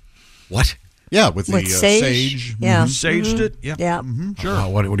myself. What? Yeah, with the sage. sage. Yeah. Saged it? Yeah. Mm-hmm. Sure.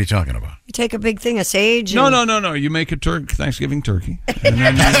 What are you talking about? You take a big thing of sage. No. You make a Thanksgiving turkey. And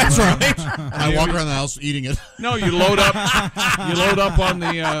then That's right. I walk around the house eating it. No, you load up on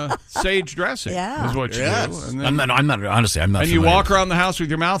the sage dressing. Yeah. Is what you do. And then, I'm not honestly. I'm not. And you familiar. walk around the house with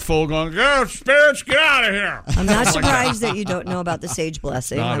your mouth full, going, "Go, spirits, get out of here!" I'm not surprised that you don't know about the sage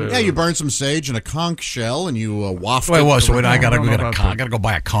blessing. Yeah, you burn some sage in a conch shell and you waft. Wait, it wait, around. I gotta go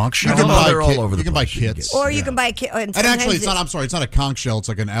buy a conch shell. You can buy over you can buy kits. Or you can buy a kit. And actually, it's not. I'm sorry, it's not a conch shell. It's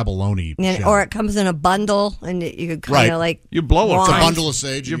like an abalone shell. Or it comes in a bundle, and you could kind of like you blow It's a wand. bundle of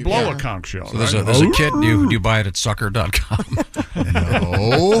sage. You blow a conch shell. So there's a kit. Do you buy it at sucker.com?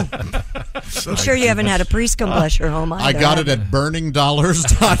 No. I'm sure you haven't had a priest come bless your home either. I got it at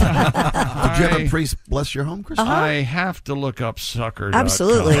burningdollars.com. Did you have a priest bless your home, Chris? I have to look up sucker.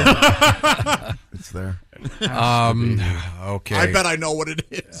 Absolutely. It's there. Okay. I bet I know what it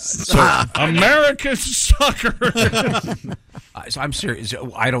is. American sucker. I'm serious.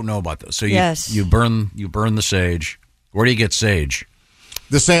 I don't know about this. So Yes. you burn the sage. Where do you get sage?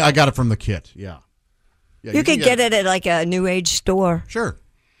 The same. I got it from the kit. Yeah. You could get it at like a New Age store. Sure.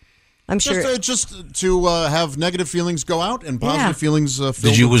 I'm sure. Just to have negative feelings go out and positive feelings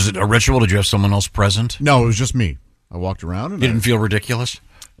fill. Was it a ritual? Did you have someone else present? No, it was just me. I walked around and You didn't feel ridiculous?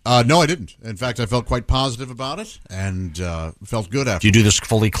 No, I didn't. In fact, I felt quite positive about it and felt good after. Do you do this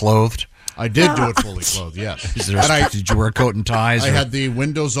fully clothed? I did do it fully clothed, yes. Did you wear a coat and ties? I had the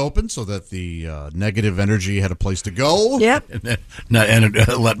windows open so that the negative energy had a place to go. Yep. And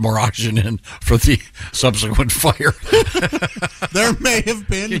let more oxygen in for the subsequent fire. There may have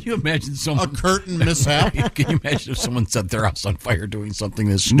been Can you imagine a curtain mishap. Can you imagine if someone set their house on fire doing something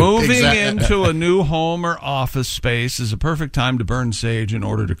this stupid? Moving into a new home or office space is a perfect time to burn sage in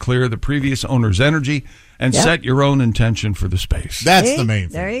order to clear the previous owner's energy and set your own intention for the space. That's the main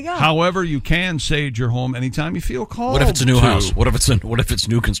thing. There you go. However, you can sage your home anytime you feel called. What if it's a new to. house? What if it's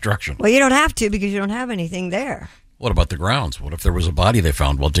new construction? Well, you don't have to because you don't have anything there. What about the grounds? What if there was a body they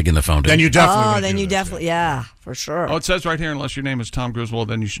found while digging the foundation? Then you definitely. Oh, would then do you this, definitely, yeah, for sure. Oh, it says right here, unless your name is Tom Griswold,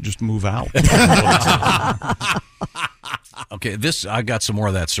 then you should just move out. Okay, I got some more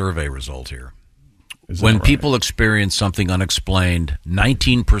of that survey result here. When people experience something unexplained,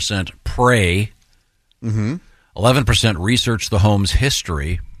 19% pray, 11% research the home's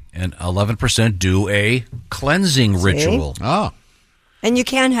history, and 11% do a cleansing ritual. Oh. And you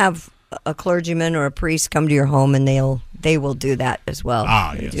can have a clergyman or a priest come to your home, and they will do that as well.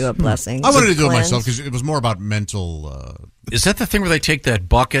 They do a blessing. I wanted to do it myself because it was more about mental. Is that the thing where they take that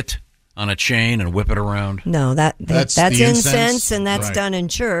bucket on a chain and whip it around? No, that's the incense, and that's Right. done in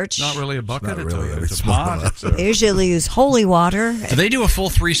church. Not really a bucket. It's It's a more pot. They usually use holy water. Do they do a full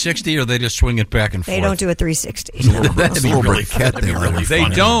 360 or they just swing it back and forth? They don't do a 360. That'd be really funny. They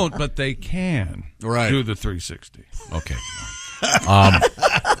don't, but they can Right. do the 360. Okay.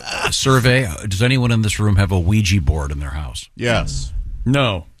 Survey. Does anyone in this room have a Ouija board in their house? Yes.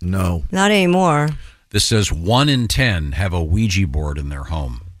 No. No. Not anymore. This says 1 in 10 have a Ouija board in their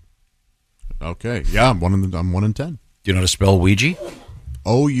home. Okay. Yeah, I'm 1 in 10. Do you know how to spell Ouija?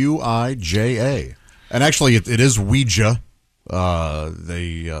 Ouija. And actually, it is Ouija.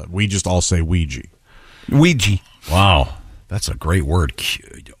 We just all say Ouija. Ouija. Wow. That's a great word.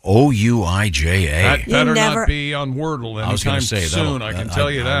 Ouija. That better never- not be on Wordle I was going anytime to say soon. I can tell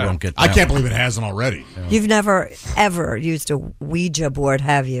you that. I, don't get I that can't one. believe it hasn't already. You've never, ever used a Ouija board,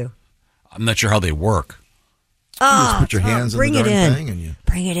 have you? I'm not sure how they work. Oh, put your hands in bring the it darn in. thing and you.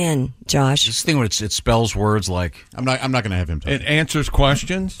 Bring it in, Josh. This thing where it spells words like... I'm not going to have him touch It answers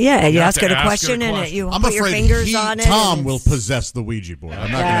questions. Yeah, you have ask to it a ask question, and you I'm put your afraid fingers on it. Tom and will it's- possess the Ouija board. I'm not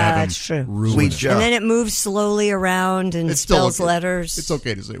going to Yeah, have him that's true. ruin Ouija. it. And then it moves slowly around and It's still spells okay. letters. It's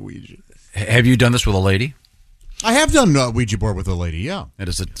okay to say Ouija. Have you done this with a lady? I have done Ouija board with a lady, yeah. And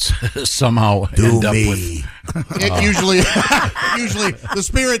does it somehow end up with... It usually, the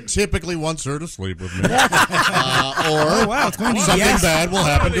spirit typically wants her to sleep with me. Or it's going to something yes. bad will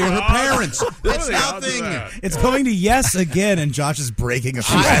happen to her parents. It's nothing. It's going to yes again, and Josh is breaking a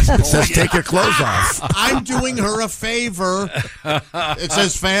few. It says take your clothes off. I'm doing her a favor. It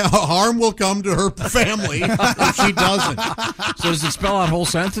says harm will come to her family if she doesn't. So does it spell out whole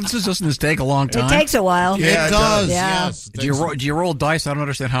sentences? Doesn't this take a long time? It takes a while. It does. Yeah. Yes. Do you roll dice? I don't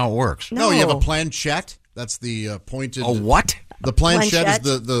understand how it works. No, you have a planchette. That's the pointed. A what? The planchette Planchette?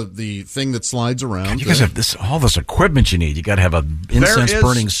 is the thing that slides around. You guys have all this equipment you need. You got to have a incense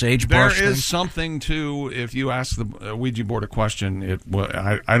burning sage brush. There is something to, if you ask the Ouija board a question,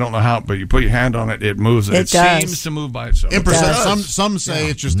 I don't know how, but you put your hand on it, it moves. It does. seems to move by itself. Some say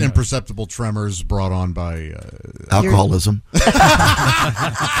it's just imperceptible tremors brought on by alcoholism. Could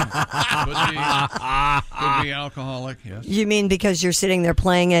be alcoholic, yes. You mean because you're sitting there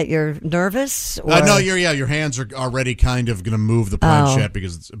playing it, you're nervous? Or? No, your hands are already kind of going to move the planchette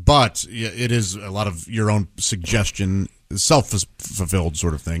but it is a lot of your own suggestion, self-fulfilled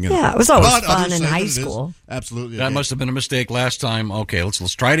sort of thing. Yeah, it was always But fun others in say high that it is school. Absolutely. That must have been a mistake last time. Okay,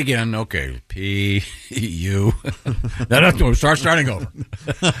 let's try it again. Okay, P-U. No, starting over.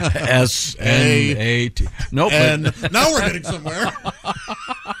 S-N-A-T. Nope. And now we're heading somewhere.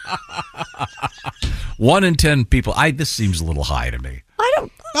 1 in 10 people. This seems a little high to me. I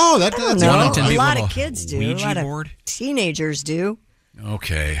don't. Oh, I don't that's know. 1 in 10 a people lot have of a kids do. Ouija a lot board? of teenagers do.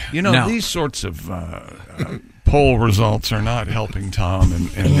 Okay. Now, these sorts of poll results are not helping Tom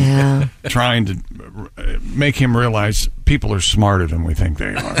and trying to make him realize people are smarter than we think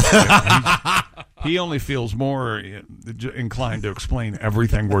they are. He only feels more inclined to explain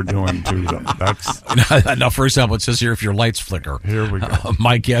everything we're doing to them. That's now, for example, it says here if your lights flicker. Here we go.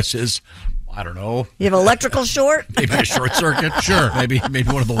 My guess is, I don't know. You have electrical short? Maybe a short circuit. Sure. Maybe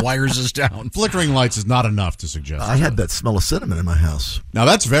one of the wires is down. Flickering lights is not enough to suggest. I had that smell of cinnamon in my house. Now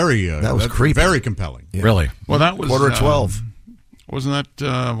that's very that was creepy. Very compelling. Yeah. Really? Well, that was quarter of 12. Wasn't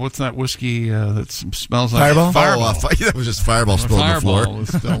that what's that whiskey that smells like Fireball? Fireball. That was just Fireball spilled on the floor. Fireball was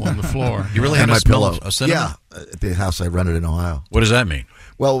still on the floor. You really And had my a smell pillow. of cinnamon? Yeah, at the house I rented in Ohio. What does that mean?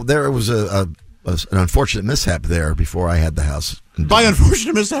 Well, there was an unfortunate mishap there before I had the house. By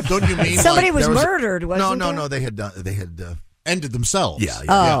unfortunate mishap, don't you mean Somebody like was there murdered? Wasn't No. there? They had ended themselves? Yeah.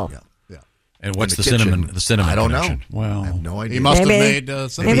 Oh. Yeah. And what's In the the kitchen. cinnamon? The cinnamon. I don't know. connection? Well, I have no idea. He must Maybe- have made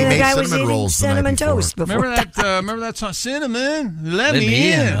cinnamon. Maybe the made guy was cinnamon eating rolls the night cinnamon before. toast before. Remember that song, Cinnamon? Let Let me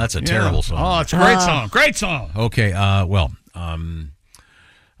Me in. In. That's a terrible song. Oh, it's a great song. Great song. Okay.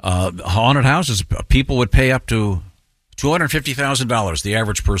 Haunted houses. People would pay up to $250,000. The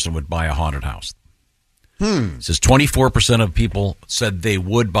average person would buy a haunted house. It says 24% of people said they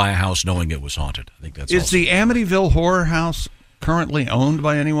would buy a house knowing it was haunted. I think that's. Is also. the Amityville Horror House currently owned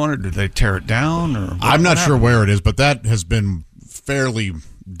by anyone, or did they tear it down? Or I'm not sure where it is, but that has been fairly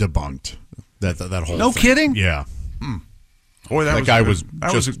debunked. That whole No thing. kidding? Yeah. Boy, that guy was was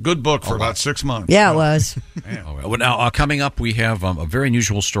that was a good book for about 6 months. Yeah, it was. Well, now, coming up, we have a very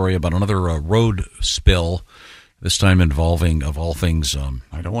unusual story about another road spill, this time involving, of all things... I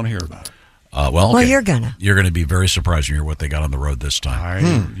don't want to hear about it. Well, Well, you're gonna. You're going to be very surprised to hear what they got on the road this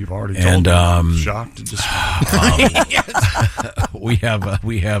time. You've already told me. I'm shocked to we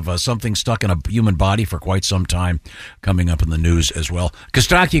have something stuck in a human body for quite some time coming up in the news as well.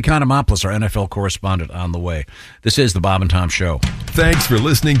 Kostaki Economopoulos, our NFL correspondent, on the way. This is the Bob and Tom Show. Thanks for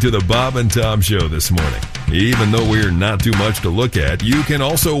listening to the Bob and Tom Show this morning. Even though we're not too much to look at, you can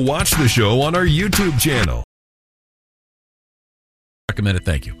also watch the show on our YouTube channel. Recommend it.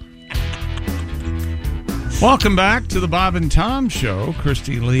 Thank you. Welcome back to the Bob and Tom Show.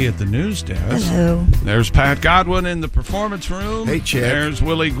 Christy Lee at the news desk. Hello. There's Pat Godwin in the performance room. Hey, Chad. There's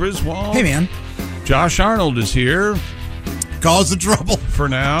Willie Griswold. Hey, man. Josh Arnold is here Causing trouble. for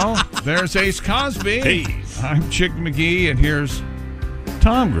now. There's Ace Cosby. Hey. I'm Chick McGee, and here's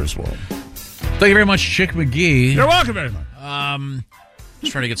Tom Griswold. Thank you very much, Chick McGee. You're welcome very much.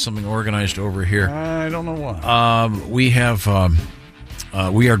 Just trying to get something organized over here. I don't know why.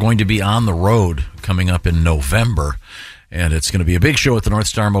 We are going to be on the road coming up in November, and it's going to be a big show at the North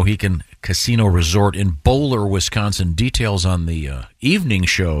Star Mohican Casino Resort in Bowler, Wisconsin. Details on the evening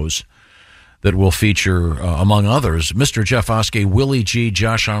shows that will feature, among others, Mr. Jeff Oskey, Willie G.,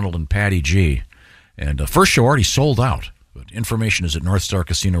 Josh Arnold, and Patty G. And first show already sold out, but information is at North Star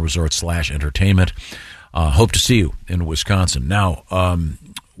Casino Resort /entertainment. Hope to see you in Wisconsin. Now,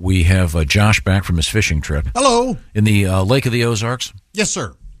 we have Josh back from his fishing trip. Hello. In the Lake of the Ozarks Yes,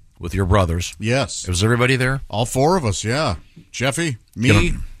 sir. with your brothers. Yes. Was everybody there? All four of us, yeah. Jeffy,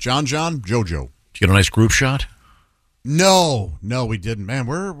 me, John, JoJo. Did you get a nice group shot? No, we didn't. Man,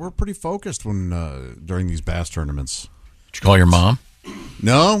 we're pretty focused when during these bass tournaments. Did you call your mom?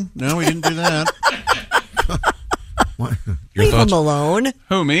 No, we didn't do that. Your Leave thoughts? them alone.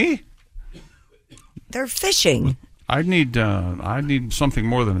 Who, me? They're fishing. I need something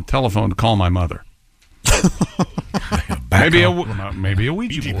more than a telephone to call my mother. Maybe a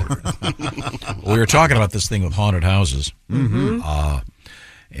Ouija board. We were talking about this thing with haunted houses. Mm-hmm.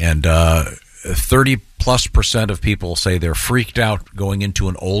 And 30+% of people say they're freaked out going into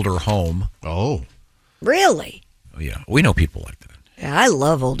an older home. Oh. Really? Oh, yeah. We know people like that. Yeah, I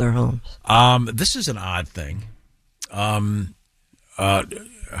love older homes. This is an odd thing.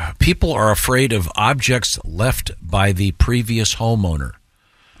 People are afraid of objects left by the previous homeowner.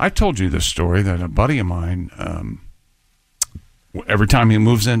 I told you this story that a buddy of mine, every time he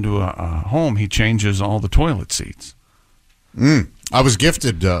moves into a home, he changes all the toilet seats. I was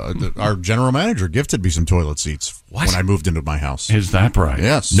gifted, our general manager gifted me some toilet seats when I moved into my house. Is that right?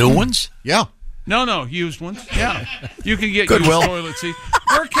 Yes. New ones? Yeah. No, used ones. Yeah. You can get Goodwill. used toilet seats.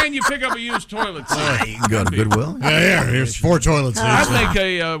 Where can you pick up a used toilet seat? You can go to Goodwill. Yeah, here's 4 toilet seats. I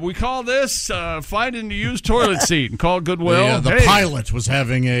think we call this finding the used toilet seat and call Goodwill. The pilot was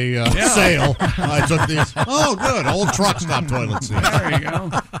having a sale. I took these. Oh, good. Old truck stop toilet seats. There you go.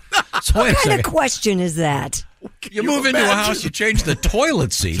 So wait a What kind second. of question is that? You move into a house, you change the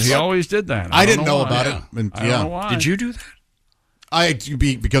toilet seats. He always did that. I didn't know why. about it. And, I don't know why. Did you do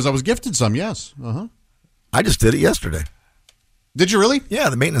that? Because I was gifted some, yes. I just did it yesterday. Did you really? Yeah,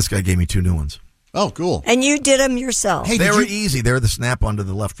 the maintenance guy gave me 2 new ones. Oh, cool. And you did them yourself. Hey, they were easy. They were the snap onto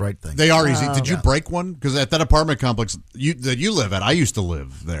the left-right thing. They are easy. Oh. Did you break one? Because at that apartment complex that you live at, I used to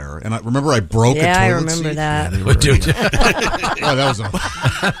live there, and I remember I broke a toilet I remember seat. that. Oh,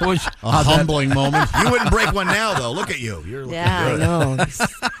 that was a humbling moment. You wouldn't break one now, though. Look at you. You're looking I good. know.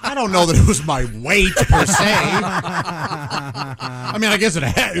 I don't know that it was my weight per se. I mean, I guess it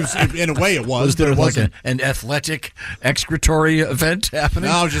in a way it was, but there it like wasn't. an athletic excretory event happening?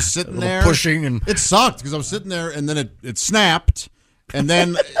 No, I was just sitting A little there pushing, and it sucked because I was sitting there, and then it snapped, and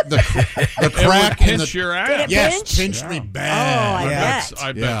then the crack would in the pinch your ass. Did it yes pinch? pinched me bad. Oh, I bet.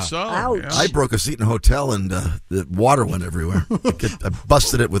 I bet so. Ouch. Yeah. I broke a seat in a hotel, and the water went everywhere. I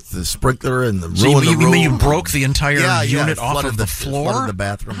busted it with the sprinkler and the So ruined the room. you broke the entire unit it off flooded of the floor? flooded the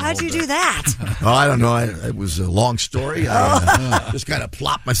bathroom. How'd you do that? Oh, I don't know. It was a long story. I just kind of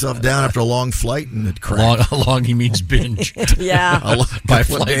plopped myself down after a long flight, and it cracked. Long he means binge. Yeah. By Couple of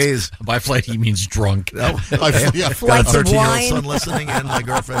flight, days. by flight he means drunk. Got a Flights of 13-year-old wine. son listening, and my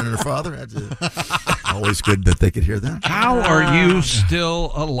girlfriend and her father. Always good that they could hear that. How are you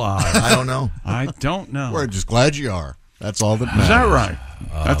still alive? I don't know. I don't know. We're just glad you are. That's all that matters. Is that right?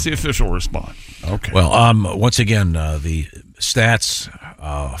 That's the official response. Okay. Well, once again, the stats: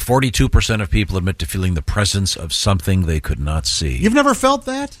 42% of people admit to feeling the presence of something they could not see. You've never felt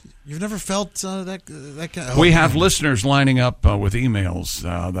that? You've never felt that kind of... We have listeners lining up with emails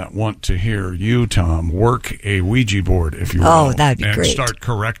that want to hear you, Tom, work a Ouija board, if you will. Oh, that'd be and great. start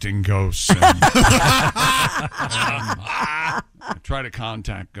correcting ghosts. And, try to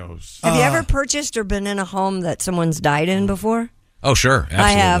contact ghosts. Have you ever purchased or been in a home that someone's died in before? Oh, sure, absolutely.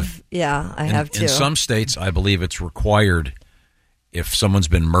 I have. Yeah, I have too. In some states, I believe it's required if someone's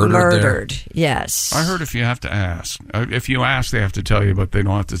been murdered. Yes. I heard if you have to ask. If you ask, they have to tell you, but they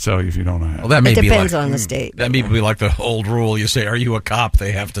don't have to tell you if you don't ask. Well, that may It be depends like, on the state. That may be like the old rule. You say, "Are you a cop?"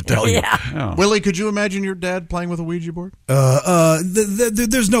 They have to tell you. Yeah. Willie, could you imagine your dad playing with a Ouija board?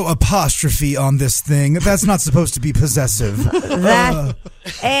 There's no apostrophe on this thing. That's not supposed to be possessive. That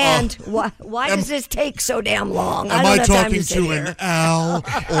and why does this take so damn long? Am I I don't have time talking sit to here. an Al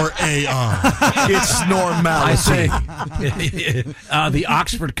or AI? It's normality. I say the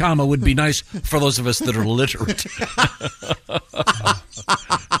Oxford comma would be nice for those of us that are literate.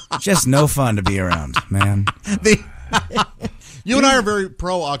 Just no fun to be around, man. You and I are very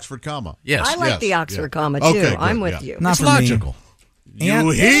pro Oxford comma. Yes. I like the Oxford comma too. Okay, good, I'm with yeah. you. Not It's for logical. Me. And,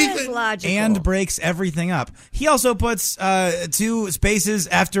 You It heathen. is logical. and breaks everything up. He also puts 2 spaces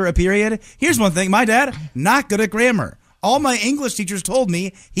after a period. Here's one thing. My dad, not good at grammar. All my English teachers told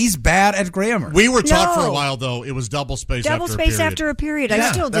me he's bad at grammar. We were taught for a No. while, though, it was double space double after space a period. after a period. I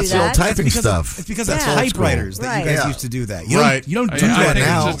Yeah, still do That's the old that. typing because stuff. It's because That's of old typewriters school. that you Right. guys Yeah. used to do that. You Right. don't do I that think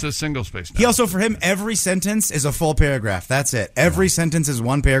now. it's just a single space. Now. He also, for him, every sentence is a full paragraph. That's it. Every sentence is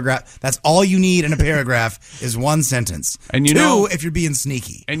one paragraph. That's all you need in a paragraph is one sentence. And you 2, know- if you're being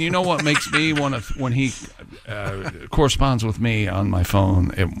sneaky. And you know what makes me want to, when he corresponds with me on my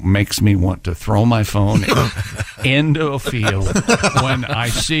phone, it makes me want to throw my phone into a field when I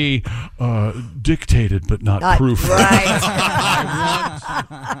see dictated but not proofread.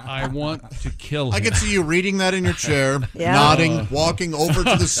 I want to kill him. I can see you reading that in your chair, Yeah. nodding, walking over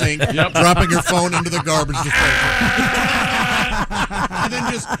to the sink, dropping your phone into the garbage disposal. And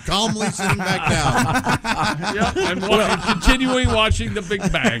then just calmly sitting back down. And continuing watching The Big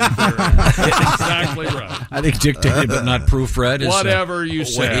Bang Theory. Exactly right. I think dictated but not proofread is Whatever you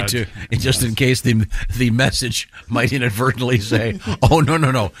a way said. to, just in case the message might inadvertently say, "Oh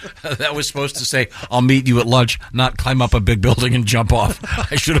no, that was supposed to say I'll meet you at lunch, not climb up a big building and jump off."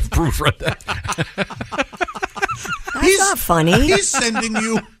 I should have proofread that. That's not funny. He's sending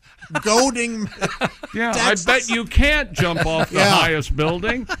you goading. Yeah, I bet you can't jump off the highest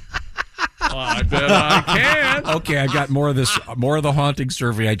building. I bet I can. Okay, I got more of the haunting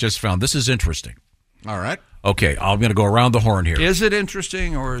survey I just found. This is interesting. All right. Okay, I'm going to go around the horn here. Is it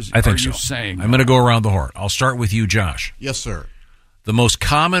interesting, or I think are you so. saying I'm going to go around the horn. I'll start with you, Josh. Yes, sir. The most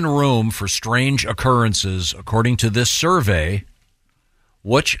common room for strange occurrences, according to this survey,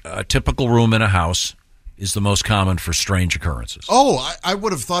 which typical room in a house is the most common for strange occurrences? Oh, I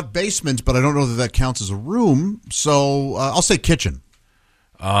would have thought basement, but I don't know that that counts as a room. So I'll say kitchen.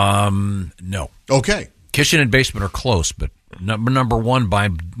 No. Okay. Kitchen and basement are close, but number one by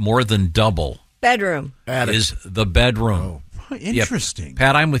more than double Bedroom. is the bedroom. Interesting.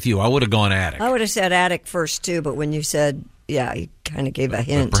 Pat, I'm with you. I would have gone attic. I would have said attic first too, but when you said Yeah, he kind of gave a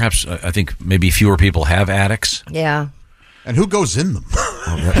hint. Perhaps, I think maybe fewer people have attics. Yeah. And who goes in them?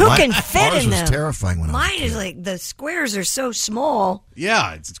 Who can fit Ours in was them? terrifying when I was a Mine is like the squares are so small.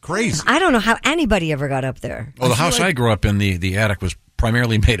 Yeah, it's crazy. I don't know how anybody ever got up there. Well, the house I grew up in, the attic was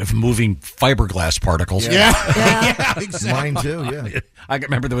primarily made of moving fiberglass particles. Yeah, exactly. Mine too, yeah. I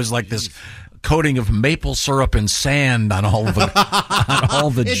remember there was like this coating of maple syrup and sand on all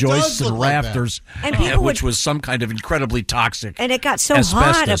the It joists does and look like that. rafters, And people which would- was some kind of incredibly toxic. And it got so hot up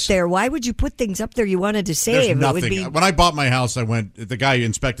asbestos. there. Why would you put things up there you wanted to There's save? nothing. It would be. When I bought my house, the guy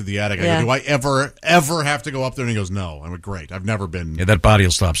inspected the attic. I Yeah. go, do I ever have to go up there? And he goes, no. I went, great. I've never been. Yeah, that body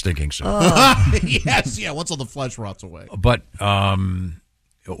will stop stinking soon. Yes, yeah. Once all the flesh rots away. But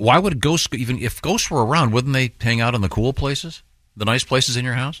why would ghosts, even if ghosts were around, wouldn't they hang out in the cool places, the nice places in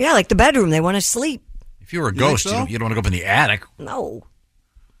your house? Yeah, like the bedroom. They want to sleep. If you were a You ghost, think so? you don't want to go up in the attic. No.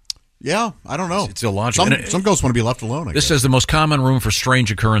 Yeah, I don't know. It's illogical. Some ghosts want to be left alone. I This guess. says the most common room for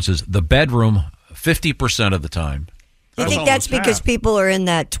strange occurrences, the bedroom, 50% of the time. You think that's because people are in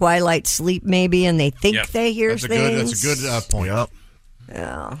that twilight sleep, maybe, and they think they hear That's a things? good point.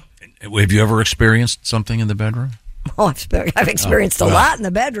 Yeah. Have you ever experienced something in the bedroom? Oh, I've experienced a lot in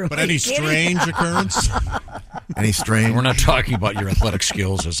the bedroom. But Are any you kidding? strange occurrence? Any strange? We're not talking about your athletic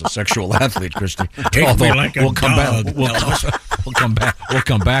skills as a sexual athlete, Christy. Take me like a we'll come dog. back. We'll come back. We'll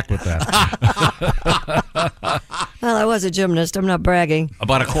come back with that. Well, I was a gymnast. I'm not bragging.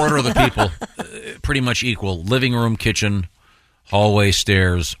 About a quarter of the people, pretty much equal, living room, kitchen, hallway,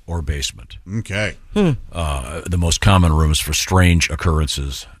 stairs, or basement. Okay. The most common rooms for strange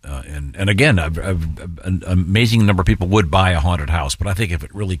occurrences. And again, an amazing number of people would buy a haunted house, but I think if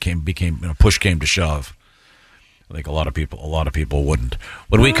it really push came to shove, I think a lot of people wouldn't.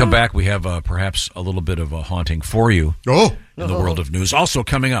 When we come back, we have perhaps a little bit of a haunting for you in the world of news. Also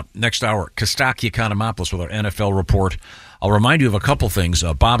coming up next hour, Kostaki Economopoulos with our NFL report. I'll remind you of a couple things.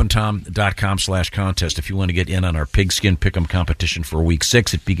 bobandtom.com/contest if you want to get in on our pigskin pick'em competition for week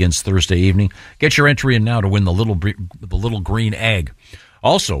 6. It begins Thursday evening. Get your entry in now to win the little green egg.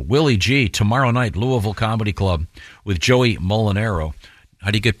 Also, Willie G, tomorrow night, Louisville Comedy Club with Joey Molinaro. How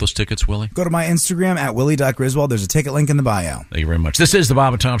do you get those tickets, Willie? Go to my Instagram at willie.griswold. There's a ticket link in the bio. Thank you very much. This is the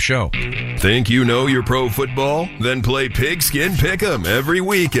Bob and Tom Show. Think you know your pro football? Then play Pigskin Pick'em every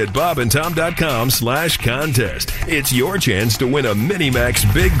week at bobandtom.com/contest. It's your chance to win a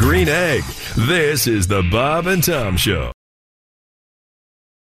Minimax Big Green Egg. This is the Bob and Tom Show.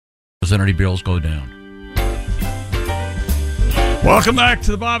 Those energy bills go down. Welcome back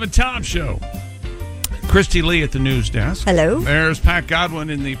to the Bob and Tom Show. Christy Lee at the news desk. Hello. There's Pat Godwin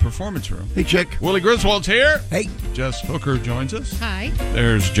in the performance room. Hey, Chick. Willie Griswold's here. Hey. Jess Hooker joins us. Hi.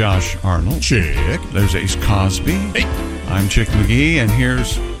 There's Josh Arnold. Chick. There's Ace Cosby. Hey. I'm Chick McGee, and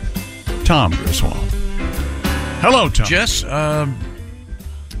here's Tom Griswold. Hello, Tom. Jess,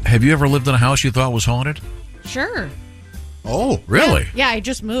 have you ever lived in a house you thought was haunted? Sure. Oh, really? Yeah, I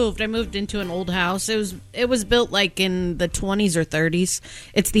just moved. I moved into an old house. It was built like in the 20s or 30s.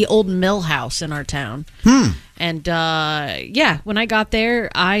 It's the old mill house in our town. And when I got there,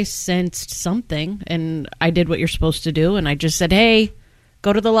 I sensed something, and I did what you're supposed to do, and I just said, "Hey,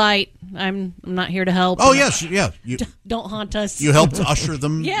 go to the light. I'm not here to help." Oh, yes, yeah. Don't haunt us. You helped usher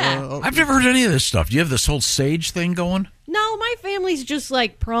them? Yeah. I've never heard any of this stuff. Do you have this whole sage thing going? No, my family's just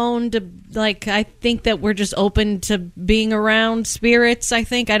like prone to I think that we're just open to being around spirits. I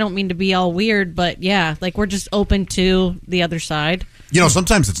don't mean to be all weird, but yeah, we're just open to the other side. You know,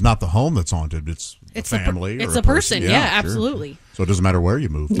 sometimes it's not the home that's haunted. It's a family. It's or a person. Yeah, sure. absolutely. So it doesn't matter where you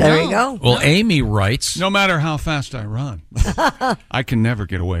move. There you go. Well, Amy writes, no matter how fast I run, I can never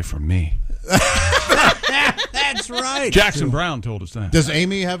get away from me. That's right. Jackson Brown told us that. Does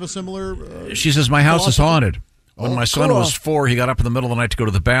Amy have a similar... she says, my house is haunted. When my son cool. was 4, he got up in the middle of the night to go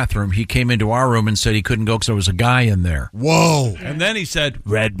to the bathroom. He came into our room and said he couldn't go because there was a guy in there. Whoa. And then he said,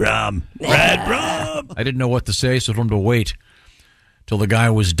 Red Rum. Red Rum. I didn't know what to say, so I told him to wait till the guy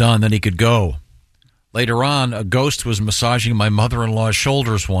was done, then he could go. Later on, a ghost was massaging my mother-in-law's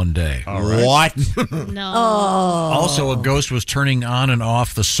shoulders one day. All right. What? No. Also, a ghost was turning on and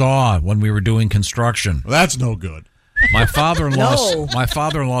off the saw when we were doing construction. Well, that's no good. My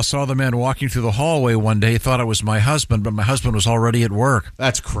father-in-law saw the man walking through the hallway one day. He thought it was my husband, but my husband was already at work.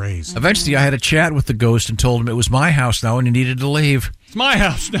 That's crazy. Eventually, I had a chat with the ghost and told him it was my house now and he needed to leave. It's my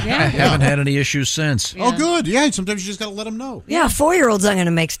house now. I haven't had any issues since. Oh, good. Yeah, sometimes you just got to let them know. Yeah, 4-year-olds aren't going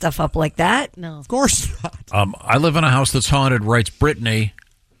to make stuff up like that. No. Of course not. I live in a house that's haunted, writes Brittany.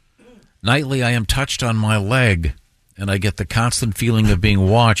 Nightly, I am touched on my leg, and I get the constant feeling of being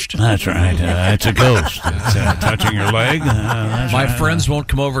watched. That's right. It's a ghost. It's touching your leg. My friends won't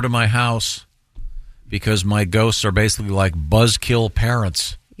come over to my house. because my ghosts are basically like buzzkill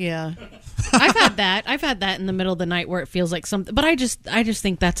parents. Yeah. I've had that in the middle of the night where it feels like something, but I just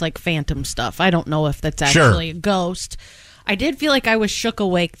think that's like phantom stuff. I don't know if that's actually a ghost. I did feel like I was shook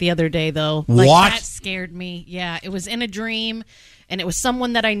awake the other day, though. Like, what? That scared me. Yeah, it was in a dream, and it was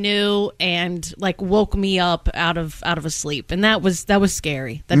someone that I knew, and like woke me up out of a sleep, and that was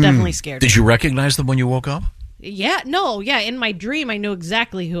scary. That definitely scared me. Did you recognize them when you woke up? Yeah, no, yeah. In my dream, I knew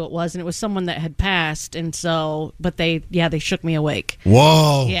exactly who it was, and it was someone that had passed, and so, but they shook me awake.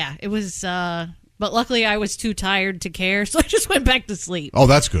 Whoa. Yeah, it was. But luckily, I was too tired to care, so I just went back to sleep. Oh,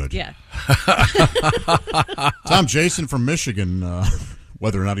 that's good. Yeah. Tom Jason from Michigan,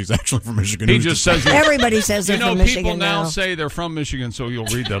 whether or not he's actually from Michigan. He just says everybody says they're from Michigan people now now. say they're from Michigan, so you'll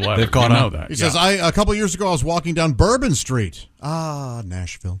read that letter. They've caught on on. that. He says, a couple years ago, I was walking down Bourbon Street.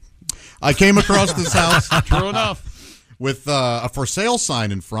 Nashville. I came across this house. True enough. With a for sale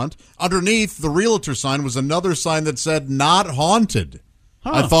sign in front. Underneath the realtor sign was another sign that said "Not Haunted."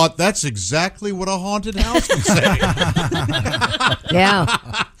 I thought that's exactly what a haunted house would say. Yeah.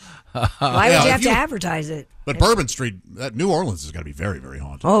 Why would you have to advertise it? But Bourbon Street, New Orleans has got to be very, very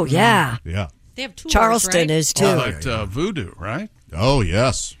haunted. Oh, yeah. Yeah. They have tours, Charleston right? is too. Like voodoo, right? Oh,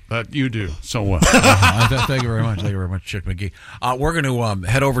 yes. That you do so well. Thank you very much. Thank you very much, Chick McGee. We're going to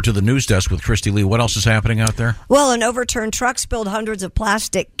head over to the news desk with Christy Lee. What else is happening out there? Well, an overturned truck spilled hundreds of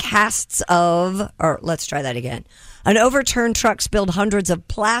plastic casts of, or let's try that again. An overturned truck spilled hundreds of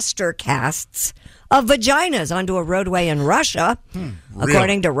plaster casts of vaginas onto a roadway in Russia.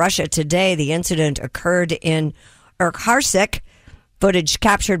 According to Russia Today, the incident occurred in Urkharsk. Footage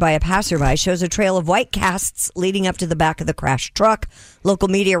captured by a passerby shows a trail of white casts leading up to the back of the crashed truck. Local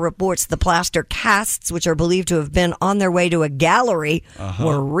media reports the plaster casts, which are believed to have been on their way to a gallery,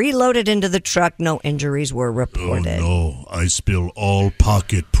 were reloaded into the truck. No injuries were reported. Oh, no. I spill all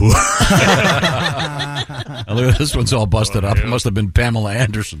pocket poo. Look, this one's all busted up. It must have been Pamela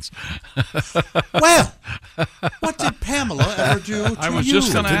Anderson's. Well, what did Pamela ever do to I was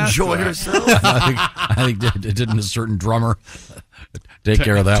just going to Enjoy that. herself. I think didn't a certain drummer take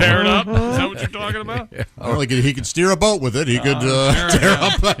care of that Tear one? it up? Is that what you're talking about? Well, he could steer a boat with it. He could tear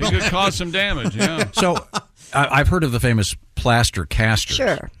up. He could cause some damage, yeah. So I've heard of the famous plaster casters.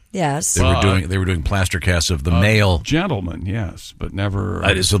 Sure. Yes. They were doing plaster casts of the male gentlemen, yes, but never.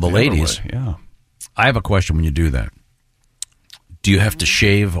 So the ladies. Way, yeah. I have a question when you do that. Do you have to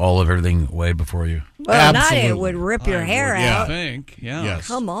shave all of everything away before you? Well, not it would rip your hair I out. think, yeah. Yes.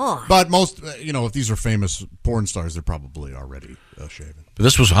 Come on. But most, if these are famous porn stars, they're probably already shaven. But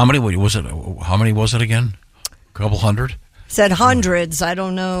this was how many was it? How many was it again? A couple hundred? Said hundreds. I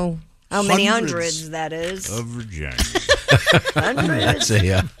don't know how many hundreds that is. Of Virginia. Hundreds.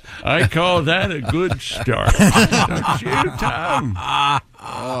 I call that a good start. Don't you, Tom?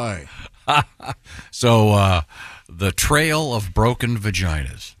 Boy. So, the trail of broken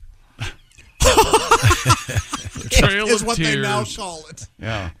vaginas. Trail is of what tears. they now call it.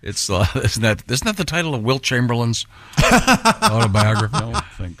 Yeah. It's isn't that the title of Wilt Chamberlain's autobiography? I don't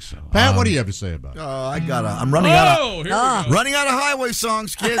think so. Pat, what do you have to say about it? I'm running out of highway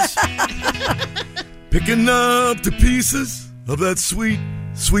songs, kids. Picking up the pieces of that sweet,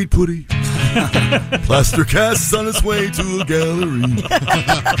 sweet putty. Plaster casts on its way to a gallery.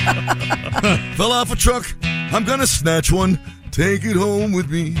 Fell off a truck. I'm gonna snatch one. Take it home with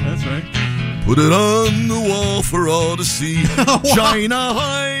me. That's right. Put it on the wall for all to see. China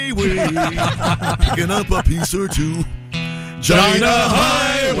Highway. Picking up a piece or two. China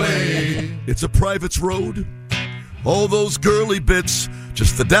Highway. It's a private's road. All those girly bits.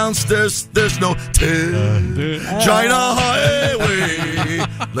 Just the downstairs, there's no China Highway.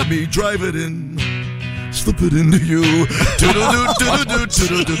 Let me drive it in. Slip it into you.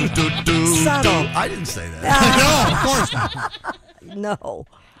 Subtle. I didn't say that. No, of course not. No.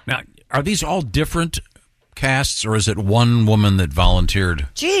 Now, are these all different casts, or is it one woman that volunteered?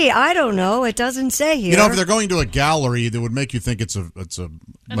 Gee, I don't know. It doesn't say here. If they're going to a gallery, that would make you think it's a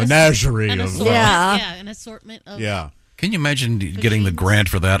menagerie of. An assortment of. Yeah. Can you imagine getting the grant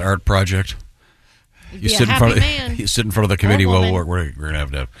for that art project? You sit in front of the committee. Well, we're going to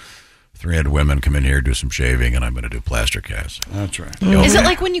have 300 women come in here, do some shaving, and I'm going to do plaster casts. That's right. Is it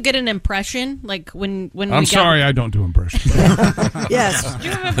like when you get an impression? Like when I'm sorry, I don't do impressions.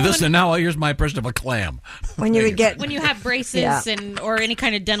 Yes. Now here's my impression of a clam. When you have braces or any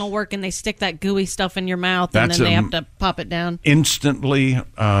kind of dental work, and they stick that gooey stuff in your mouth, and That's then they have to pop it down. Instantly,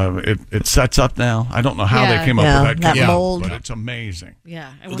 it sets up now. I don't know how they came up with that mold, but it's amazing.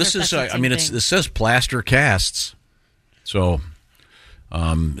 Yeah. Well, this is. It says plaster casts, so.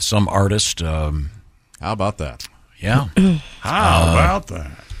 Some artist. How about that? Yeah. How about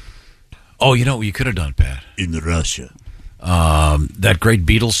that? Oh, you know what you could have done, Pat? In Russia. That great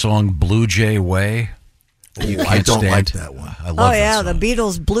Beatles song, Blue Jay Way. I don't like that one. I love Oh, that yeah, song. the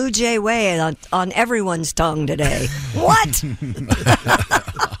Beatles' Blue Jay Way on everyone's tongue today. What?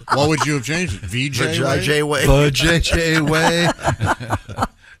 What would you have changed it? VJ Way? VJ Way.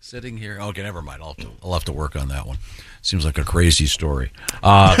 Sitting here. Okay, never mind. I'll have to work on that one. Seems like a crazy story.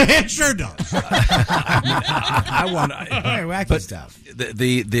 It sure does. I want wacky stuff.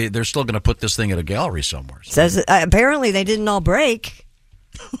 They're still going to put this thing at a gallery somewhere. Says apparently they didn't all break.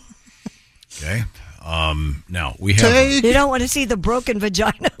 Okay. Now we have. You don't want to see the broken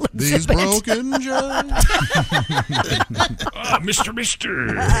vagina. These broken Mr.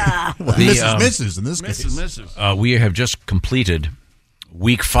 Mrs. in this case. Mrs. We have just completed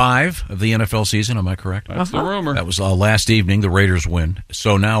Week 5 of the NFL season. Am I correct? That's the rumor. That was last evening. The Raiders win.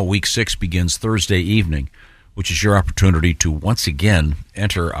 So now Week 6 begins Thursday evening, which is your opportunity to once again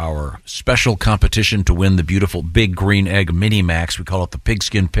enter our special competition to win the beautiful Big Green Egg Mini Max. We call it the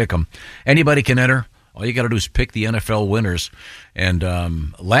Pigskin Pick'em. Anybody can enter. All you got to do is pick the NFL winners. And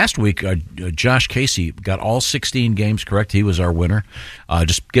last week, Josh Casey got all 16 games correct. He was our winner.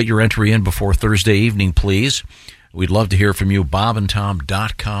 Just get your entry in before Thursday evening, please. We'd love to hear from you.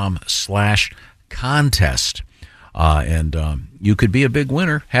 bobandtom.com/contest. And you could be a big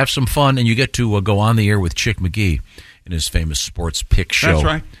winner, have some fun, and you get to go on the air with Chick McGee in his famous sports pick show. That's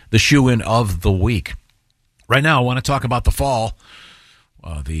right. The shoe-in of the week. Right now, I want to talk about the fall.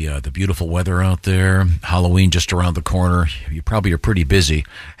 The beautiful weather out there, Halloween just around the corner. You probably are pretty busy.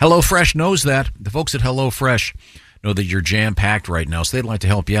 HelloFresh knows that. The folks at HelloFresh know that you're jam-packed right now, so they'd like to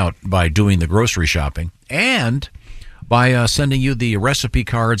help you out by doing the grocery shopping and by sending you the recipe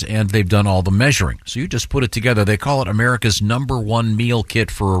cards, and they've done all the measuring. So you just put it together. They call it America's #1 meal kit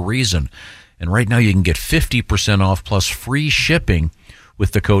for a reason. And right now you can get 50% off plus free shipping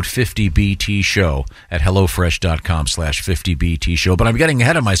with the code 50BTShow at HelloFresh.com/50BTShow. But I'm getting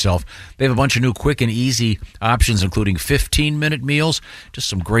ahead of myself. They have a bunch of new quick and easy options, including 15-minute meals. Just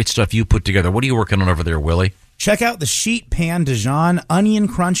some great stuff you put together. What are you working on over there, Willie? Check out the Sheet Pan Dijon Onion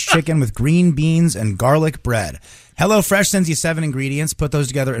Crunch Chicken with green beans and garlic bread. HelloFresh sends you 7 ingredients. Put those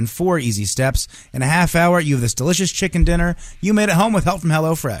together in 4 easy steps. In a half hour, you have this delicious chicken dinner you made at home with help from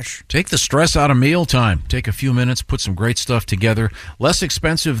HelloFresh. Take the stress out of mealtime. Take a few minutes, put some great stuff together. Less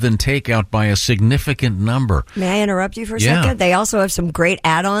expensive than takeout by a significant number. May I interrupt you for a second? They also have some great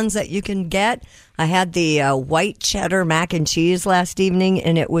add-ons that you can get. I had the white cheddar mac and cheese last evening,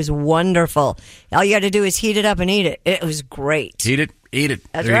 and it was wonderful. All you got to do is heat it up and eat it. It was great. Eat it, eat it.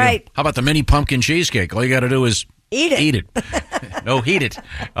 That's There you go. right. How about the mini pumpkin cheesecake? All you got to do is Eat it. Eat it. No, heat it.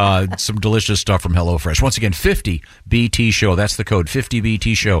 Some delicious stuff from HelloFresh. Once again, 50BT Show. That's the code,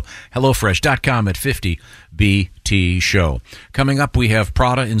 50BT Show. HelloFresh.com at 50BT Show. Coming up, we have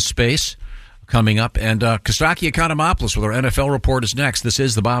Prada in Space coming up, and Kostaki Economopoulos with our NFL report is next. This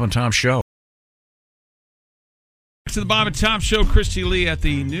is the Bob and Tom Show. To the Bob and Tom Show, Christy Lee at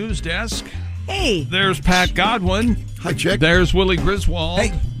the news desk. Hey. There's Pat Godwin. Hi, Chick. There's Willie Griswold.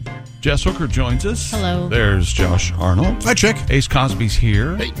 Hey. Jess Hooker joins us. Hello. There's Josh Arnold. Hi, Chick. Ace Cosby's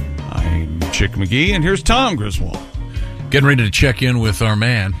here. Hey. I'm Chick McGee, and here's Tom Griswold. Getting ready to check in with our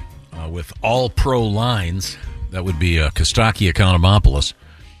man with all pro lines. That would be Kostaki Economopoulos,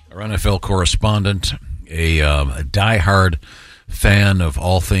 our NFL correspondent, a diehard fan of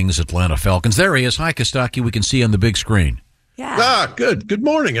all things Atlanta Falcons. There he is. Hi, Kostaki. We can see you on the big screen. Yeah. Good. Good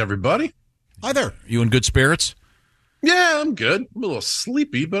morning, everybody. Hi there. You in good spirits? Yeah, I'm good. I'm a little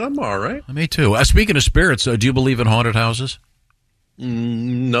sleepy, but I'm all right. Me too. Speaking of spirits, do you believe in haunted houses?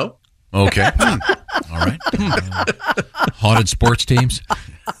 No. Okay. All right. Haunted sports teams?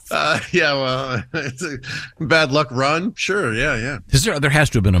 Yeah, well, it's a bad luck run. Sure, yeah. There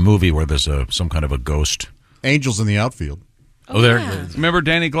has to have been a movie where there's some kind of a ghost. Angels in the outfield. Oh, there. Yeah. Remember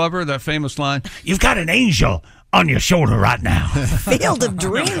Danny Glover, that famous line? You've got an angel on your shoulder right now. Field of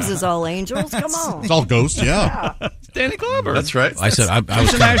Dreams is all angels. Come on. It's all ghosts, yeah. Danny Glover. That's right. I said I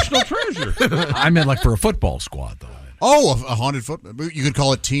was He's a national treasure. I meant like for a football squad, though. Oh, a haunted football. You could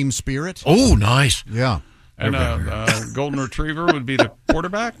call it Team Spirit. Oh, nice. Yeah. And Golden Retriever would be the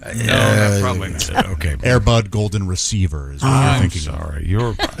quarterback? No, that's probably not it. Okay. Airbud Golden Receiver is what you're I'm thinking sorry.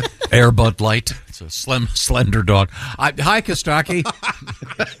 You're Air Bud Light. It's a slender dog. Hi, Kostaki.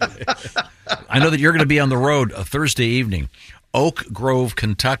 I know that you're going to be on the road Thursday evening, Oak Grove,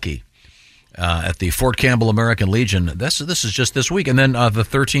 Kentucky, at the Fort Campbell American Legion. This is just this week. And then the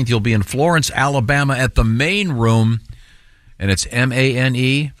 13th, you'll be in Florence, Alabama at the Main Room, and it's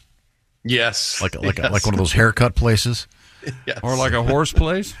MANE. Yes. Like one of those haircut places? Yes. Or like a horse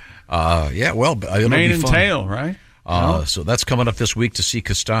place? Yeah, well, it'll Mane be and fun. tail, right? So that's coming up this week to see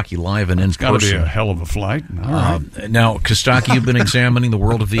Kostaki live and in It's got to be person. a hell of a flight. All right. Now, Kostaki, you've been examining the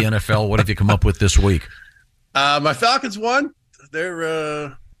world of the NFL. What have you come up with this week? My Falcons won.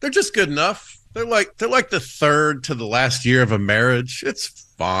 They're just good enough. They're like the third to the last year of a marriage. It's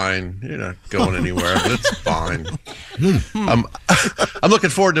fine. You're not going anywhere, but it's fine. I'm looking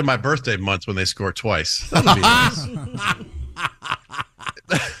forward to my birthday months when they score twice. That'll be nice.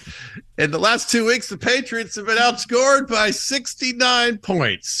 In the last 2 weeks, the Patriots have been outscored by 69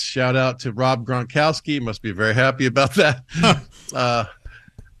 points. Shout out to Rob Gronkowski. Must be very happy about that.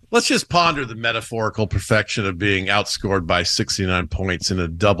 Let's just ponder the metaphorical perfection of being outscored by 69 points in a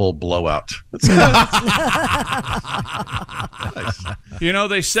double blowout. That's nice. You know,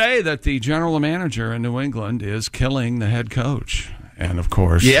 they say that the general manager in New England is killing the head coach. And, of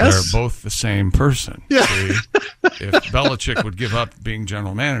course, Yes. they're both the same person. Yeah. See, if Belichick would give up being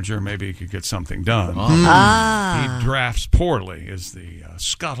general manager, maybe he could get something done. He drafts poorly is the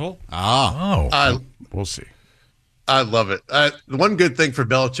scuttle. We'll see. I love it. The one good thing for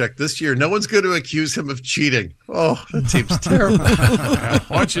Belichick this year, no one's going to accuse him of cheating. Oh, that team's terrible. Yeah.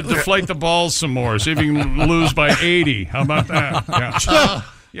 Why don't you deflate the balls some more? See if you can lose by 80. How about that? Yeah,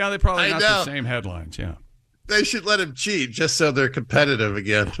 yeah, they probably not the same headlines. Yeah. They should let him cheat just so they're competitive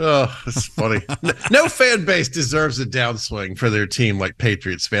again. Oh, it's funny. No fan base deserves a downswing for their team like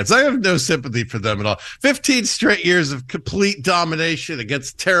Patriots fans. I have no sympathy for them at all. 15 straight years of complete domination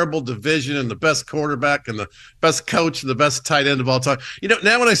against terrible division and the best quarterback and the best coach and the best tight end of all time. You know,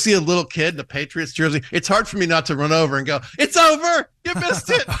 now when I see a little kid in a Patriots jersey, it's hard for me not to run over and go, "It's over. You missed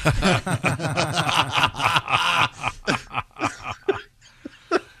it."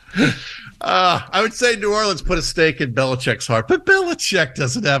 I would say New Orleans put a stake in Belichick's heart, but Belichick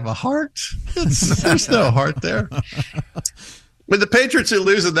doesn't have a heart. There's no heart there. When the Patriots are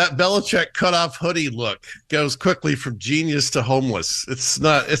losing, that Belichick cutoff hoodie look goes quickly from genius to homeless. It's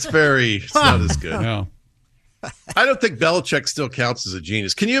not as good. No. I don't think Belichick still counts as a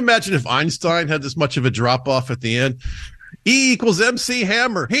genius. Can you imagine if Einstein had this much of a drop off at the end? E equals MC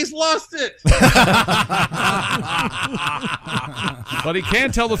Hammer. He's lost it. But he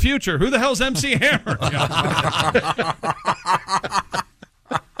can't tell the future. Who the hell's MC Hammer?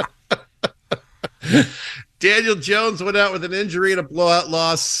 Daniel Jones went out with an injury in a blowout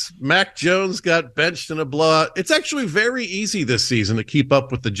loss. Mac Jones got benched in a blowout. It's actually very easy this season to keep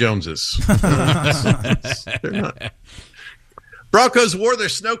up with the Joneses. They're not. Broncos wore their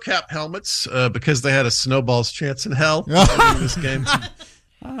snow cap helmets because they had a snowball's chance in hell in this game.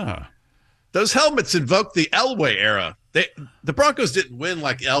 Those helmets invoked the Elway era. The Broncos didn't win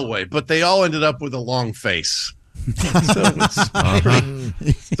like Elway, but they all ended up with a long face. So it's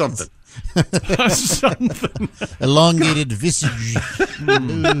something. Something. Elongated visage.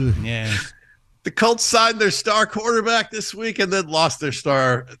 Yes. The Colts signed their star quarterback this week and then lost their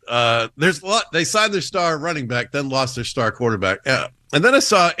star. They signed their star running back, then lost their star quarterback. And then I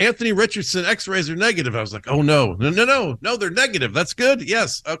saw Anthony Richardson X-rays are negative. I was like, oh, no, they're negative. That's good.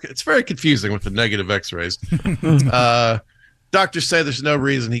 Yes. Okay. It's very confusing with the negative X-rays. Doctors say there's no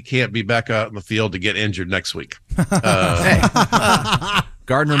reason he can't be back out in the field to get injured next week.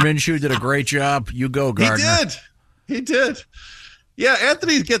 Gardner Minshew did a great job. You go, Gardner. He did. Yeah,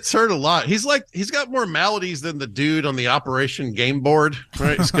 Anthony gets hurt a lot. He's got more maladies than the dude on the Operation Game Board,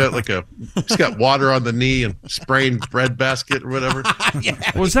 right? He's got water on the knee and sprained bread basket or whatever. Yeah.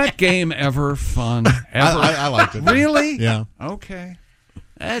 Was that game ever fun? Ever? I liked it. Really? Yeah. Okay.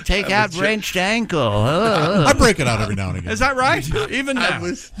 Take out wrenched ankle. I break it out every now and again. Is that right? Even now?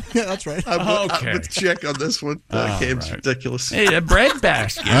 Yeah, that's right. I'm with Chick on this one. That game's ridiculous. Hey, a bread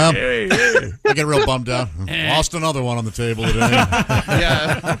basket. I get real bummed out. Lost another one on the table today.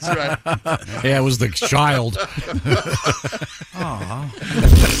 Yeah, that's right. Yeah, it was the child.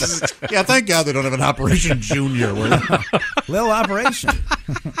 Yeah, thank God they don't have an Operation Junior. Little operation.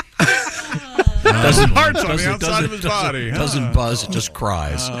 Heart's on the outside of his body. Doesn't buzz, it just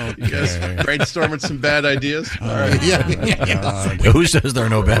cries. Yes, brainstorming some bad ideas. All right. Who says there are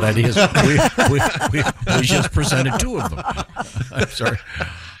no bad ideas? We just presented two of them. I'm sorry.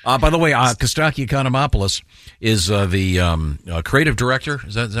 By the way, Kostaki Economopoulos is the creative director.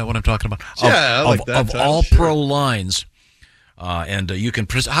 Is that what I'm talking about? I like that. Of All Pro Lines. And you can.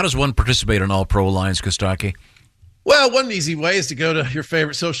 How does one participate in All Pro Lines, Kostaki? Well, one easy way is to go to your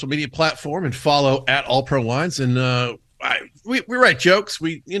favorite social media platform and follow at All Pro Lines. And we write jokes.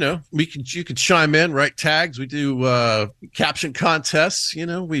 You can chime in, write tags. We do caption contests.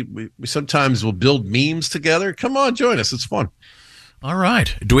 We sometimes will build memes together. Come on, join us. It's fun. All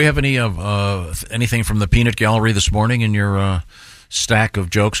right. Do we have anything from the Peanut Gallery this morning in your stack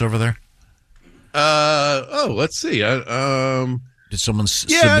of jokes over there? Let's see. Did someone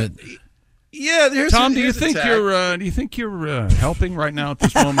submit? Yeah, Tom, do you think you're helping right now at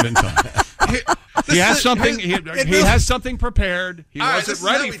this moment in time? He has something. He has something prepared. He wasn't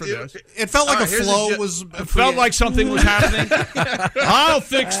ready for this. It felt like a flow was. It felt like something was happening. I'll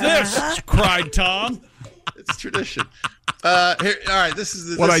fix this! Cried Tom. It's tradition. All right.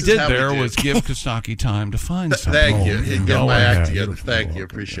 What I did there was give Kostaki time to find something. Thank you. Get my act together. Thank you.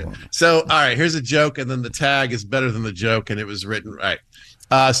 Appreciate it. So, all right. Here's a joke, and then the tag is better than the joke, and it was written right.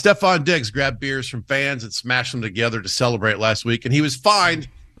 Stephon Diggs grabbed beers from fans and smashed them together to celebrate last week, and he was fined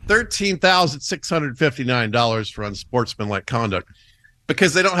 $13,659 for unsportsmanlike conduct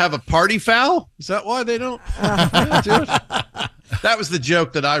because they don't have a party foul. Is that why they don't do it? That was the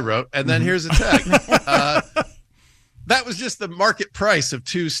joke that I wrote, and then here's a tag. That was just the market price of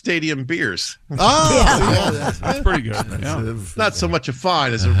 2 stadium beers. That's pretty good. Yeah. Not so much a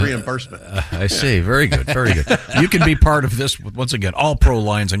fine as a reimbursement. I see. Very good. Very good. You can be part of this, once again, all pro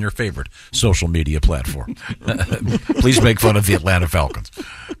lines on your favorite social media platform. Please make fun of the Atlanta Falcons.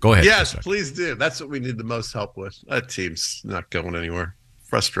 Go ahead. Yes, please do. That's what we need the most help with. That team's not going anywhere.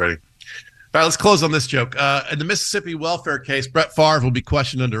 Frustrating. All right, let's close on this joke. In the Mississippi welfare case, Brett Favre will be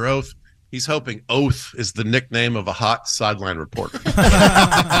questioned under oath. He's hoping Oath is the nickname of a hot sideline reporter.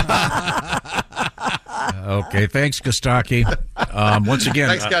 Okay, thanks, Kostaki. Once again,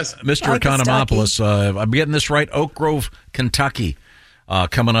 thanks, guys. Mr. Economopoulos, I'm getting this right, Oak Grove, Kentucky,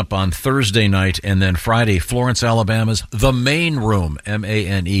 coming up on Thursday night, and then Friday, Florence, Alabama's The Main Room,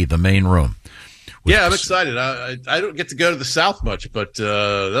 M-A-N-E, The Main Room. Yeah, I'm excited. I don't get to go to the South much, but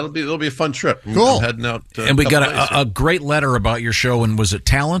it'll be a fun trip. Cool. I'm heading out. And we got a great letter about your show, and was it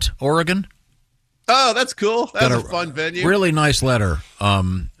Talent, Oregon? Oh, that's cool. That's a fun venue. Really nice letter,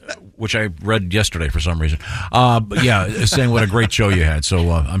 which I read yesterday for some reason. But yeah, saying what a great show you had.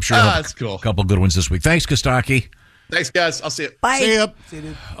 So I'm sure you'll have that's cool. A couple good ones this week. Thanks, Kostaki. Thanks, guys. I'll see you. Bye. See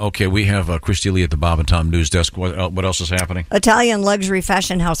you. Okay, we have Christy Lee at the Bob and Tom News Desk. What else is happening? Italian luxury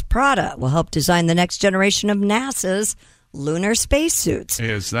fashion house Prada will help design the next generation of NASA's lunar spacesuits.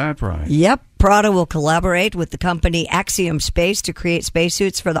 Is that right? Yep. Prada will collaborate with the company Axiom Space to create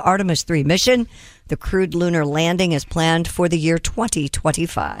spacesuits for the Artemis 3 mission. The crewed lunar landing is planned for the year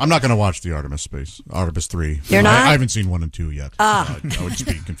 2025. I'm not going to watch the Artemis 3. You're not? I haven't seen 1 and 2 yet. I would just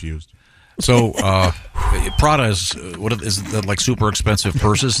be confused. So, Prada is that like super expensive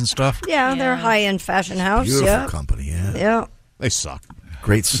purses and stuff? Yeah, they're a high-end fashion house. Beautiful company, yeah. Yeah. They suck.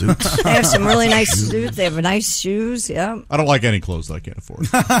 Great suits. They have some really nice suits. They have nice shoes. Yeah. I don't like any clothes that I can't afford.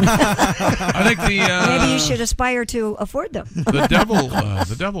 I think maybe you should aspire to afford them.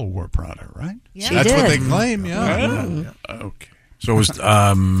 The devil wore Prada, right? Yeah, that's what they claim. Yeah. Okay. So,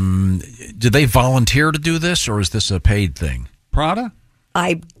 did they volunteer to do this, or is this a paid thing? Prada?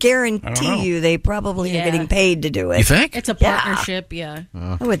 I guarantee you they probably are getting paid to do it. You think? It's a partnership, yeah.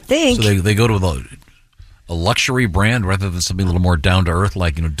 I would think. So they go to a luxury brand rather than something a little more down to earth,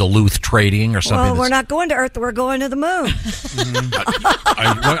 like Duluth Trading or something. Well, we're not going to Earth. We're going to the moon.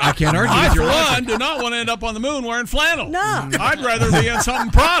 I can't argue. I, with for your one, do not want to end up on the moon wearing flannel. No, I'd rather be in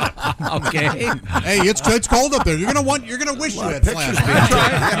something Prada. Okay. Hey, it's cold up there. You're gonna wish you had flannel. That's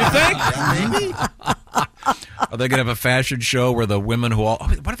right. You think? Maybe. Are they going to have a fashion show where the women why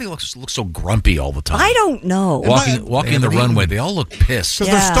do they look so grumpy all the time? I don't know. Walking the runway, they all look pissed.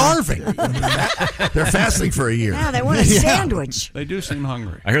 Because they're starving. They're fasting for a year. Yeah, they want a sandwich. They do seem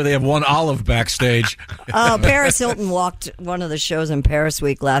hungry. I hear they have one olive backstage. Paris Hilton walked one of the shows in Paris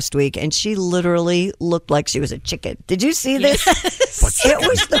Week last week, and she literally looked like she was a chicken. Did you see this? Yes.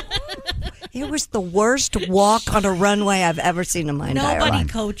 It was the worst walk on a runway I've ever seen in my entire life. Nobody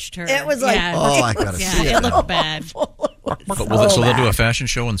coached her. It was like, I gotta see it. It looked bad. So they'll do a fashion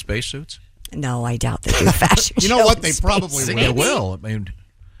show in spacesuits? No, I doubt they do fashion shows. You know what? They probably will. I mean,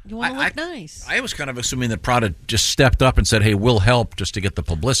 you want to look nice. I was kind of assuming that Prada just stepped up and said, "Hey, we'll help," just to get the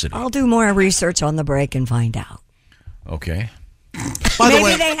publicity. I'll do more research on the break and find out. Okay.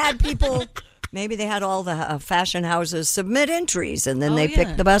 Maybe they had people. Maybe they had all the fashion houses submit entries, and then they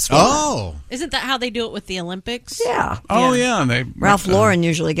picked the best one. Oh. Isn't that how they do it with the Olympics? Yeah. Oh, yeah. Ralph Lauren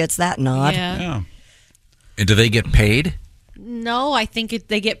usually gets that nod. Yeah. And do they get paid? No, I think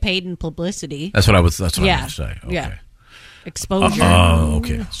they get paid in publicity. That's what I was going to say. Okay. Yeah. Exposure.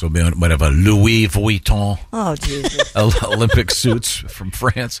 Okay. So we might have a Louis Vuitton. Oh, Jesus. Olympic suits from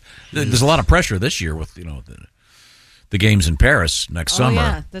France. There's a lot of pressure this year with, the games in Paris next summer.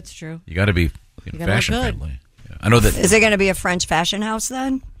 Yeah, that's true. You got to be fashion friendly. Yeah. I know that. Is it going to be a French fashion house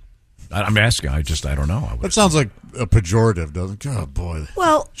then? I'm asking. I don't know. That sounds like a pejorative, doesn't it? Oh, boy.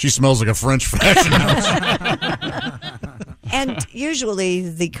 Well, she smells like a French fashion house. And usually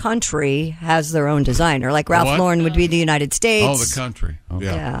the country has their own designer. Like Ralph What? Lauren would be the United States. Oh, the country. Okay.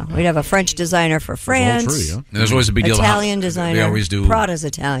 Yeah. We'd have a French designer for France. And there's always a big deal. Italian how designer. They always do Prada's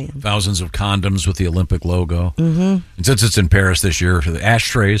Italian. thousands of condoms with the Olympic logo. Mm-hmm. And since it's in Paris this year, the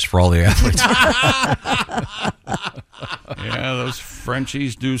ashtrays for all the athletes. Yeah, those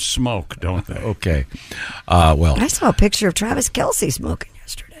Frenchies do smoke, don't they? Okay. Well, I saw a picture of Travis Kelce smoking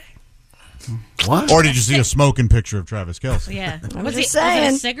yesterday. What? Or did you see a smoking picture of Travis Kelce? Yeah. I'm Was just it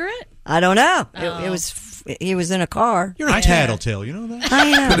saying. a cigarette? I don't know. Oh. It was. He was in a car. You're a tattletale, you know that? I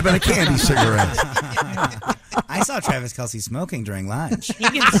am. Could have been a candy cigarette. I saw Travis Kelce smoking during lunch.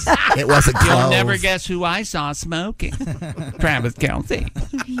 It wasn't You'll close. never guess who I saw smoking. Travis Kelce.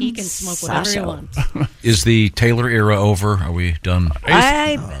 He can smoke whatever he wants. is the Taylor era over? Are we done?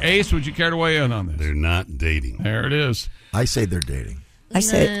 Ace, would you care to weigh in on this? They're not dating. There it is. I say they're dating. I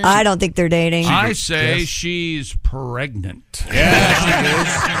said I don't think they're dating. I say she's pregnant. Yeah, she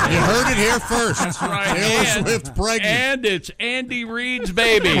is. You heard it here first. That's right. Taylor Swift pregnant. And it's Andy Reid's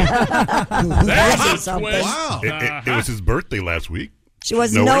baby. That's That's a something. twist. Wow. It was his birthday last week. She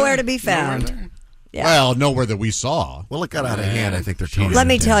was nowhere to be found. Yeah. Well, nowhere that we saw. Well, it got out of hand. I think they're talking. Let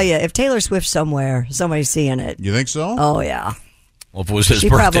me tell you, if Taylor Swift's somewhere, somebody's seeing it. You think so? Oh yeah. Well, if it was his She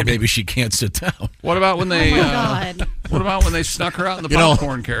birthday, probably- maybe she can't sit down. What about when they? Oh, my God. What about when they snuck her out in the You know-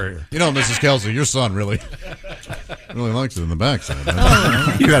 popcorn carrier? You know, Mrs. Kelce, your son really likes it in the backside.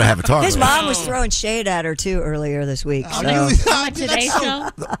 You got to have a talk. His about mom was throwing shade at her too earlier this week. So. On Today Show?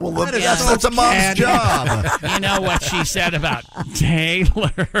 it. Well, look, that's a mom's job. You know what she said about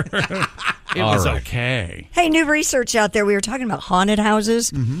Taylor? It All was right. okay. Hey, new research out there. We were talking about haunted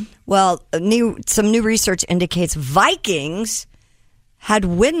houses. Mm-hmm. Well, some new research indicates Vikings had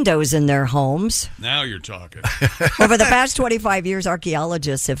windows in their homes. Now you're talking. Over the past 25 years,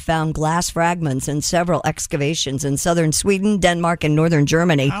 archaeologists have found glass fragments in several excavations in southern Sweden, Denmark, and northern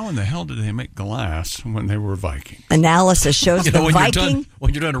Germany. How in the hell did they make glass when they were Vikings? Analysis shows You know, the when Viking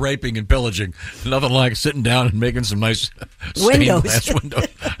you're done raping and pillaging, nothing like sitting down and making some nice stained Windows. glass windows.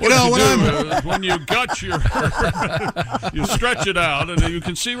 When you gut your, you stretch it out and you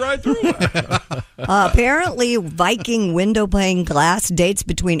can see right through it. apparently, Viking window pane glass dates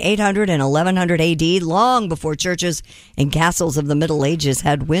between 800 and 1100 AD, long before churches and castles of the Middle Ages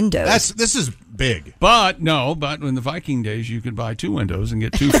had windows. This is big. But in the Viking days, you could buy 2 windows and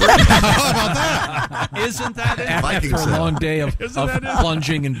get 2 free. How about that? Isn't that it? After a long day of Isn't that it?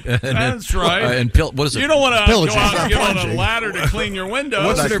 plunging and That's right. and what is it? You don't want to go Pillaging. out and get on a Plunging. ladder to clean your windows.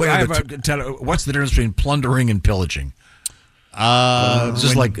 What's the, That's what's the difference between plundering and pillaging? Is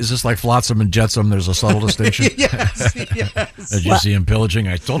this like flotsam and jetsam? There's a subtle distinction. Yes. Did you see him pillaging?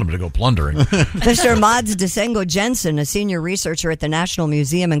 I told him to go plundering. Mr. Mads Desengo Jensen, a senior researcher at the National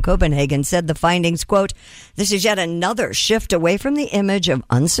Museum in Copenhagen, said the findings, quote, "This is yet another shift away from the image of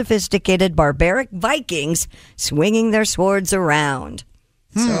unsophisticated barbaric Vikings swinging their swords around."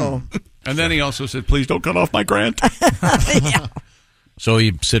 So, And then he also said, please don't cut off my grant. So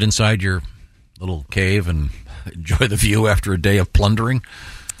you sit inside your little cave and enjoy the view after a day of plundering?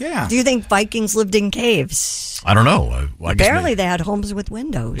 Yeah. do you think Vikings lived in caves? I don't know. I guess Apparently, they had homes with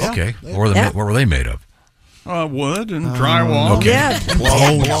windows. okay. What were they made of? Wood and drywall. Okay. Yeah.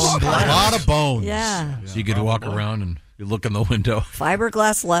 Bones. A lot of bones. Yeah. So you could walk around and you look in the window.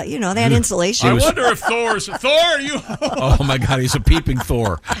 Fiberglass, they had insulation. I wonder if Thor, you. Oh my God, he's a peeping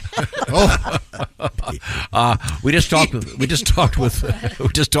Thor. We just talked with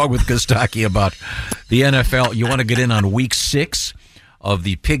Kostaki about the NFL. You want to get in on week 6 of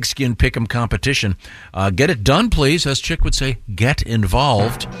the Pigskin Pick'em competition? Get it done, please. As Chick would say, get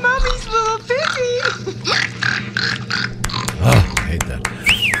involved. Mommy's little piggy. Oh, I hate that.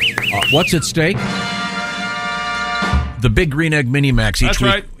 What's at stake? The Big Green Egg Mini Max. That's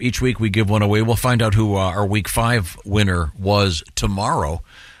right. Each week we give one away. We'll find out who our Week 5 winner was tomorrow.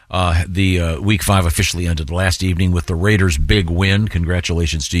 The Week 5 officially ended last evening with the Raiders' big win.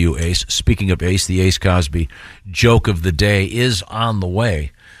 Congratulations to you, Ace. Speaking of Ace, the Ace Cosby joke of the day is on the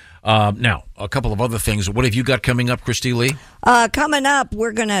way. Now, a couple of other things. What have you got coming up, Christy Lee? Coming up,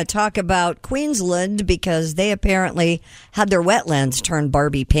 we're going to talk about Queensland because they apparently had their wetlands turn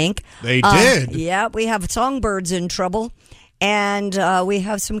Barbie pink. They did? Yeah, we have songbirds in trouble. And we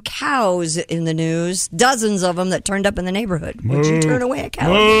have some cows in the news, dozens of them that turned up in the neighborhood. Would you turn away a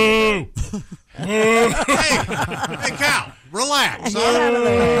cow? Hey, cow, relax.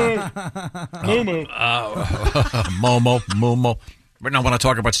 Momo. Right now I want to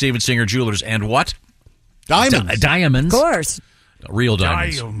talk about Steven Singer Jewelers and what? Diamonds. Diamonds. Of course. Real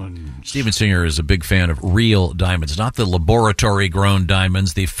diamonds. Steven Singer is a big fan of real diamonds, not the laboratory-grown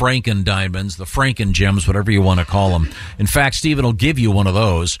diamonds, the Franken diamonds, the Franken gems, whatever you want to call them. In fact, Steven will give you one of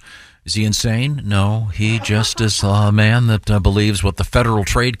those. Is he insane? No, he just is a man that believes what the Federal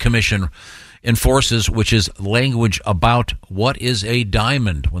Trade Commission enforces, which is language about what is a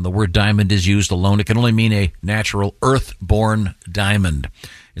diamond. When the word diamond is used alone, it can only mean a natural earth-born diamond.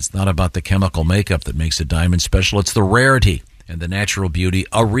 It's not about the chemical makeup that makes a diamond special. It's the rarity and the natural beauty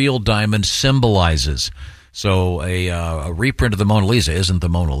a real diamond symbolizes. So a reprint of the Mona Lisa isn't the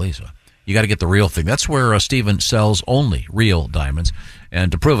Mona Lisa. You got to get the real thing. That's where Steven sells only real diamonds.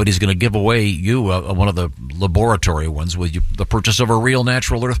 And to prove it, he's going to give away you one of the laboratory ones with the purchase of a real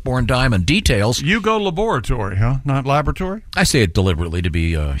natural earthborn diamond. Details. You go laboratory, huh? Not laboratory? I say it deliberately to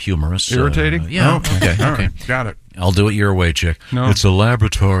be humorous. Irritating? Yeah. Okay. Okay. All right. Got it. I'll do it your way, chick. No. It's a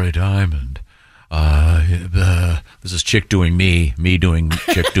laboratory diamond. This is chick doing me doing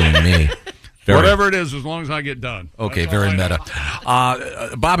chick doing me. Whatever it is, as long as I get done. Okay, very meta.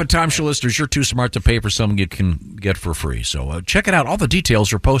 Bob and Tom Show listeners, you're too smart to pay for something you can get for free. So check it out. All the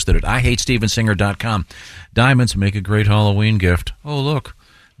details are posted at IHateStevenSinger.com. Diamonds make a great Halloween gift. Oh, look.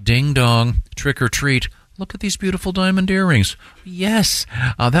 Ding dong. Trick or treat. Look at these beautiful diamond earrings. Yes,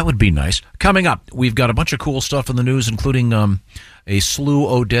 that would be nice. Coming up, we've got a bunch of cool stuff in the news, including a slew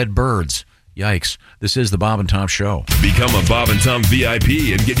of dead birds. Yikes. This is the Bob and Tom Show. Become a Bob and Tom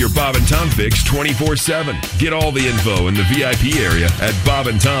VIP and get your Bob and Tom fix 24/7. Get all the info in the VIP area at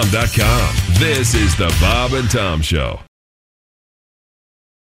bobandtom.com. This is the Bob and Tom Show.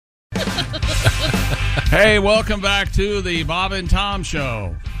 Hey, welcome back to the Bob and Tom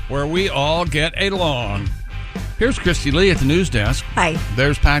Show, where we all get along. Here's Christy Lee at the news desk. Hi.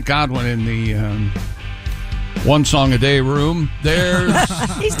 There's Pat Godwin in the one song a day room. There's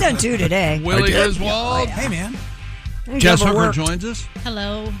He's done 2 today. Willie Griswold. Hey, man. Jess Hooker joins us.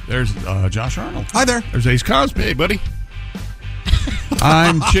 Hello. There's Josh Arnold. Hi there. There's Ace Cosby. Hey, buddy.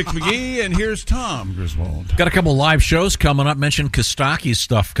 I'm Chick McGee, and here's Tom Griswold. Got a couple live shows coming up. Mentioned Kostaki's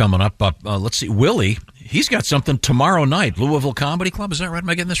stuff coming up. Let's see. Willie, he's got something tomorrow night. Louisville Comedy Club. Is that right? Am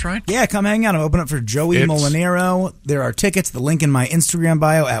I getting this right? Yeah, come hang out. I'm opening up for Joey Molinaro. There are tickets. The link in my Instagram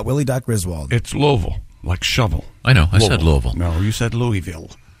bio at willie.griswold. It's Louisville, like shovel. I know. I said Louisville. No, you said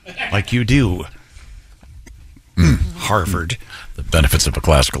Louisville, like you do. Harvard. The benefits of a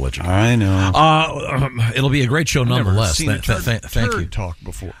classical education. I know. It'll be a great show nonetheless. Thank you. Talk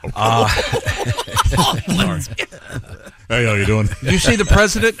before. Sorry. Hey, how you doing? Did you see the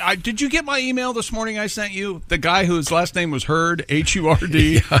president? Did you get my email this morning I sent you? The guy whose last name was Hurd,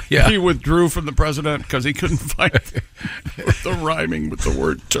 H-U-R-D. Yeah. He withdrew from the president because he couldn't find the rhyming with the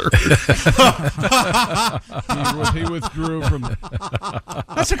word turd. He withdrew from.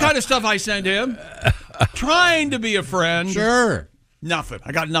 That's the kind of stuff I send him. Trying to be a friend. Sure. Nothing.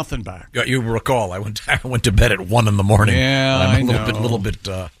 I got nothing back. You recall, I went to bed at 1 a.m. Yeah, I'm a little bit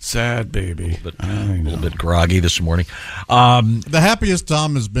sad, baby. A little bit groggy this morning. The happiest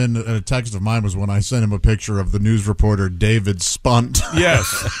Tom has been at a text of mine was when I sent him a picture of the news reporter David Spunt. Yes.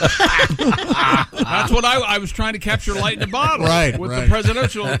 That's what I was trying to capture light in a bottle. Right. With the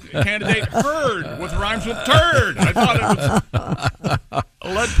presidential candidate Hurd with rhymes with turd. I thought it was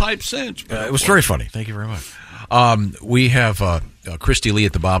a lead pipe cinch. It was very funny. Thank you very much. We have Christy Lee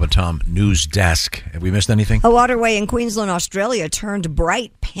at the Bob and Tom news desk. Have we missed anything? A waterway in Queensland, Australia turned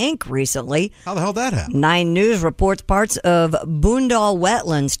bright pink recently. How the hell did that happen? 9 News reports parts of Boondall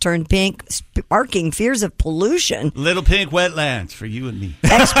wetlands turned pink, sparking fears of pollution. Little pink wetlands for you and me.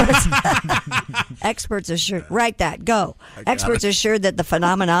 Experts assured, write that, go. Experts assured that the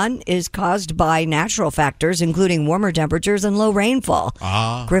phenomenon is caused by natural factors, including warmer temperatures and low rainfall.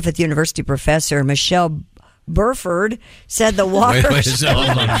 Griffith University professor Michelle Burford said the water.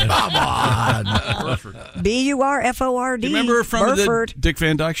 Come on. Burford. Do you remember from the Dick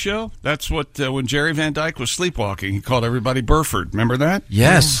Van Dyke Show? That's what when Jerry Van Dyke was sleepwalking, he called everybody Burford. Remember that?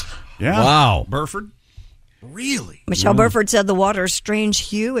 Yes. Yeah. Wow. Burford. Really? Michelle Burford said the water's strange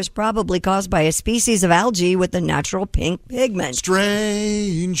hue is probably caused by a species of algae with a natural pink pigment.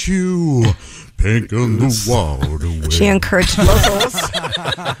 Strange hue, pink in the water. She encouraged locals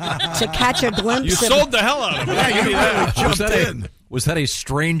to catch a glimpse You of... sold the hell out of it. Was that a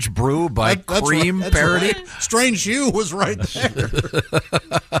Strange Brew by Cream parody? Right. Strange hue was right there.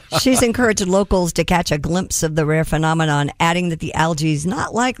 She's encouraged locals to catch a glimpse of the rare phenomenon, adding that the algae is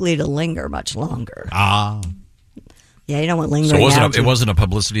not likely to linger much longer. Yeah, you don't want lingering algae. It wasn't a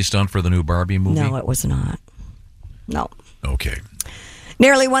publicity stunt for the new Barbie movie? No, it was not. No. Okay.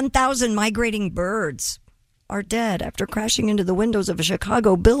 Nearly 1,000 migrating birds are dead after crashing into the windows of a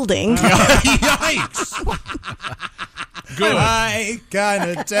Chicago building. Yikes! Good. I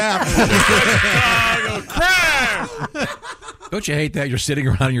kind of tap. Don't you hate that? You're sitting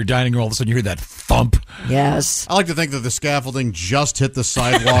around in your dining room, all of a sudden you hear that thump. Yes. I like to think that the scaffolding just hit the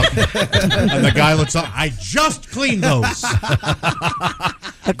sidewalk, and the guy looks up. I just cleaned those.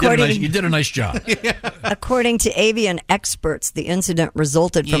 You did a nice job. According to avian experts, the incident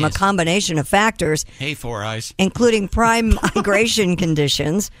resulted from a combination of factors. Hey, Four Eyes. Including prime migration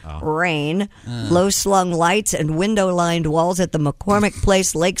conditions, rain, low-slung lights, and window-lined walls at the McCormick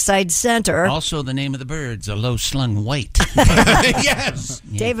Place Lakeside Center. Also, the name of the bird's a low-slung white. Yes.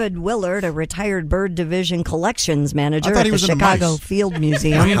 David Willard, a retired bird division collections manager I thought at he the was into Chicago mice. Field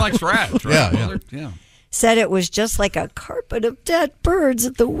Museum, He likes rats, right? Yeah. Yeah. said it was just like a carpet of dead birds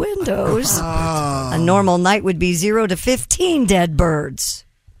at the windows. A normal night would be 0 to 15 dead birds.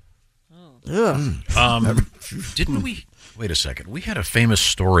 Ugh. Didn't we? Wait a second. We had a famous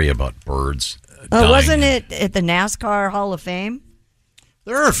story about birds. Wasn't it at the NASCAR Hall of Fame?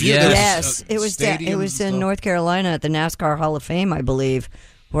 There are a few. Yes, it was. It was in North Carolina at the NASCAR Hall of Fame, I believe,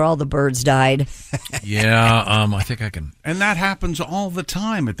 where all the birds died. Yeah, I think I can. And that happens all the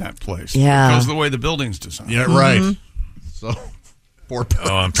time at that place. Yeah. Because of the way the building's designed. Yeah, right. So, poor birds.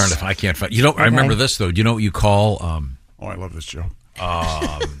 Oh, I'm trying to. I can't find. You know, I remember this though. Do you know what you call? Oh, I love this joke.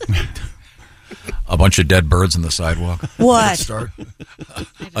 A bunch of dead birds in the sidewalk. What?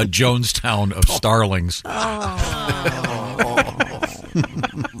 A Jonestown of starlings.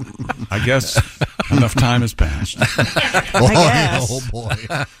 I guess enough time has passed. Oh boy.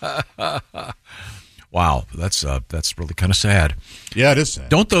 Wow, that's really kind of sad. Yeah, it is sad.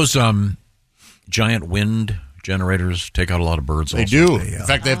 Don't those giant wind generators take out a lot of birds? They also? do. In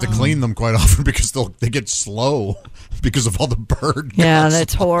fact, they have to clean them quite often because they get slow because of all the bird. Yeah,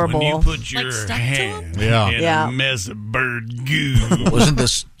 that's horrible. When you put your hand in a mess of bird goo. Wasn't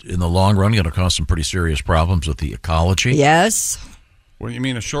this, in the long run, going to cause some pretty serious problems with the ecology? Yes. What do you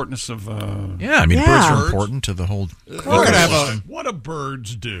mean, a shortness of... Yeah, I mean, birds are important to the whole... We're gonna have what do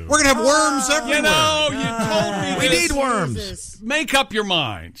birds do? We're going to have worms everywhere. You know, you told me we this. need worms. Make up your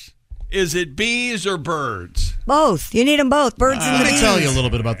minds. Is it bees or birds? Both. You need them both. Birds and the Let me bees. tell you a little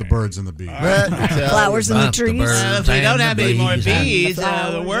bit about the birds and the bees. Flowers and the trees. If we don't have any more bees,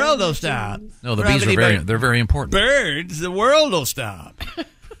 the world will stop. No, the bees are they're very important. Birds, the world will stop.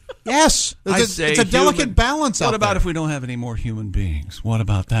 Yes. It's a delicate balance out What about there. if we don't have any more human beings? What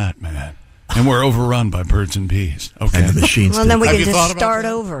about that, man? And we're overrun by birds and bees. Okay. And the machines. Well, then we Have can you thought just about start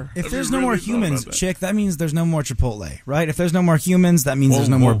that? over. If Have there's you no more really thought humans, about that? Chick, that means there's no more Chipotle, right? If there's no more humans, that means there's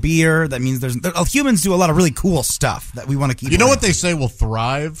no more beer. That means humans do a lot of really cool stuff that we want to keep. You know around. what they say will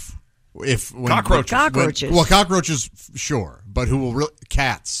thrive? Cockroaches. Cockroaches. Well, cockroaches, sure. But who will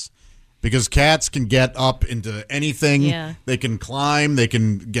cats. Because cats can get up into anything. Yeah. They can climb. They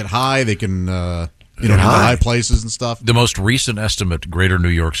can get high. They can, into high places and stuff. The most recent estimate, Greater New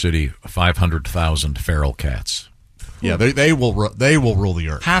York City, 500,000 feral cats. Yeah, they will rule the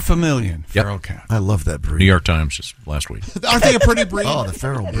earth. 500,000 feral cats. I love that breed. New York Times just last week. Aren't they a pretty breed? Oh, the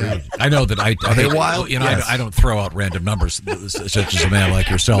feral breed. I know that Are they wild? You know, Yes. I don't throw out random numbers such as a man like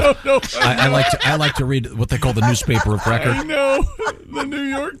yourself. I like to read what they call the newspaper of record. I know. The New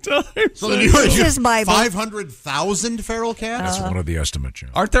York Times. So the New York This is Bible. 500,000 feral cats? That's one of the estimates. Yeah.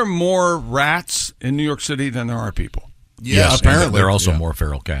 Aren't there more rats in New York City than there are people? Yeah, Yes, apparently. and there are also more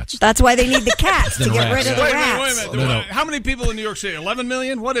feral cats. That's why they need the cats to Than get rats. rid of the Wait a rats. minute. No. How many people in New York City? 11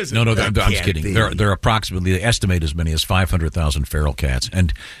 million? What is it? No, I'm can't kidding. be. There are approximately, they estimate as many as 500,000 feral cats.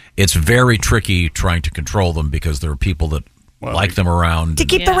 And it's very tricky trying to control them because there are people that like them around. To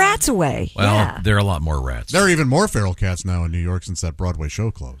keep the rats away. Well, yeah. there are a lot more rats. There are even more feral cats now in New York since that Broadway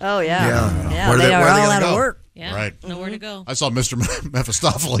show closed. Oh, yeah. Yeah. Where they are all gonna out go? of work. Yeah. Right. Nowhere to go. I saw Mr.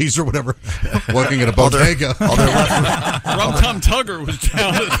 Mephistopheles or whatever working at a bodega. Rum Tum Tugger was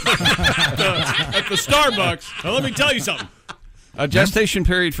down at the Starbucks. Now, let me tell you something. A gestation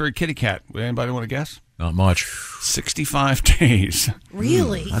period for a kitty cat. Anybody want to guess? Not much. 65 days.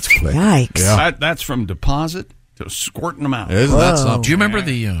 Really? That's quick. Yikes. Yeah. That's from deposit to squirting them out. Isn't that something? Do you remember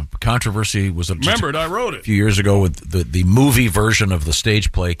the controversy? Was it Remember it? I wrote a it. few years ago with the movie version of the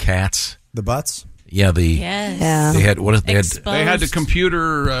stage play Cats? The butts? Yeah, Yes. Yeah. they had they had Exposed. They had to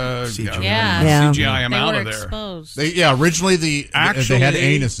computer Yeah. Yeah. CGI them They out were of there. exposed. Originally they had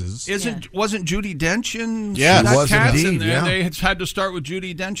anuses. Wasn't Judi Dench in Yeah, that was Cats? indeed, And yeah. they had to start with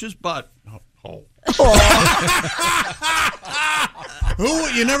Judi Dench's butt. Oh. Who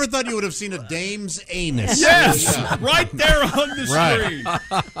you never thought you would have seen a dame's anus? Yes, Yeah. right there on the Right. screen.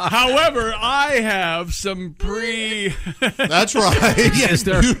 However, I have some That's right. Yeah, Is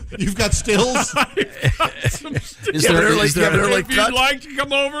there? You've got stills. Is there if you'd like to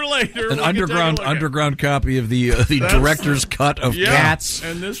come over later, an underground copy of the director's cut of Cats?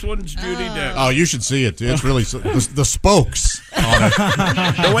 And this one's Judi Dench. Oh, you should see it. It's really the spokes on it.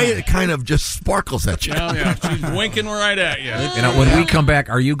 The way it kind of just sparkles at you. Yeah, she's winking right at you. You know, when we come back,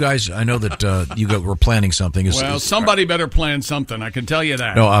 are you guys? I know that we're planning something. Well, somebody better plan something. I can tell you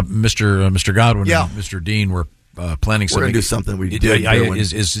that. No, Mr. Godwin Yeah. and Mr. Dean were planning something. We're gonna do something we did do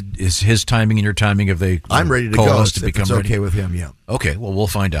Is his timing and your timing? Have they? I'm ready to go. coalesced If become it's ready? okay with him, yeah. Okay, well, we'll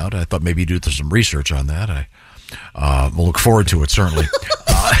find out. I thought maybe you'd do some research on that. We'll look forward to it, certainly.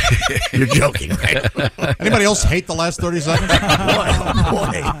 You're joking, right? Anybody else hate the last 30 seconds?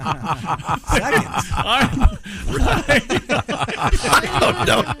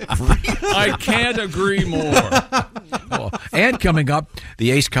 I can't agree more. And coming up,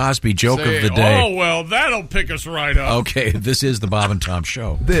 the Ace Cosby joke of the day. Oh, well, that'll pick us right up. Okay, this is the Bob and Tom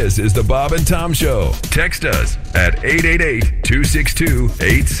Show. This is the Bob and Tom Show. Text us at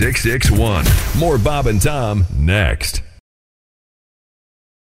 888-262-8661. More Bob and Tom next.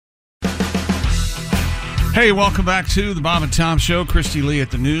 Hey, welcome back to the Bob and Tom Show. Christy Lee at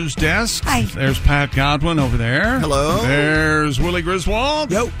the news desk. Hi. There's Pat Godwin over there. Hello. There's Willie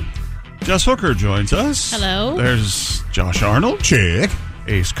Griswold. Yo. Jess Hooker joins us. Hello. There's Josh Arnold. Chick.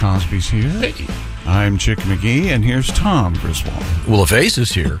 Ace Cosby's here. Hey. I'm Chick McGee, and here's Tom Griswold. Well, if Ace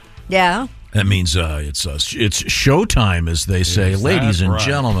is here, Yeah. that means it's showtime, as they say. Is Ladies that and right?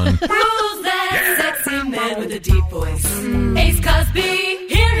 gentlemen. Who's that sexy man with a deep voice? Ace Cosby,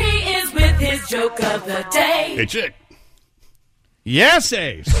 here he is with his joke of the day. Hey, Chick. Yes,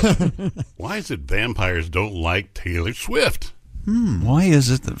 Ace. Why is it vampires don't like Taylor Swift? Why is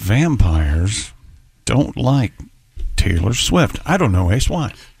it that vampires don't like Taylor Swift? I don't know, Ace.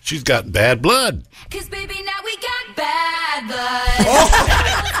 Why? She's got bad blood. 'Cause baby, now we got bad blood.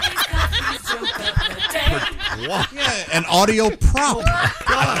 Ace Cosby's joke of the day. Yeah, an audio prop.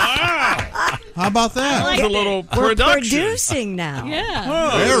 How about that? That was a little We're production. producing now.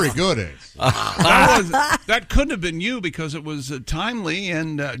 Yeah. Very good, Ace. That couldn't have been you because it was timely.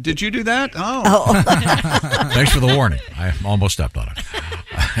 And did you do that? Oh. Thanks for the warning. I almost stepped on it.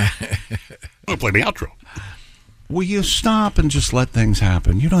 I'll play the outro. Will you stop and just let things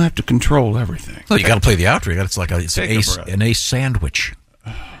happen? You don't have to control everything. Well, you got to play the outro. It's like it's Take a breath. an Ace sandwich.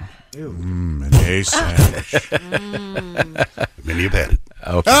 An Ace sandwich. Many have had it.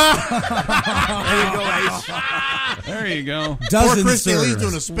 Okay. There you go, Ace. There you go. Poor Christy Lee's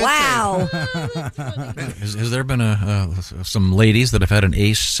doing a spit Wow. Has there been some ladies that have had an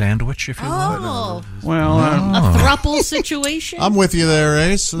Ace sandwich, if you will? Oh. Well, A throuple situation? I'm with you there,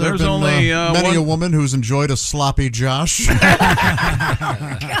 Ace. There have There's been only, many one- a woman who's enjoyed a sloppy Josh.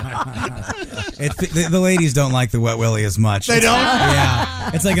 The ladies don't like the wet willy as much. They don't?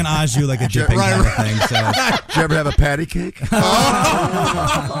 Yeah. It's like an au jus, like a dipping kind of thing. So. Did you ever have a patty cake?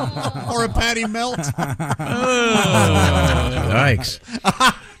 Or a patty melt. Yikes.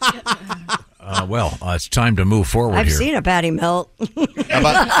 It's time to move forward I've here. seen a patty melt.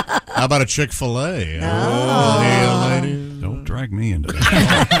 How about a Chick-fil-A? Oh, yeah, ladies. don't drag me into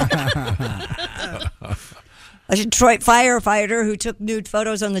that. A Detroit firefighter who took nude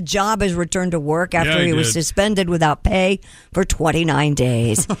photos on the job has returned to work after Yeah, he he was did. suspended without pay for 29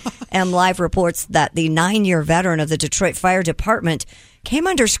 days. MLive reports that the 9-year veteran of the Detroit Fire Department came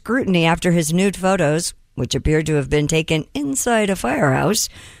under scrutiny after his nude photos, which appeared to have been taken inside a firehouse,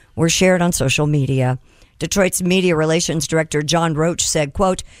 were shared on social media. Detroit's media relations director John Roach said,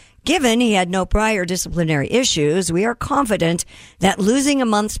 quote, "Given he had no prior disciplinary issues, we are confident that losing a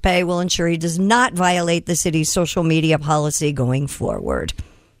month's pay will ensure he does not violate the city's social media policy going forward."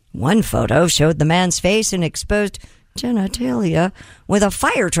 One photo showed the man's face and exposed genitalia with a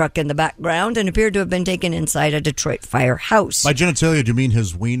fire truck in the background and appeared to have been taken inside a Detroit firehouse. By genitalia, do you mean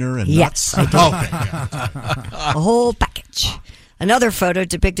his wiener and Yes, nuts? I do. A whole package. Another photo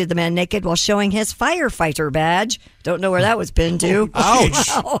depicted the man naked while showing his firefighter badge. Don't know where that was pinned to. Ouch.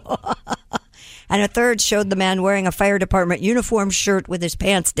 And a third showed the man wearing a fire department uniform shirt with his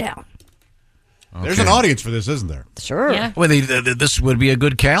pants down. There's an audience for this, isn't there? Sure. Yeah. Well, this would be a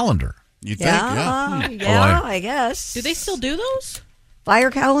good calendar. You think? Yeah, Yeah. I guess. Do they still do those?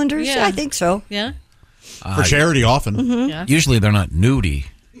 Fire calendars? Yeah. I think so. Yeah. For charity, often. Mm-hmm. Usually they're not nudie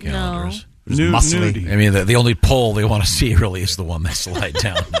calendars. Muscly. I mean, the only pole they want to see really is the one they slide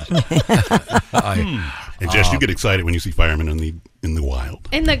down. And Jess, you get excited when you see firemen in the wild.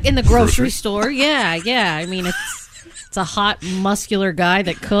 In the grocery store. Yeah, yeah. I mean, it's It's a hot, muscular guy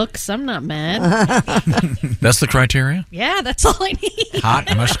that cooks. I'm not mad. That's the criteria? Yeah, that's all I need. Hot,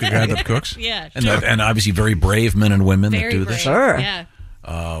 muscular guy that cooks? Yeah, And, sure. and obviously very brave men and women Very that do this? brave, Sure. yeah.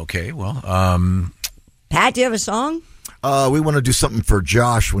 Okay, well, Pat, do you have a song? We want to do something for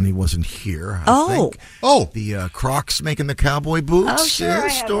Josh when he wasn't here. I think. The Crocs making the cowboy boots. Oh, sure, I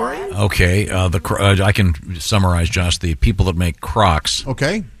have story. okay, I can summarize, Josh, the people that make Crocs.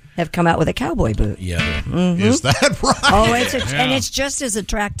 Okay. Have come out with a cowboy boot. Yeah. Is that right? Oh, and it's just as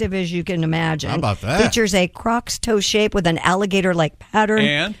attractive as you can imagine. How about that? Features a Crocs toe shape with an alligator-like pattern,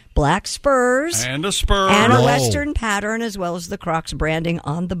 And? black spurs, And a spur. and a Whoa. Western pattern, as well as the Crocs branding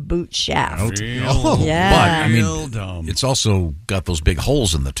on the boot shaft. Oh, Yeah. But, I mean, it's also got those big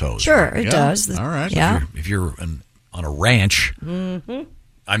holes in the toes. Sure, it does. All right. Yeah. If you're on a ranch, Mm-hmm.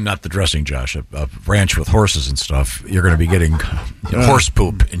 I'm not the dressing, Josh, a ranch with horses and stuff, you're going to be getting horse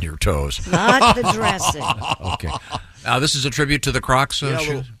poop in your toes. Not the dressing. Okay. Now, this is a tribute to the Crocs. Yeah,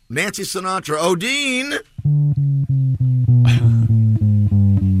 well, Nancy Sinatra, Odine.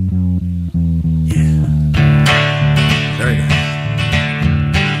 Very nice.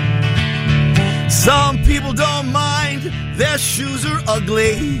 Some people don't mind their shoes are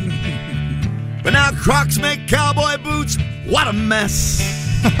ugly, but now Crocs make cowboy boots. What a mess!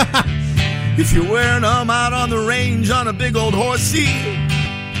 If you're wearing them out on the range on a big old horsey,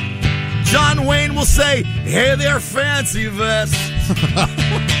 John Wayne will say, "Hey, they're fancy vests."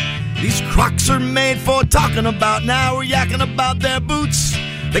 These Crocs are made for talking about. Now we're yakking about their boots.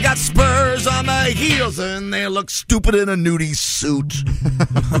 They got spurs on the heels and they look stupid in a nudie suit.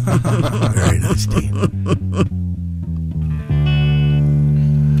 Very nice, Dean.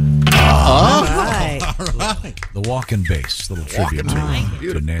 All right. The walking bass, little tribute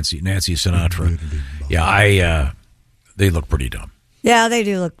to Nancy Sinatra. Yeah, they look pretty dumb. Yeah, they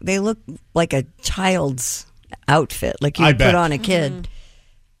do look. They look like a child's outfit, like you I would put bet. on a kid.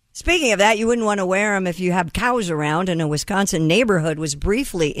 Speaking of that, you wouldn't want to wear them if you have cows around, and a Wisconsin neighborhood was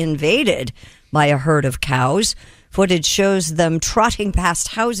briefly invaded by a herd of cows. Footage shows them trotting past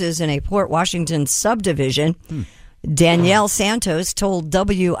houses in a Port Washington subdivision. Danielle Santos told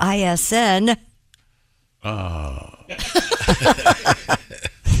WISN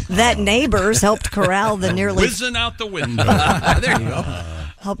that neighbors helped corral the nearly Whizzing out the window. There you go.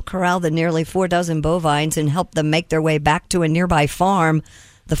 helped corral the nearly 4 dozen bovines and helped them make their way back to a nearby farm.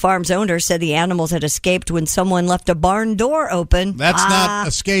 The farm's owner said the animals had escaped when someone left a barn door open. That's not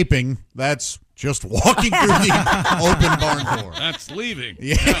escaping. That's just walking through the open barn door. That's leaving.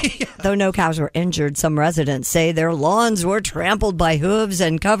 Yeah. Though no cows were injured, some residents say their lawns were trampled by hooves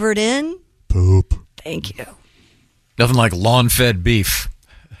and covered in poop. Thank you. Nothing like lawn-fed beef.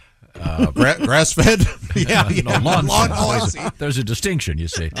 Grass-fed? Yeah. No, lawn-fed. Oh, I see. There's a distinction, you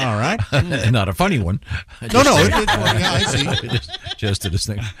see. All right. Not a funny one. No. Yeah, I see. Just a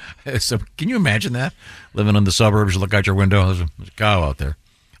distinction. So, can you imagine that? Living in the suburbs, you look out your window, there's a cow out there.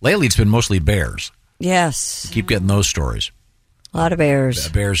 Lately, it's been mostly bears. Yes. Keep getting those stories. A lot of bears.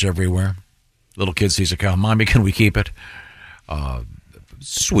 Bears everywhere. Little kid sees a cow. Mommy, can we keep it?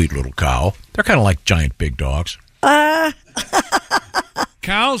 Sweet little cow. They're kind of like giant big dogs.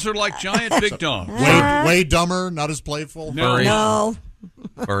 Cows are like giant big dogs. Way dumber, not as playful. No.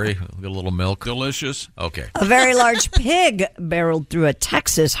 Furry, get a little milk. Delicious. Okay. A very large pig barreled through a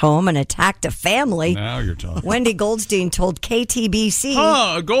Texas home and attacked a family. Now you're talking. Wendy Goldstein told KTBC.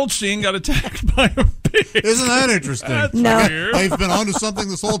 Huh, Goldstein got attacked by a pig. Isn't that interesting? That's No. weird. I've been onto something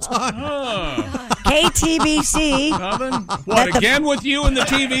this whole time. KTBC. Nothing? What, again with you and the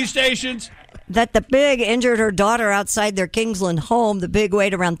TV stations? That the pig injured her daughter outside their Kingsland home. The pig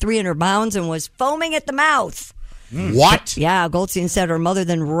weighed around 300 pounds and was foaming at the mouth. What? Yeah, Goldstein said her mother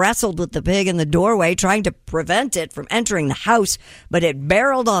then wrestled with the pig in the doorway, trying to prevent it from entering the house, but it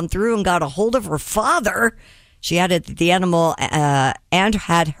barreled on through and got a hold of her father. She added that the animal and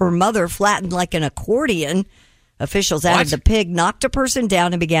had her mother flattened like an accordion. Officials added the pig knocked a person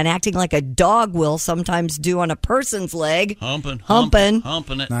down and began acting like a dog will sometimes do on a person's leg. Humping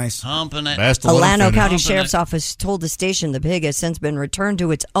it. Nice. Humping it. Best to let him Alano finish. County Sheriff's Office told the station the pig has since been returned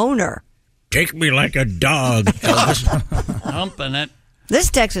to its owner. Take me like a dog, Elvis. Humping it. This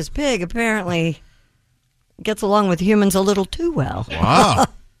Texas pig apparently gets along with humans a little too well. Wow.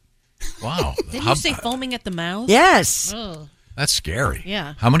 Wow. Didn't you say foaming at the mouth? Yes. Oh. That's scary.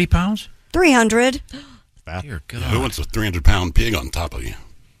 Yeah. How many pounds? 300. Dear God. Who wants a 300-pound pig on top of you?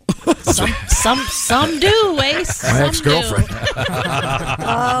 Some do, Ace. My ex-girlfriend.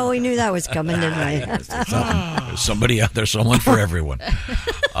 Oh, we knew that was coming, didn't we? There's somebody out there, someone for everyone.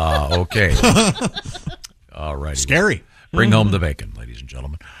 Okay. All right. Scary. Bring home the bacon, ladies and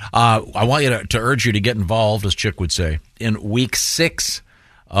gentlemen. I want you to urge you to get involved, as Chick would say, in week 6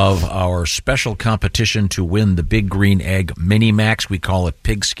 of our special competition to win the Big Green Egg Mini Max. We call it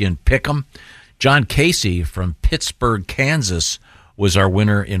Pigskin Pick'em. John Casey from Pittsburgh, Kansas, was our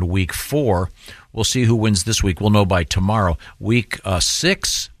winner in week 4. We'll see who wins this week. We'll know by tomorrow. Week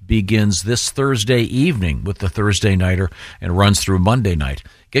 6 begins this Thursday evening with the Thursday Nighter and runs through Monday night.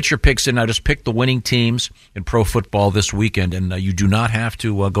 Get your picks in now. Just pick the winning teams in pro football this weekend, and you do not have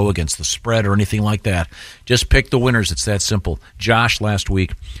to go against the spread or anything like that. Just pick the winners. It's that simple. Josh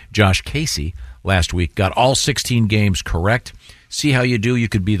Casey last week got all 16 games correct. See how you do. You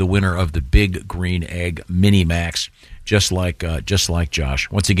could be the winner of the Big Green Egg Mini Max, just like Josh.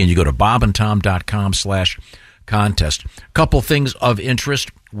 Once again, you go to bobandtom.com/contest. Couple things of interest.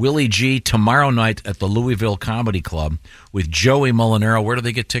 Willie G tomorrow night at the Louisville Comedy Club with Joey Molinaro. Where do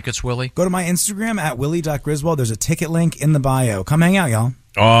they get tickets, Willie? Go to my Instagram at willie.griswold. There's a ticket link in the bio. Come hang out, y'all.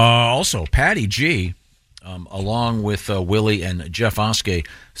 Also, Patty G, along with Willie and Jeff Oskey,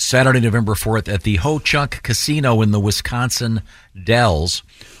 Saturday, November 4th at the Ho Chunk Casino in the Wisconsin Dells.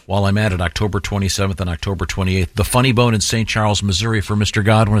 While I'm at it, October 27th and October 28th. The Funny Bone in St. Charles, Missouri for Mr.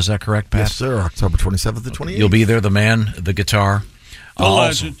 Godwin. Is that correct, Pat? Yes, sir. October 27th and 28th. You'll be there, the man, the guitar.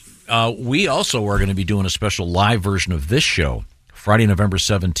 Legend. We also are going to be doing a special live version of this show Friday, November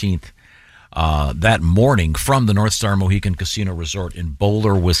 17th, that morning from the North Star Mohican Casino Resort in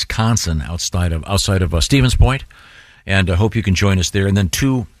Boulder, Wisconsin, outside of Stevens Point. And I hope you can join us there. And then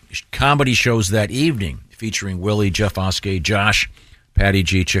 2 comedy shows that evening featuring Willie, Jeff Oskey, Josh, Patty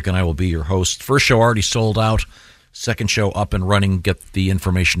G. Chick, and I will be your host. First show already sold out. Second show up and running. Get the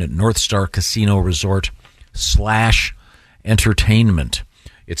information at North Star Casino Resort /entertainment.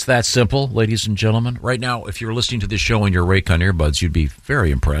 It's that simple, ladies and gentlemen. Right now, if you're listening to this show on your Raycon earbuds, you'd be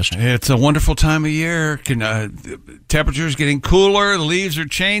very impressed. It's a wonderful time of year. Temperature's getting cooler, the leaves are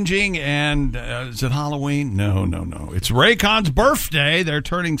changing, and is it Halloween? No. It's Raycon's birthday. They're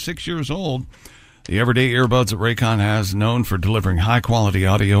turning 6 years old. The everyday earbuds that Raycon has, known for delivering high-quality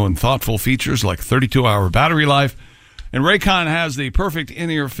audio and thoughtful features like 32-hour battery life. And Raycon has the perfect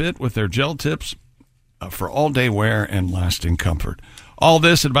in-ear fit with their gel tips for all-day wear and lasting comfort. All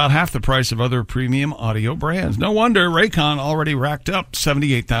this at about half the price of other premium audio brands. No wonder Raycon already racked up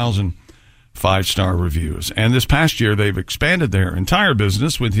 78,000 5-star reviews. And this past year, they've expanded their entire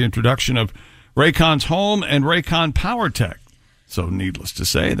business with the introduction of Raycon's Home and Raycon PowerTech. So needless to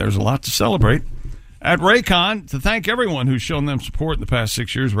say, there's a lot to celebrate. At Raycon, to thank everyone who's shown them support in the past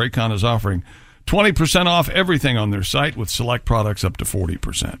 6 years, Raycon is offering 20% off everything on their site with select products up to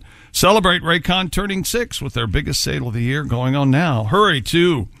 40%. Celebrate Raycon turning 6 with their biggest sale of the year going on now. Hurry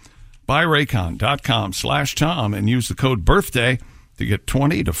to buyraycon.com/Tom and use the code BIRTHDAY to get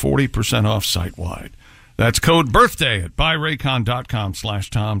 20 to 40% off site-wide. That's code BIRTHDAY at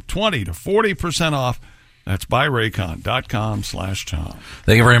buyraycon.com/Tom, 20 to 40% off. That's buyraycon.com/Tom.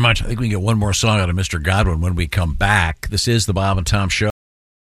 Thank you very much. I think we can get one more song out of Mr. Godwin when we come back. This is the Bob and Tom Show.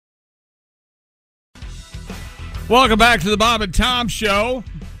 Welcome back to the Bob and Tom Show.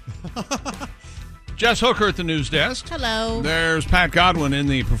 Jess Hooker at the news desk. Hello. There's Pat Godwin in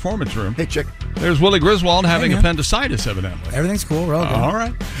the performance room. Hey, Chick. There's Willie Griswold having appendicitis, evidently. Everything's cool. We're all good. All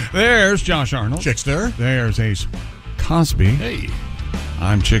right. There's Josh Arnold. Chick's there. There's Ace Cosby. Hey.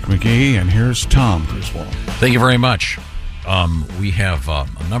 I'm Chick McGee, and here's Tom Griswold. Thank you very much. We have a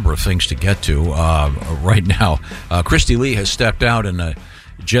number of things to get to right now. Christy Lee has stepped out, and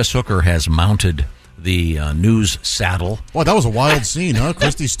Jess Hooker has mounted the news saddle. Boy, that was a wild scene, huh?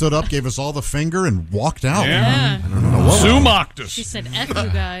 Christy stood up, gave us all the finger, and walked out. Yeah. I don't know what. Zoo-mocked us. She said, F you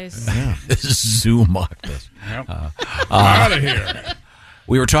guys. Yeah. Zoo-mocked us. Yep. Out of here.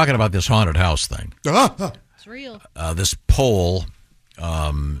 We were talking about this haunted house thing. It's real. This poll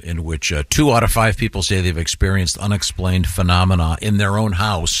in which 2 out of 5 people say they've experienced unexplained phenomena in their own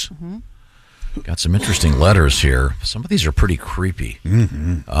house. Mm-hmm. Got some interesting letters here. Some of these are pretty creepy.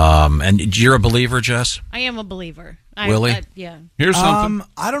 Mm-hmm. And you're a believer, Jess? I am a believer. Willie? Yeah. Here's something.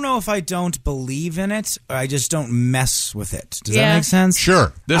 I don't know if I don't believe in it, or I just don't mess with it. Does that make sense?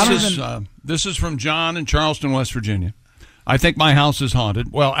 Sure. This is from John in Charleston, West Virginia. I think my house is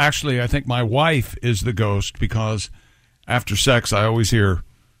haunted. Well, actually, I think my wife is the ghost because after sex, I always hear,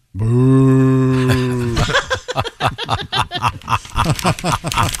 boo.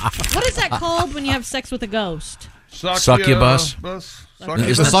 What is that called when you have sex with a ghost? Succubus.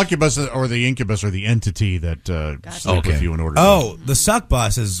 It's the succubus or the incubus or the entity that sleep with you in order. The suck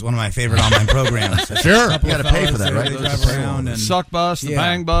bus is one of my favorite online programs. Sure, you got to pay for that, right? They drive around and suck bus, the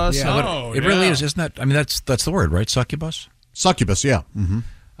bang bus. Yeah. It really is, isn't that? I mean, that's the word, right? Succubus. Succubus, yeah.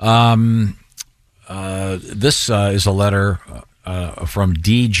 Mm-hmm. This is a letter from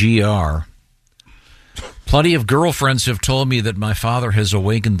DGR. Plenty of girlfriends have told me that my father has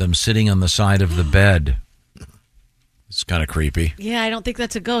awakened them sitting on the side of the bed. It's kind of creepy. Yeah, I don't think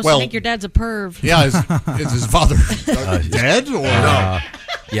that's a ghost. Well, I think your dad's a perv. Yeah, is his father dead or no?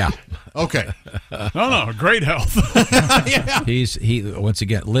 Yeah. Okay. No, great health. He's once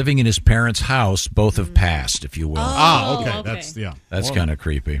again living in his parents' house. Both have passed, if you will. Okay. That's Well, kind of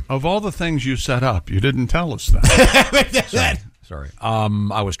creepy. Of all the things you set up, you didn't tell us that. Sorry.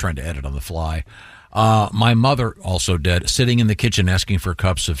 I was trying to edit on the fly. My mother, also dead, sitting in the kitchen asking for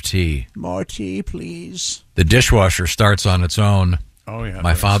cups of tea. More tea, please. The dishwasher starts on its own. Oh, yeah.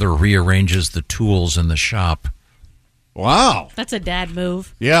 My father rearranges the tools in the shop. Wow. That's a dad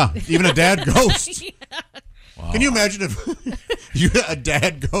move. Yeah, even a dad ghost. Yeah. Can you imagine if a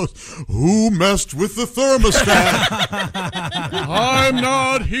dad ghost, who messed with the thermostat? I'm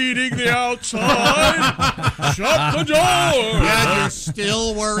not heating the outside. Shut the door. Yeah, you're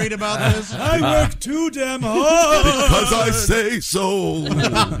still worried about this? I work too damn hard. Because I say so.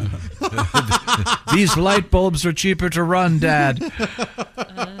 These light bulbs are cheaper to run, Dad.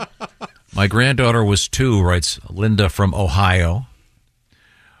 My granddaughter was 2, writes Linda from Ohio.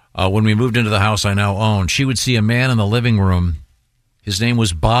 When we moved into the house I now own, she would see a man in the living room. His name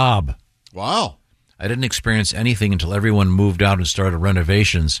was Bob. Wow. I didn't experience anything until everyone moved out and started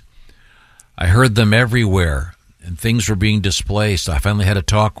renovations. I heard them everywhere, and things were being displaced. I finally had a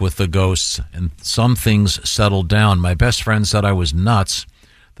talk with the ghosts, and some things settled down. My best friend said I was nuts,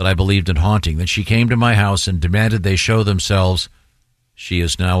 that I believed in haunting. Then she came to my house and demanded they show themselves. She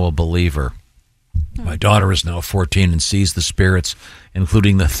is now a believer. My daughter is now 14 and sees the spirits,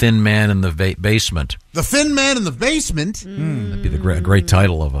 including the thin man in the basement. The Thin Man in the Basement? That'd be the great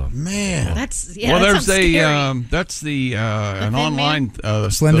title of a... Man. That's there's scary. that's the an online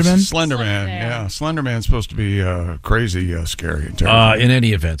Slenderman? Slenderman. Yeah, Slenderman's supposed to be crazy, scary. And in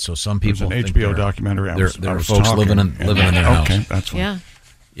any event, so some people There's an think HBO documentary. I There was are folks living in their house. Okay, that's Yeah.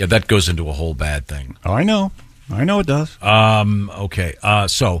 Yeah, that goes into a whole bad thing. Oh, I know it does. Okay.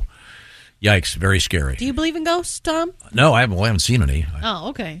 So, yikes, very scary. Do you believe in ghosts, Tom? No, I haven't seen any. Oh,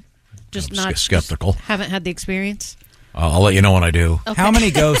 okay. Just I'm not skeptical. just haven't had the experience. I'll let you know when I do. Okay. How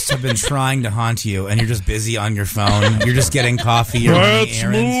many ghosts have been trying to haunt you, and you're just busy on your phone? You're just getting coffee. You're running Let's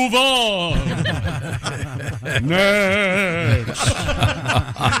errands. move on. Next.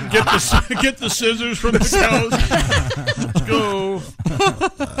 Get the scissors from the house. Let's go.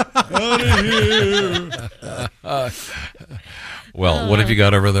 Out of here. Well, what have you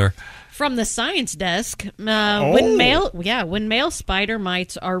got over there? From the science desk, when male spider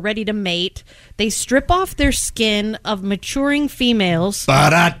mites are ready to mate, they strip off their skin of maturing females. They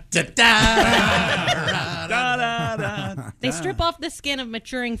strip off the skin of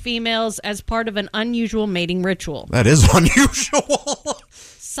maturing females as part of an unusual mating ritual. That is unusual.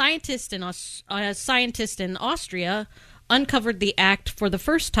 Scientists in Austria uncovered the act for the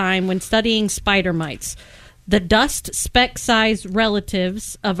first time when studying spider mites, the dust speck-sized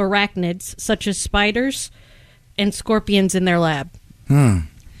relatives of arachnids such as spiders and scorpions in their lab.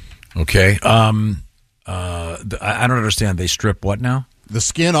 Okay. I don't understand. They strip what now? The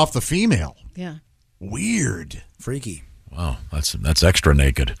skin off the female. Yeah. Weird. Freaky. Wow, that's extra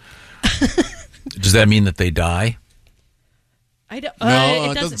naked. Does that mean that they die? No,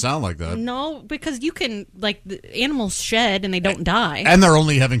 it doesn't sound like that. No, because you can, the animals shed and they don't die. And they're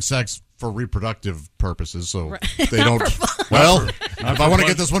only having sex for reproductive purposes, so they don't. Well, if I want to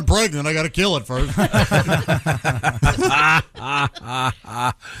get this one pregnant, I got to kill it first.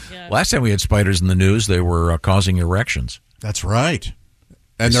 Last time we had spiders in the news, they were causing erections. That's right.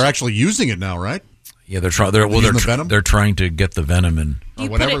 And they're actually using it now, right? Yeah, they're trying to get the venom in. Do you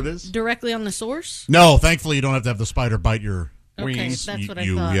whatever put it is? directly on the source? No, thankfully you don't have to have the spider bite your Okay, wings. that's what I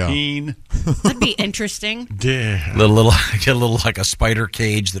You- thought. yeah. That'd be interesting. Yeah. Little get a little like a spider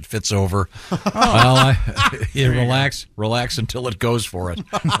cage that fits over. Well, relax until it goes for it.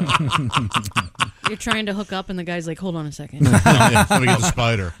 You're trying to hook up, and the guy's like, "Hold on a second. Let me get the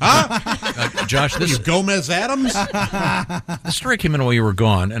spider. Huh? Josh, What are you, Gomez Adams? This story came in while you were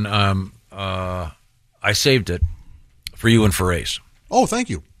gone, and I saved it for you and for Ace. Oh, thank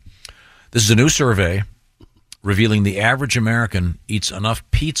you. This is a new survey revealing the average American eats enough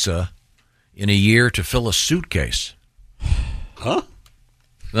pizza in a year to fill a suitcase. Huh?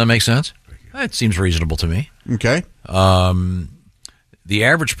 Does that make sense? That seems reasonable to me. Okay. The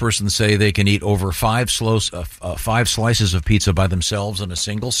average person say they can eat over 5 slices of pizza by themselves in a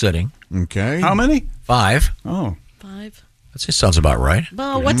single sitting. Okay. How many? 5. Oh. 5. That sounds about right.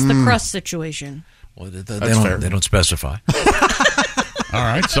 Well, what's the crust situation? Well, they don't specify. All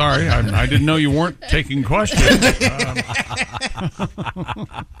right, sorry. I didn't know you weren't taking questions.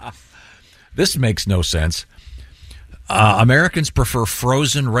 This makes no sense. Americans prefer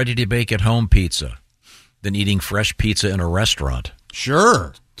frozen, ready-to-bake-at-home pizza than eating fresh pizza in a restaurant.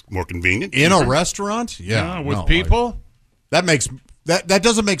 Sure. More convenient. In a restaurant? Yeah. With people? That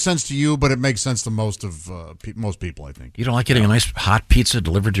doesn't make sense to you, but it makes sense to most people, I think. You don't like getting a nice hot pizza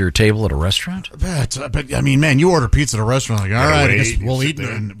delivered to your table at a restaurant? But I mean, man, you order pizza at a restaurant, like, all right, I guess we'll eat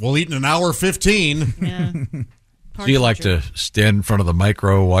in an hour 15. Yeah. So you like to stand in front of the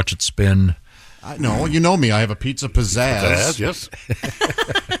micro, watch it spin? No, you know me. I have a pizza pizzazz. Yes.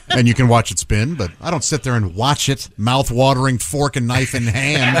 And you can watch it spin, but I don't sit there and watch it, mouth-watering, fork and knife in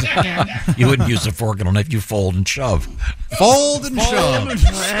hand. Yeah. You wouldn't use a fork and a knife. You fold and shove. Fold and shove.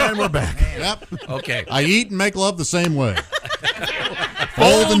 And we're back. Yep. Okay. I eat and make love the same way.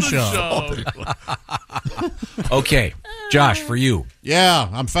 Fold and shove. Okay. Josh, for you. Yeah,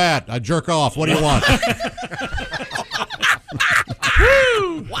 I'm fat. I jerk off. What do you want?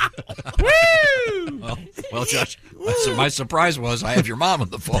 Woo! Well, Josh, my surprise was I have your mom on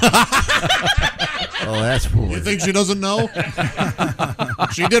the phone. Oh, that's cool. You think she doesn't know?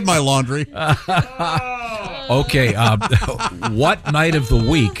 She did my laundry. Okay, what night of the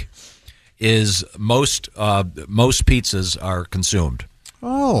week is most pizzas are consumed?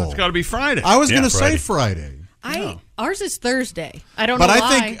 Oh, it's got to be Friday. I was going to say Friday. Ours is Thursday. I don't know but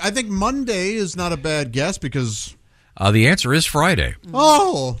why. I think Monday is not a bad guess because the answer is Friday.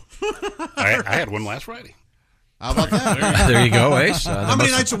 Oh, I had one last Friday. How about that? There you go, Ace. How many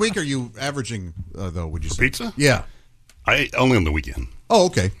nights a week are you averaging, though, would you say? Pizza? Yeah. I only on the weekend. Oh,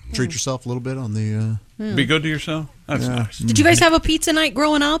 okay. Treat yourself a little bit on the... Be good to yourself. That's nice. Did you guys have a pizza night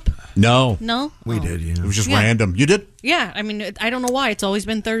growing up? No. No? We did, yeah. It was just random. You did? Yeah. I mean, I don't know why. It's always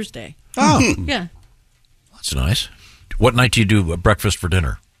been Thursday. Oh. Yeah. That's nice. What night do you do breakfast for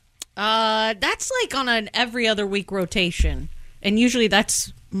dinner? That's like on an every other week rotation. And usually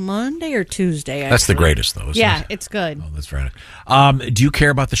that's Monday or Tuesday. That's the actually. greatest, though, isn't it? It's good. Oh, that's right. Do you care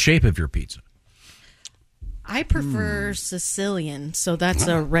about the shape of your pizza? I prefer Sicilian, so that's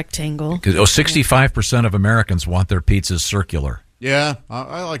a rectangle. 65% of Americans want their pizzas circular. Yeah,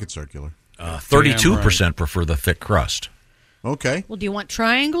 I like it circular. 32% prefer the thick crust. Okay. Well, do you want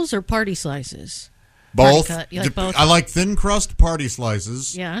triangles or party slices? Both. Party cut. You like both? I like thin crust party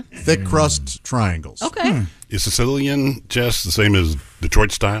slices. Yeah. Thick crust triangles. Okay. Is Sicilian just the same as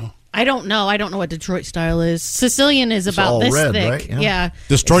Detroit style? I don't know. I don't know what Detroit style is. Sicilian is about all this red, thick. right? Yeah.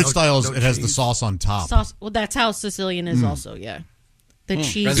 Detroit style is it has the sauce on top. Sauce. Well, that's how Sicilian is also. Yeah. The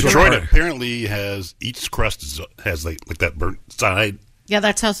cheese. Detroit apparently has each crust has like that burnt side. Yeah,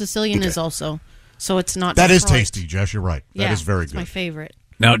 that's how Sicilian is also. So it's not. That is Detroit. tasty, Jess. You're right. That Yeah, is very it's good. my favorite.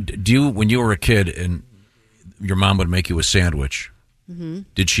 Now, do you, when you were a kid and your mom would make you a sandwich,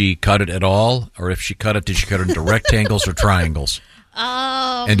 did she cut it at all? Or if she cut it, did she cut it into rectangles or triangles?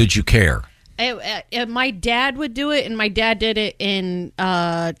 And did you care? My dad would do it, and my dad did it in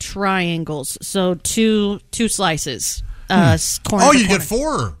triangles. So two slices. Corner to you corner. get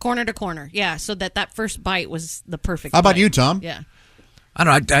four. Corner to corner. Yeah, so that first bite was the perfect How about bite. you, Tom? Yeah. I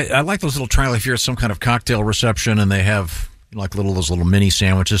don't know. I like those little triangles. If you're at some kind of cocktail reception and they have like those little mini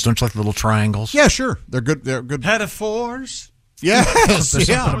sandwiches, don't you like the little triangles? Yeah, sure. They're good. They're good. Head of fours. Yes. There's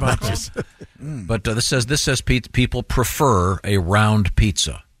yeah. something about this. But this says people prefer a round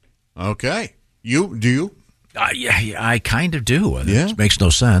pizza. Okay. Do you? Yeah, I kind of do. Yeah. It makes no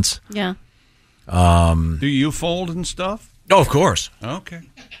sense. Yeah. Do you fold and stuff? Oh, of course. Okay.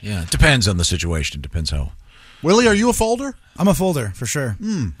 Yeah, it depends on the situation. It depends how. Willie, are you a folder? I'm a folder for sure.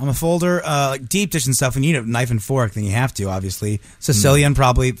 I'm a folder. Like deep dish and stuff. When you need a knife and fork, then you have to obviously. Sicilian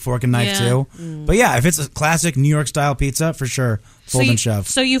probably fork and knife too. But yeah, if it's a classic New York style pizza, for sure, fold and shove.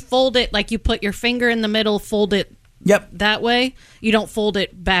 So you fold it like you put your finger in the middle, fold it. Yep. That way, you don't fold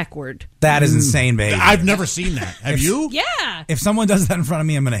it backward. That is insane, baby. I've never seen that. Have you? Yeah. If someone does that in front of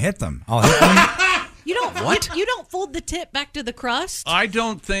me, I'm going to hit them. I'll hit them. You don't. You don't fold the tip back to the crust. I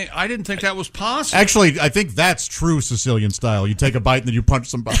didn't think that was possible. Actually, I think that's true Sicilian style. You take a bite and then you punch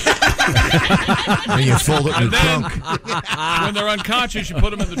somebody. And you fold it in the trunk. When they're unconscious, you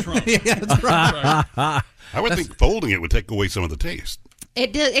put them in the trunk. Yeah, that's right. I would think folding it would take away some of the taste.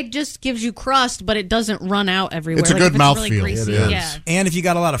 It just gives you crust, but it doesn't run out everywhere. It's a Like, good if mouthfeel. Really greasy, It is. Yeah. And if you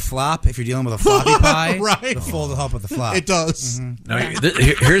got a lot of flop, if you're dealing with a floppy pie, Right. the fold will help with the flop. It does. Now,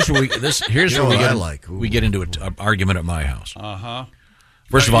 here's where we I get like. we get into an argument at my house.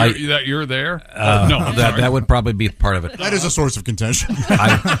 First of all, that you're there. no, that would probably be part of it. That is a source of contention.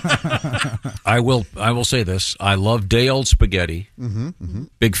 I will say this: I love day old spaghetti.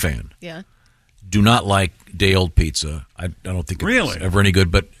 Big fan. Yeah. do not like day-old pizza. I don't think it's Really? ever any good.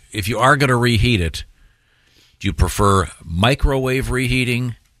 But if you are going to reheat it, do you prefer microwave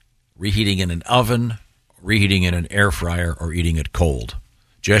reheating in an oven, reheating in an air fryer, or eating it cold?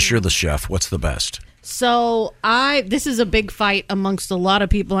 Jess, you're the chef. What's the best? So this is a big fight amongst a lot of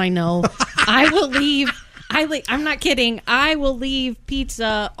people I know. I'm not kidding. I will leave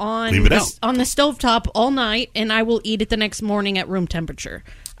pizza on Leave it out. on the stovetop all night, and I will eat it the next morning at room temperature.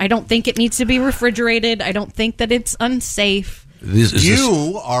 I don't think it needs to be refrigerated. I don't think that it's unsafe.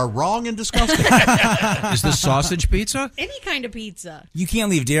 You are wrong and disgusting. Is this sausage pizza? Any kind of pizza. You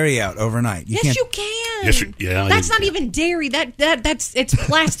can't leave dairy out overnight. Yes, can't. you can. Yes, That's not even dairy. It's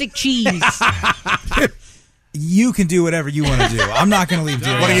plastic cheese. You can do whatever you want to do. I'm not going to leave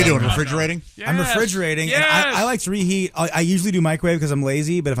dairy. What are you out doing? overnight. Refrigerating? I'm refrigerating. And I like to reheat. I usually do microwave because I'm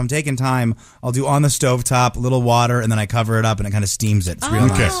lazy, but if I'm taking time, I'll do on the stovetop, a little water, and then I cover it up and it kind of steams it. It's real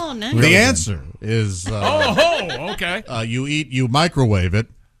nice. Nice. The answer is okay. You microwave it,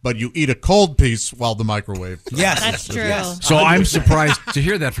 but you eat a cold piece while the microwave. Yes. That's true. Yes. So I'm surprised to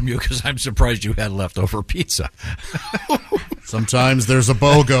hear that from you because I'm surprised you had leftover pizza. Sometimes there's a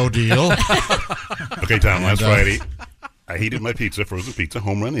BOGO deal. Okay, Tom, last Friday, I heated my pizza, frozen pizza,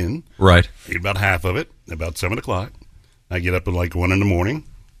 home run in. Right. Ate about half of it, about 7 o'clock. I get up at like 1 in the morning,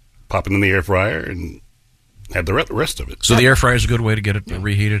 pop it in the air fryer, and had the rest of it. So the air fryer is a good way to get it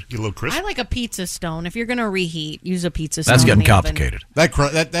reheated? Get a little crisp. I like a pizza stone. If you're going to reheat, use a pizza stone. That's getting in the oven. complicated.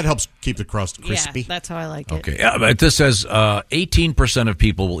 That helps keep the crust crispy. Yeah, that's how I like it. Okay. Yeah, but this says 18% of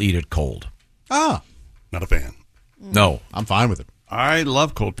people will eat it cold. Ah. Not a fan. No. I'm fine with it. I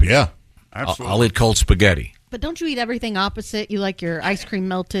love cold pizza. Yeah. Absolutely. I'll eat cold spaghetti. But don't you eat everything opposite? You like your ice cream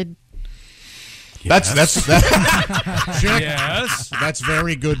melted? That's Chick, Yes. That's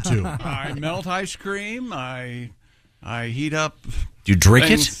very good too. I melt ice cream. I heat up. Do you drink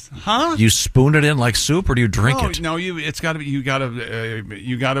things. it? Huh? You spoon it in like soup, or do you drink it? No, it's got to be. You got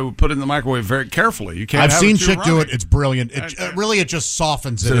to put it in the microwave very carefully. You can't. I've have seen it too Chick do runny. it. It's brilliant. It just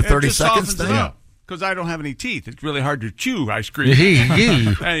softens it. Is it a 30 just seconds softens thing? it up. Because I don't have any teeth. It's really hard to chew ice cream. And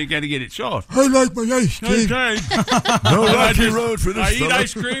you got to get it soft. I like my ice cream. Okay. No rocky road for this I eat fella.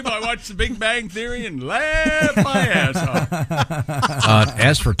 ice cream. I watch The Big Bang Theory and laugh my ass off.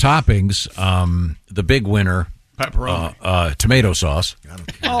 As for toppings, the big winner, pepperoni, tomato sauce.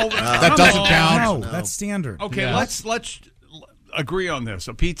 That doesn't count. No, that's standard. Okay, let's agree on this.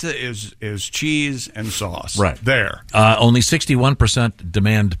 A pizza is cheese and sauce. Right. There. Only 61%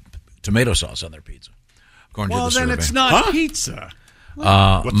 demand tomato sauce on their pizza, according to the survey. Well, then it's not pizza.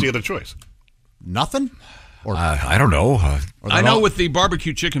 What's the other choice? Nothing? Or I don't know. I know with the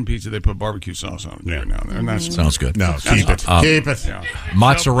barbecue chicken pizza, they put barbecue sauce on it every now and then. That's Sounds good. No, keep it. Keep it. Yeah.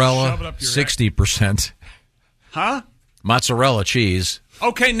 Mozzarella, Shove it up your 60%. Huh? Mozzarella cheese.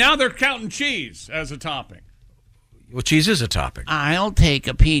 Okay, now they're counting cheese as a topping. Well, cheese is a topping. I'll take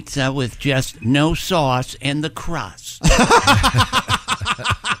a pizza with just no sauce and the crust.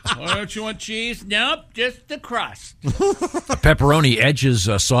 Oh, don't you want cheese? Nope, just the crust. Pepperoni edges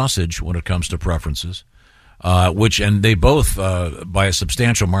sausage when it comes to preferences, and they both, by a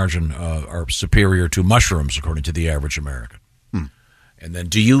substantial margin, are superior to mushrooms, according to the average American. And then,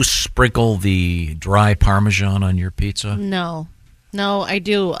 do you sprinkle the dry Parmesan on your pizza? No, I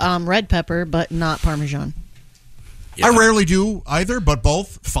do red pepper, but not Parmesan. I rarely do either, but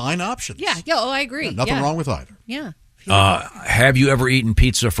both fine options. Yeah, I agree. Yeah, nothing wrong with either. Yeah. Have you ever eaten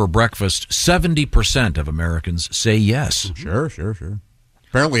pizza for breakfast? 70% of Americans say yes. Sure.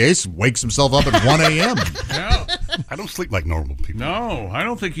 Apparently Ace wakes himself up at 1 a.m. No. I don't sleep like normal people. No, I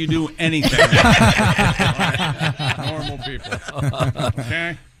don't think you do anything normal people.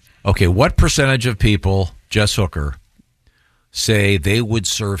 Okay? Okay, what percentage of people, Jess Hooker, say they would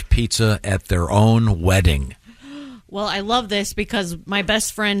serve pizza at their own wedding? Well, I love this because my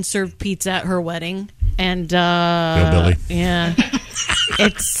best friend served pizza at her wedding, and Hillbilly. yeah,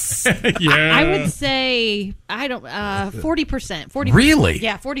 it's I would say 40%. 40%. Really?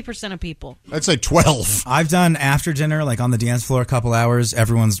 Yeah, 40% of people. I'd say 12. I've done after dinner, like on the dance floor, a couple hours.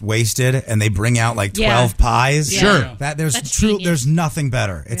 Everyone's wasted, and they bring out like 12 pies. Yeah. Sure. That there's nothing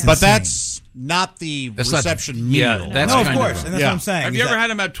better. It's But insane. that's not the reception meal. Yeah, that's no, of kind course, and that's what I'm saying. Have you ever had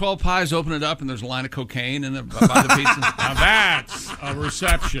them at 12 pies, open it up, and there's a line of cocaine in the, by the pizza? Now that's a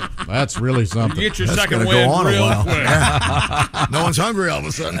reception. That's really something. You get your That's second gonna go win on a real while. quick. No one's hungry all of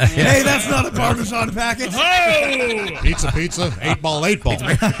a sudden. Hey, that's not a Parmesan package. Oh! Pizza, 8-ball.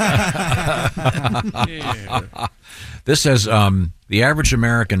 This says the average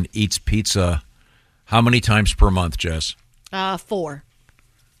American eats pizza how many times per month, Jess? 4.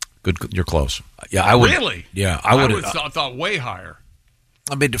 Good, you're close. Yeah, I would. Really? Yeah, I I would. would have thought way higher.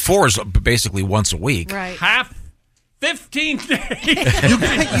 I mean, 4 is basically once a week. Right. Half 15 days.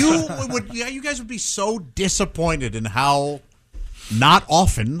 You guys would be so disappointed in how not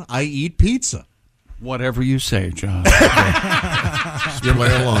often I eat pizza. Whatever you say, John. Play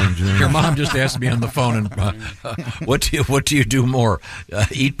along, John. Your mom just asked me on the phone, and what do you do more,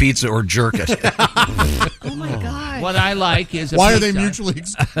 eat pizza or jerk it? Oh my God! What I like is why are they mutually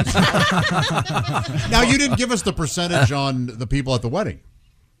exclusive? Now you didn't give us the percentage on the people at the wedding.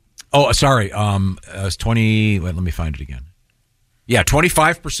 Oh, sorry. It's 20. Wait, let me find it again. Yeah,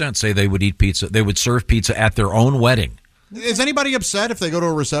 25% say they would eat pizza. They would serve pizza at their own wedding. Is anybody upset if they go to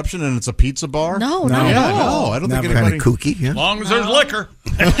a reception and it's a pizza bar? No, not at all. No, I don't think Kind anybody. of kooky, yeah. As long as there's liquor.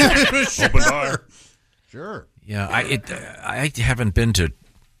 Open bar. Sure. Yeah, I haven't been to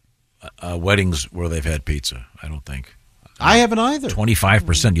weddings where they've had pizza. I don't think. I haven't either.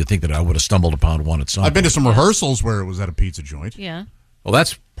 25%. You'd think that I would have stumbled upon one at some. I've been to point. some rehearsals where it was at a pizza joint. Yeah. Well,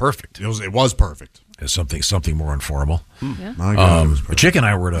 that's perfect. It was perfect. It's something more informal. Yeah. My God, it was but Chick and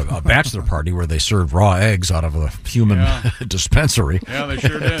I were at a bachelor party where they served raw eggs out of a human dispensary. Yeah, they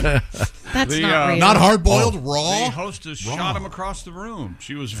sure did. That's not real. Not hard-boiled, raw? The hostess shot him across the room.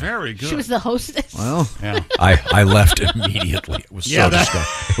 She was very good. She was the hostess. Well, yeah. I left immediately. It was so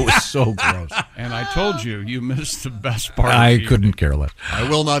disgusting. It was so gross. And I told you missed the best part. I couldn't care less. I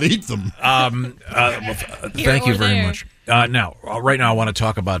will not eat them. Thank you very much. Now, right now, I want to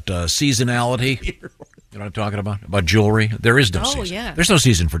talk about seasonality. You know what I'm talking about? About jewelry. There is no season. Yeah. There's no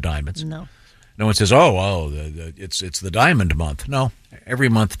season for diamonds. No. No one says, it's the diamond month. No, every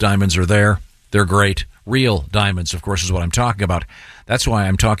month diamonds are there. They're great. Real diamonds, of course, is what I'm talking about. That's why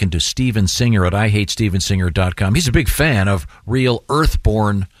I'm talking to Steven Singer at IHateStevenSinger.com. He's a big fan of real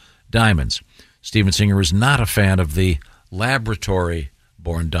earth-born diamonds. Steven Singer is not a fan of the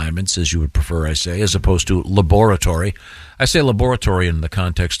laboratory-born diamonds, as you would prefer, I say, as opposed to laboratory. I say laboratory in the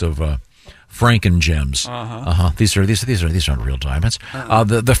context of Franken-gems. These aren't real diamonds.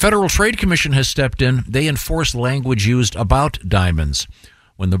 The Federal Trade Commission has stepped in. They enforce language used about diamonds.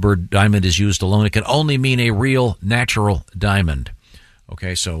 When the word diamond is used alone, it can only mean a real, natural diamond.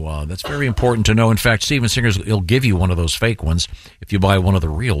 Okay, so that's very important to know. In fact, Steven Singer will give you one of those fake ones if you buy one of the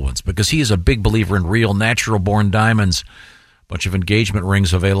real ones, because he is a big believer in real, natural-born diamonds. Bunch of engagement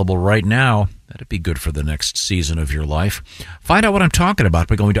rings available right now. That'd be good for the next season of your life. Find out what I'm talking about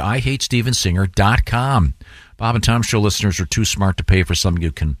by going to IHateStevenSinger.com. Bob and Tom Show listeners are too smart to pay for something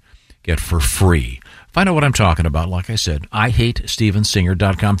you can get for free. Find out what I'm talking about. Like I said,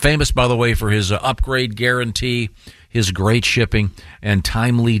 IHateStevenSinger.com. Famous, by the way, for his upgrade guarantee, his great shipping, and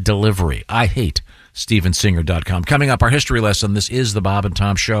timely delivery. IHateStevenSinger.com. Coming up, our history lesson. This is the Bob and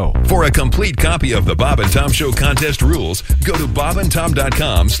Tom Show. For a complete copy of the Bob and Tom Show contest rules, go to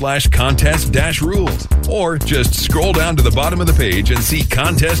bobandtom.com/contest-rules. Or just scroll down to the bottom of the page and see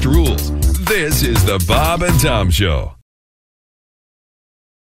contest rules. This is the Bob and Tom Show.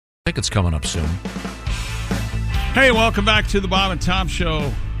 I think it's coming up soon. Hey, welcome back to the Bob and Tom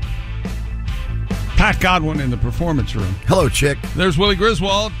Show. Pat Godwin in the performance room. Hello, Chick. There's Willie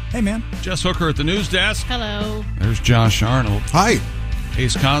Griswold. Hey, man. Jess Hooker at the news desk. Hello. There's Josh Arnold. Hi.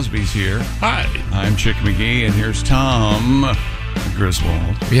 Ace Cosby's here. Hi. I'm Chick McGee, and here's Tom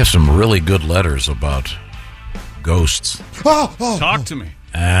Griswold. We have some really good letters about ghosts. Talk to me.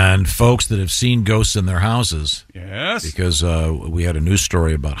 And folks that have seen ghosts in their houses. Yes. Because we had a news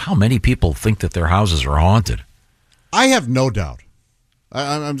story about how many people think that their houses are haunted. I have no doubt.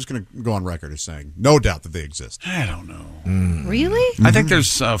 I'm just going to go on record as saying no doubt that they exist. I don't know. Really? I think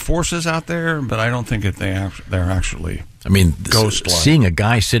there's forces out there, but I don't think that they're actually. I mean, ghost-like. seeing a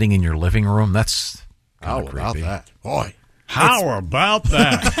guy sitting in your living room, that's How about that? Boy. How about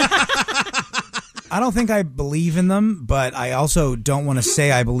that? I don't think I believe in them, but I also don't want to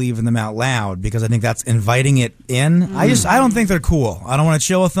say I believe in them out loud because I think that's inviting it in. I don't think they're cool. I don't want to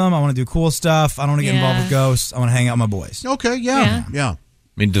chill with them. I want to do cool stuff. I don't want to get involved with ghosts. I want to hang out with my boys. Okay, yeah. I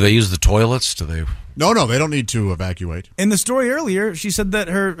mean, do they use the toilets? Do they? No, they don't need to evacuate. In the story earlier, she said that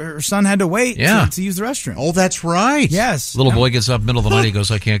her son had to wait to use the restroom. Oh, that's right. Yes. Little boy gets up middle of the night. He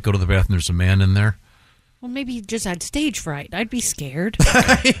goes, I can't go to the bathroom. There's a man in there. Well, maybe you just had stage fright. I'd be scared.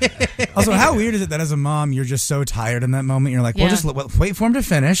 Also, how weird is it that as a mom, you're just so tired in that moment? You're like, well, just wait for him to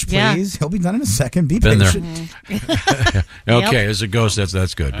finish, please. Yeah. He'll be done in a second. Be Been patient. there. Okay, as a ghost,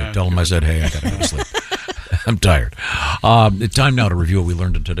 that's good. Tell him I said, hey, I got to go to sleep. I'm tired. It's time now to review what we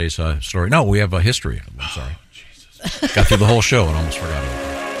learned in today's story. No, we have a history. I'm sorry. Jesus. Got through the whole show and almost forgot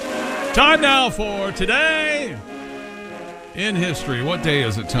it. Time now for Today in History. What day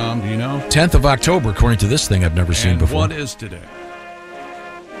is it, Tom? Do you know? 10th of October, according to this thing I've never seen before. What is today?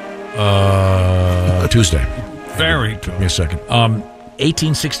 Tuesday. Very good. Give me a second.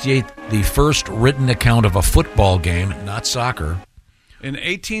 1868, the first written account of a football game, not soccer. In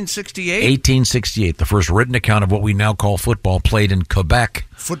 1868? 1868, the first written account of what we now call football, played in Quebec.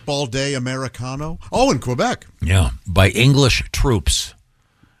 Football Day Americano? Oh, in Quebec. Yeah, by English troops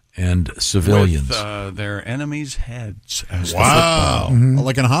and civilians. With their enemies' heads. As Wow. football.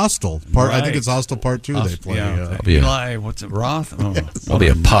 Like in Hostel. I think Right. it's Hostel Part 2 they play. Yeah, be a- Eli, what's it, Roth? Oh, I'll be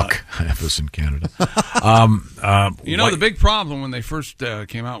a puck. I have this in Canada. The big problem when they first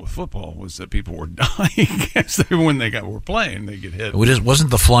came out with football was that people were dying when they were playing. They get hit. It wasn't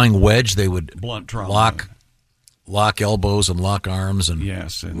the flying wedge. They would Blunt trauma. lock elbows and lock arms and,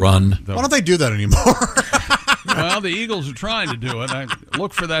 and run. Why don't they do that anymore? Well, the Eagles are trying to do it. I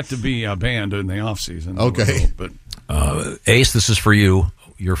look for that to be banned in the offseason. Okay. But Ace, this is for you.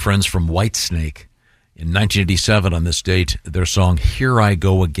 Your friends from Whitesnake. In 1987, on this date, their song "Here I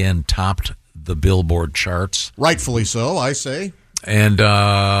Go Again" topped the Billboard charts. Rightfully so, I say. And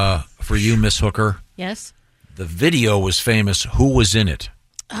for you, Miss Hooker, Yes. the video was famous. Who was in it?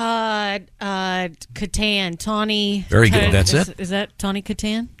 Catan, Tawny. Very good. That's it? Is that Tawny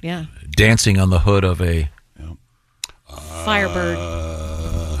Catan? Yeah. Dancing on the hood of a Firebird.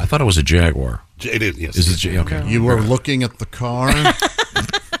 I thought it was a Jaguar. It is, yes. Is it okay? You were looking at the car,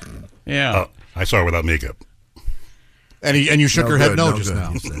 Yeah. I saw her without makeup. and you shook her head no just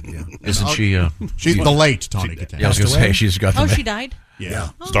now. Isn't she? She's the late Tawny Katana. Yeah, I was going to say she's got the. Oh, she died? Yeah.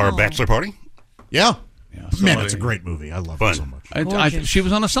 Star of Bachelor Party? Yeah. so Man, it's a great movie. I love it so much. She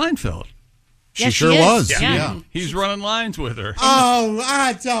was on a Seinfeld. She sure was. Yeah. Yeah. He's running lines with her. Oh,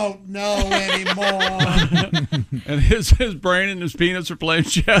 I don't know anymore. And his brain and his penis are playing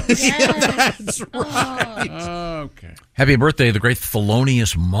chess. Yeah, that's right. Okay. Happy birthday, the great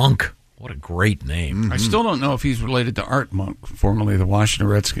Thelonious Monk. What a great name. I still don't know if he's related to Art Monk, formerly the Washington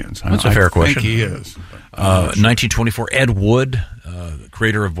Redskins. That's a fair question. I think he is. 1924, Ed Wood,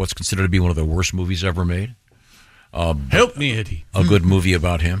 creator of what's considered to be one of the worst movies ever made. Help me, Eddie. A good movie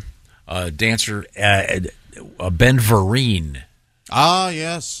about him. Dancer Ben Vereen. Ah,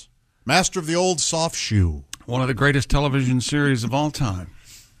 yes. Master of the Old Soft Shoe. One of the greatest television series of all time.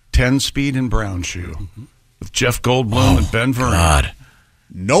 10 Speed and Brown Shoe. With Jeff Goldblum and Ben Vereen. God.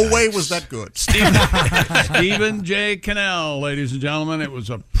 No way was that good. Stephen J. Cannell, ladies and gentlemen. It was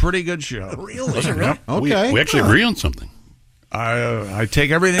a pretty good show. Really? Was it really? Okay. We actually agree on something. I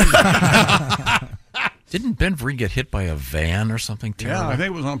take everything back. Didn't Ben Vereen get hit by a van or something terrible? Yeah, I think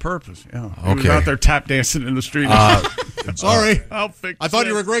it was on purpose. Yeah. He was Okay. out there tap dancing in the street. Sorry. I'll fix I thought it.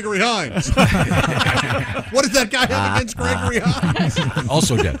 you were Gregory Hines. What did that guy have against Gregory Hines?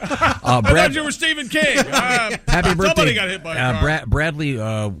 Also dead. I thought you were Stephen King. Happy birthday. Somebody got hit by a car. Bradley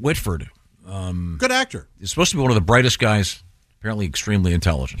Whitford. Good actor. He's supposed to be one of the brightest guys, apparently extremely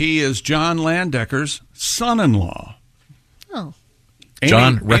intelligent. He is John Landecker's son-in-law. Oh.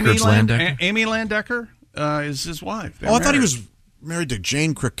 John Records Landecker? Amy Landecker is his wife. They're Oh, I thought he married. was married to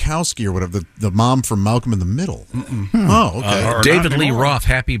Jane Krakowski or whatever, the mom from Malcolm in the Middle. Oh, okay. Or David not Lee anymore. Roth,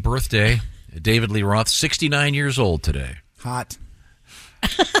 happy birthday. David Lee Roth, 69 years old today. Hot.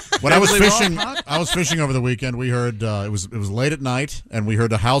 When I was David Lee fishing, Roth? I was fishing over the weekend. We heard it was late at night, and we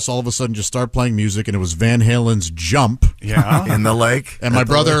heard a house all of a sudden just start playing music, and it was Van Halen's "Jump." Yeah. In the lake. And my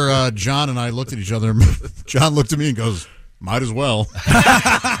brother John and I looked at each other. John looked at me and goes, "Might as well."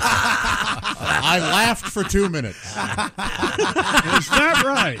 I laughed for 2 minutes. Is that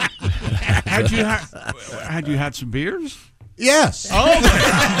right? Had you had some beers? Yes. Oh,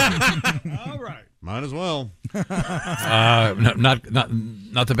 okay. All right. Might as well. Not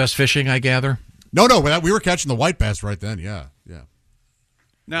the best fishing, I gather. No, we were catching the white bass right then. Yeah.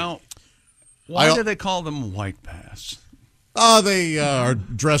 Now, why do they call them white bass? They are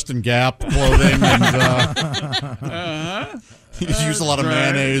dressed in Gap clothing and use a lot of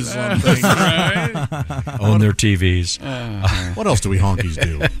mayonnaise on things. Own their TVs. What else do we honkies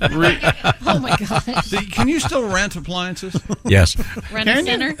do? Oh, my gosh. Can you still rent appliances? Yes. Rent a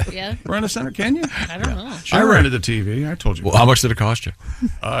center? Yeah. Rent a center? Can you? I don't know. I rented a TV. I told you. Well, how much did it cost you?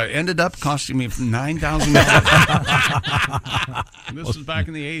 Ended up costing me $9,000. This was back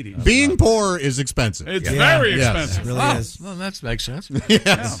in the 80s. Being poor is expensive. It's very Yes. expensive. It really is. Well, that makes sense.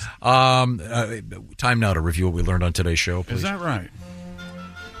 Yes. Time now to review what we learned on today's show, please. Is that right?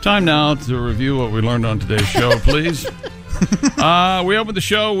 Time now to review what we learned on today's show, please. We opened the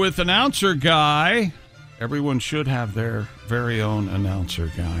show with announcer guy. Everyone should have their very own announcer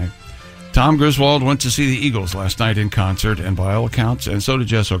guy. Tom Griswold went to see the Eagles last night in concert, and by all accounts, and so did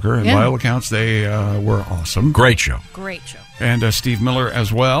Jess Hooker, and by all accounts, they were awesome. Great show. Great show. And Steve Miller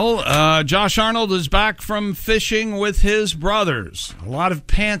as well. Josh Arnold is back from fishing with his brothers. A lot of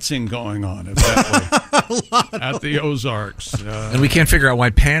pantsing going on at the Ozarks. And we can't figure out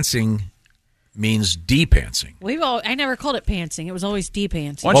why pantsing means de-pantsing. I never called it pantsing. It was always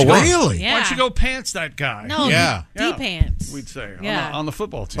de-pantsing. Why don't you really? Yeah. Why don't you go pants that guy? No, de-pants. We'd say Yeah. on the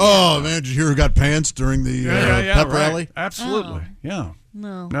football team. Oh, man, did you hear who got pants during the pep right. rally? Absolutely. Yeah.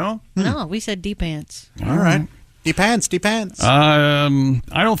 No. No? No, we said de-pants. All right. Depends. I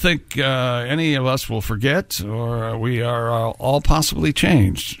don't think any of us will forget, or we are all possibly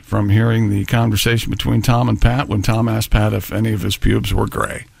changed from hearing the conversation between Tom and Pat when Tom asked Pat if any of his pubes were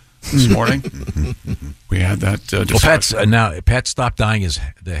gray this morning. We had that discussion. Well, Pat stopped dyeing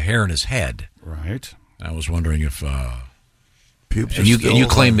the hair in his head. Right. I was wondering if pubes. And you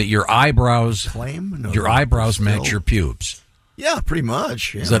claim that your eyebrows still match your pubes. Yeah, pretty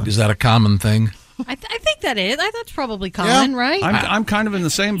much. Yeah. Is that a common thing? I think that is. That's probably common, right? I'm kind of in the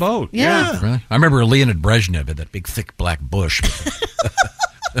same boat. Yeah. Really? I remember Leonid Brezhnev had that big, thick black bush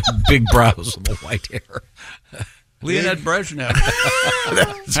with big brows and the white hair. Leonid Brezhnev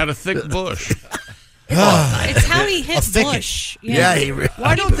had a thick bush. It's how he hit Bush.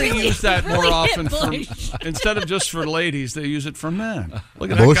 Why don't they use that more really often hit instead of just for ladies? They use it for men.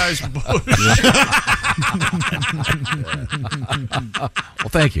 Look at Bush? that guy's bush. Well,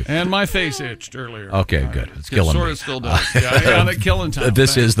 thank you. And my face itched earlier. Okay, good. It's killing sort me. of still does. Yeah, I'm killing time.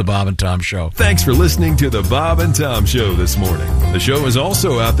 This is the Bob and Tom Show. Thanks for listening to the Bob and Tom Show this morning. The show is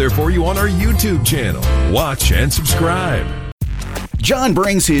also out there for you on our YouTube channel. Watch and subscribe. John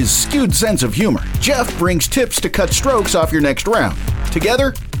brings his skewed sense of humor. Jeff brings tips to cut strokes off your next round.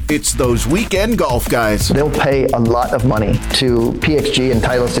 Together, it's those weekend golf guys. They'll pay a lot of money to PXG and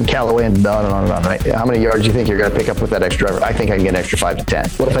Titleist and Callaway and on and on and on, right? How many yards do you think you're going to pick up with that extra driver? I think I can get an extra 5 to 10.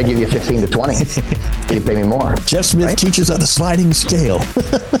 What if I give you 15 to 20? You pay me more. Jeff Smith teaches on a sliding scale.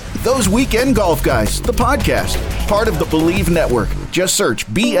 Those Weekend Golf Guys, the podcast, part of the Believe Network. Just search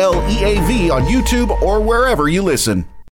BLEAV on YouTube or wherever you listen.